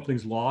don't know if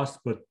something's lost,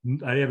 but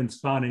I haven't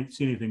seen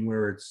anything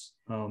where it's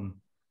and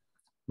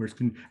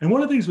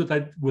one of the things with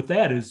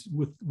that is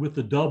with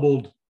the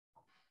doubled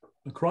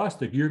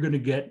acrostic, you're going to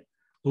get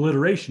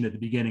alliteration at the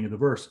beginning of the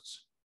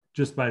verses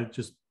just by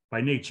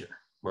nature.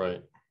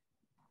 Right.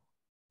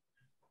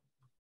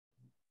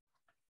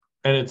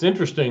 And it's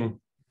interesting,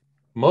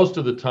 most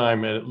of the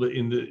time,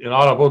 in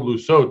Arabo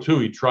Luso too,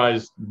 he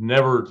tries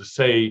never to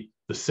say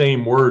the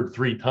same word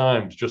 3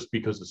 times just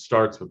because it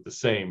starts with the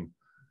same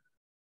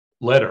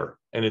letter.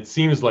 And it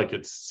seems like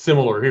it's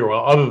similar here,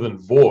 well, other than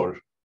vor,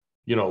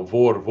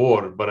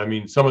 vor. But I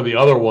mean, some of the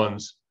other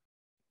ones,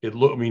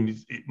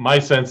 my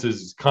sense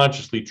is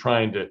consciously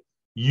trying to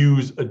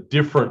use a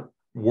different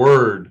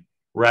word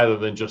rather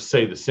than just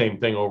say the same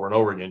thing over and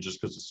over again just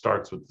because it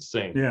starts with the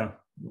same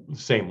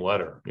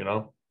letter,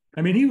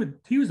 I mean,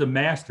 he was a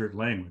master at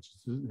language,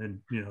 and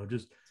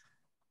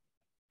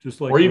just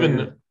like, or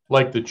even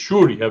like the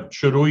chur, you have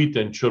churuit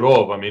and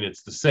churov. I mean,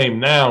 it's the same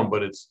noun,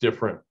 but it's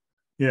different.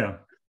 Yeah.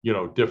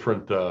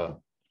 Different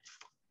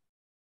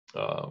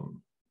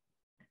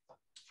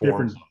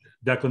different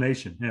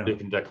declination. Yeah.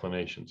 Different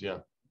declinations. Yeah.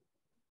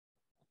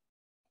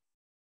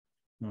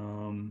 Let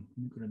me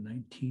go to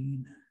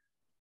 19.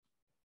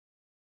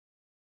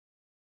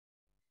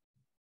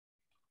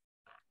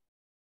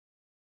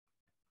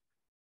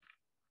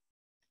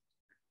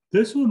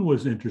 This one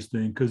was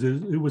interesting because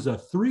it was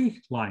a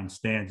 3-line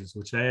stanzas,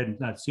 which I had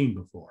not seen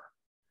before.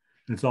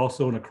 And it's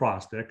also an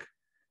acrostic,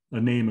 a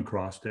name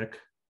acrostic.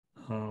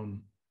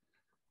 11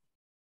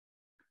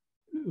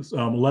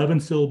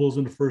 syllables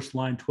in the first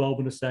line, 12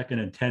 in the second,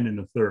 and 10 in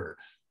the third.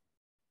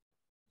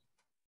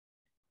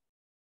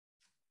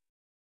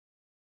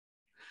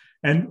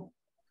 And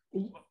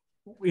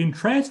in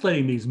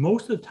translating these,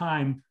 most of the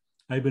time,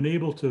 I've been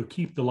able to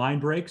keep the line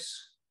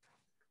breaks.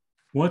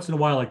 Once in a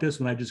while, like this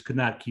one, I just could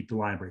not keep the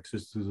line breaks.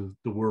 This is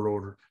the word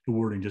order. The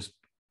wording just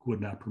would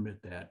not permit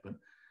that.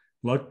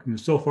 But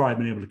so far, I've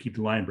been able to keep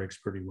the line breaks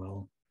pretty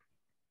well.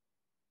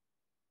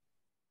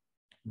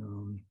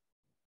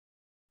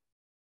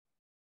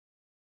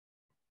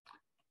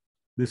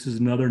 This is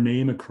another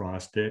name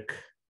acrostic.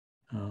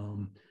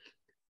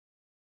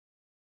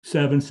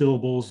 7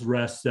 syllables,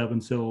 rest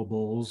 7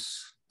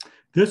 syllables.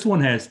 This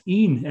one has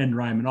een end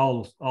rhyme in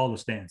all the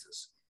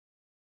stanzas.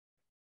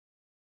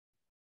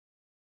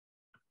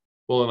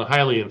 Well, in a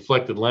highly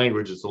inflected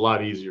language, it's a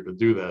lot easier to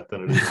do that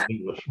than it is in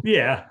English.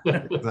 Yeah.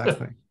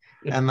 Exactly.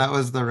 And that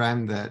was the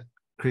rhyme that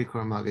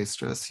Krikor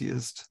Magistros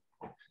used.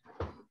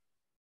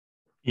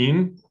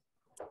 In?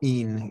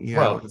 In, yeah,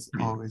 Well, it was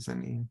always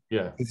an in.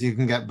 Yeah. Because you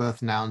can get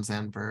both nouns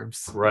and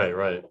verbs. Right,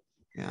 right.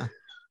 Yeah.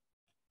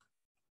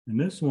 And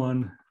this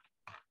one,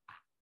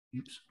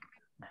 oops.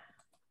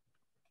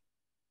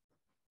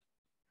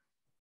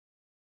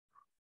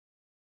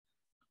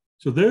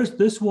 So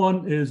this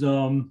one is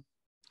a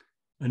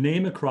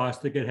name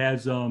acrostic. It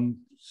has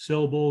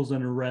syllables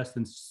and a rest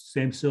and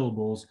same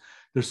syllables.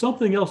 There's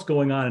something else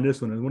going on in this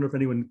one. I wonder if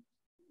anyone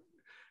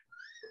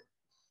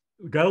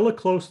got to look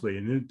closely,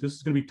 and this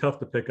is going to be tough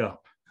to pick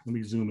up. Let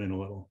me zoom in a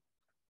little.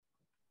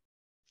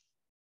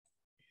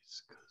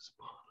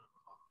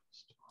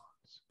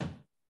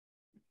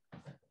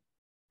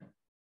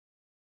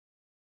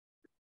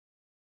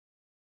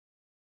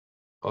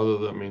 Other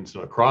than means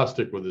an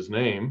acrostic with his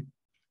name.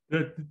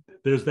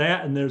 There's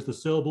that, and there's the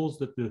syllables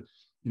that the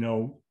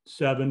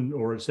 7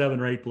 or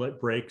 8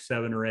 break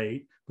 7 or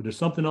 8. But there's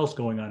something else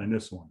going on in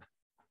this one.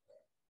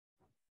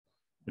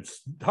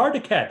 It's hard to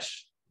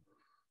catch.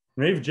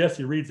 Maybe if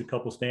Jesse reads a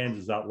couple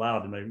stanzas out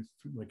loud, and maybe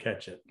we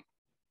catch it.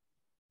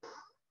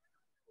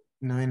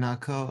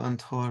 Noinako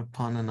antor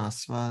panen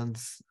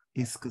asvads,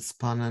 iskus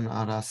panen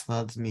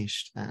arasvads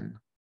mishten.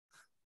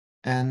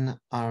 En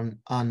an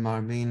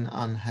marmin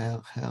an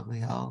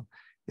helial,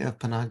 yev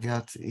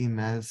panagiat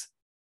imez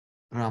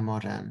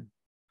ramoren.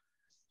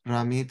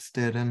 Ramit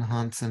derin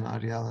hansen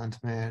arial and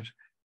mer,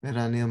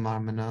 veranil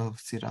marmenov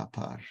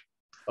sirapar.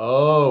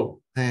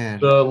 Oh, There.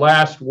 the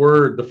last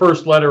word, the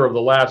first letter of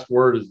the last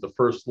word is the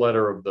first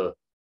letter of the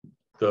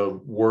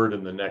word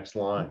in the next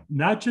line.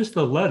 Not just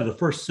the letter, the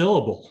first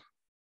syllable.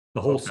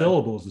 The whole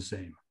syllable is the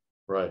same.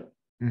 Right.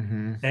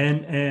 Mm-hmm.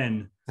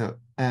 N. So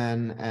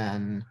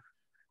N.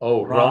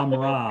 Oh, Ram.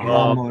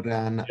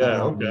 Ramoran.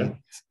 Yeah, okay.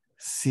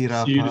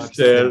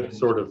 Sirapar.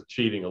 Sort of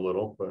cheating a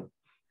little, but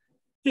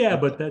yeah,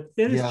 but it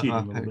is cheating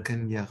a little bit.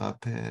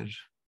 Yaraper,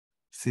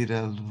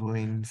 Sirel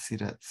Vuin,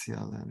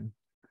 Siratialen,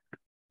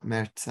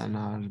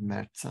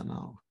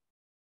 Mertsanal.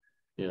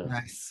 yeah.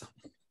 Nice.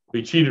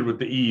 We cheated with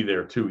the E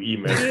there too,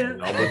 but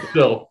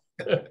still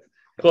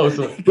close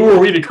enough. Who are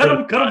we to cut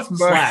him some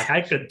slack?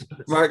 I could do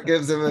this. Mark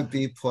gives him a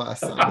B+ on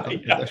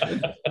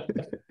composition.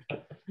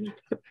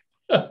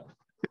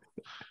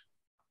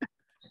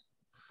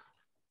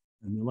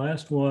 And the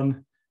last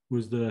one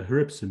was the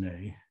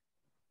Hypsime,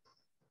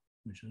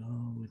 which is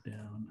all the way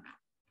down.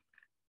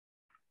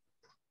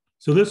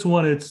 So this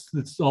one,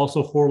 it's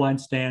also 4-line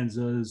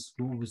stanzas.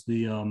 What was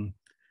the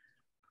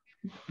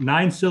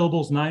 9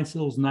 syllables, 9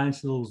 syllables, 9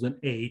 syllables, and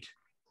 8.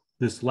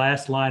 This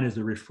last line is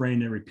a refrain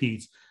that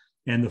repeats.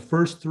 And the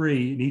first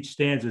 3 in each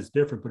stanza is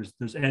different, but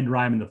there's end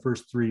rhyme in the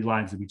first 3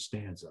 lines of each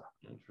stanza.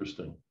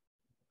 Interesting.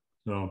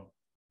 So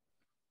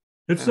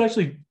it's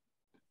actually,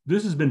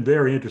 this has been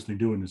very interesting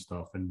doing this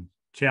stuff and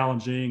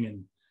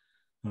challenging.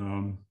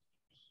 And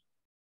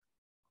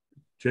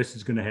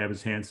Jesse's going to have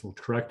his hands full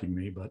correcting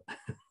me, but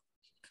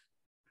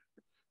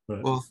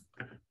well,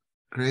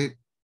 great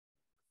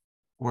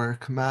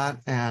work,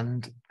 Matt,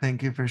 and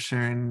thank you for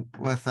sharing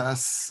with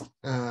us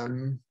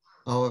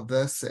all of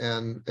this.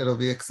 And it'll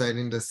be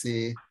exciting to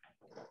see.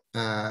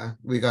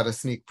 We got a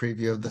sneak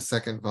preview of the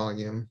second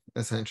volume,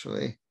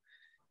 essentially,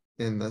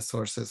 in the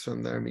sources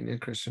from the Armenian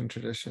Christian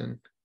tradition.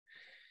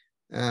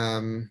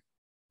 So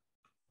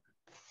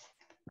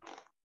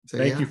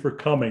thank you for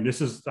coming.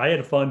 I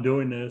had fun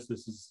doing this.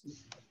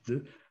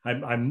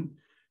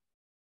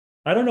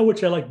 I don't know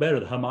which I like better,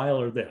 the Hamail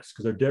or this,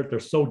 because they're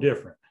so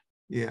different.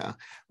 Yeah,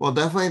 well,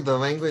 definitely the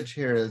language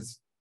here is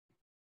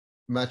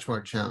much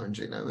more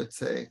challenging, I would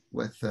say,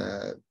 with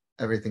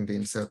everything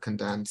being so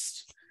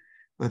condensed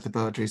with the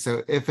poetry.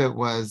 So if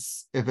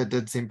it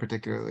did seem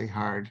particularly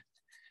hard,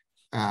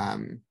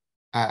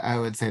 I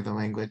would say the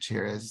language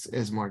here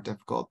is more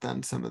difficult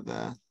than some of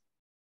the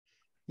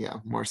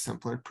more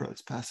simpler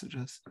prose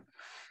passages.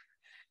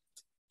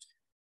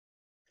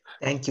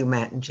 Thank you,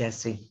 Matt and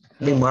Jesse.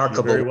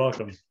 Remarkable. You're very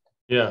welcome.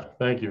 Yeah,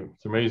 thank you.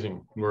 It's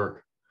amazing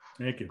work.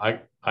 Thank you.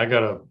 I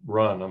gotta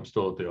run. I'm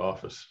still at the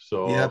office.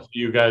 So I'll see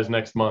you guys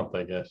next month,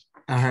 I guess.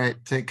 All right.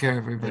 Take care,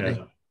 everybody.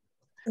 Yeah.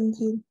 Thank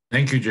you.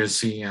 Thank you,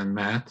 Jesse and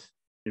Matt.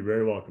 You're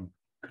very welcome.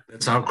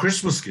 That's our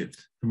Christmas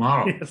gift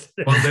tomorrow. Yes.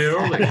 1 day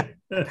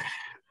early.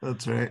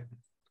 That's right.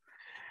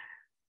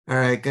 All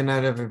right. Good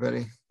night,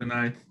 everybody. Good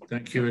night.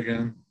 Thank you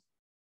again.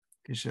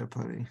 Good show,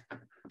 buddy.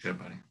 Good,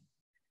 buddy.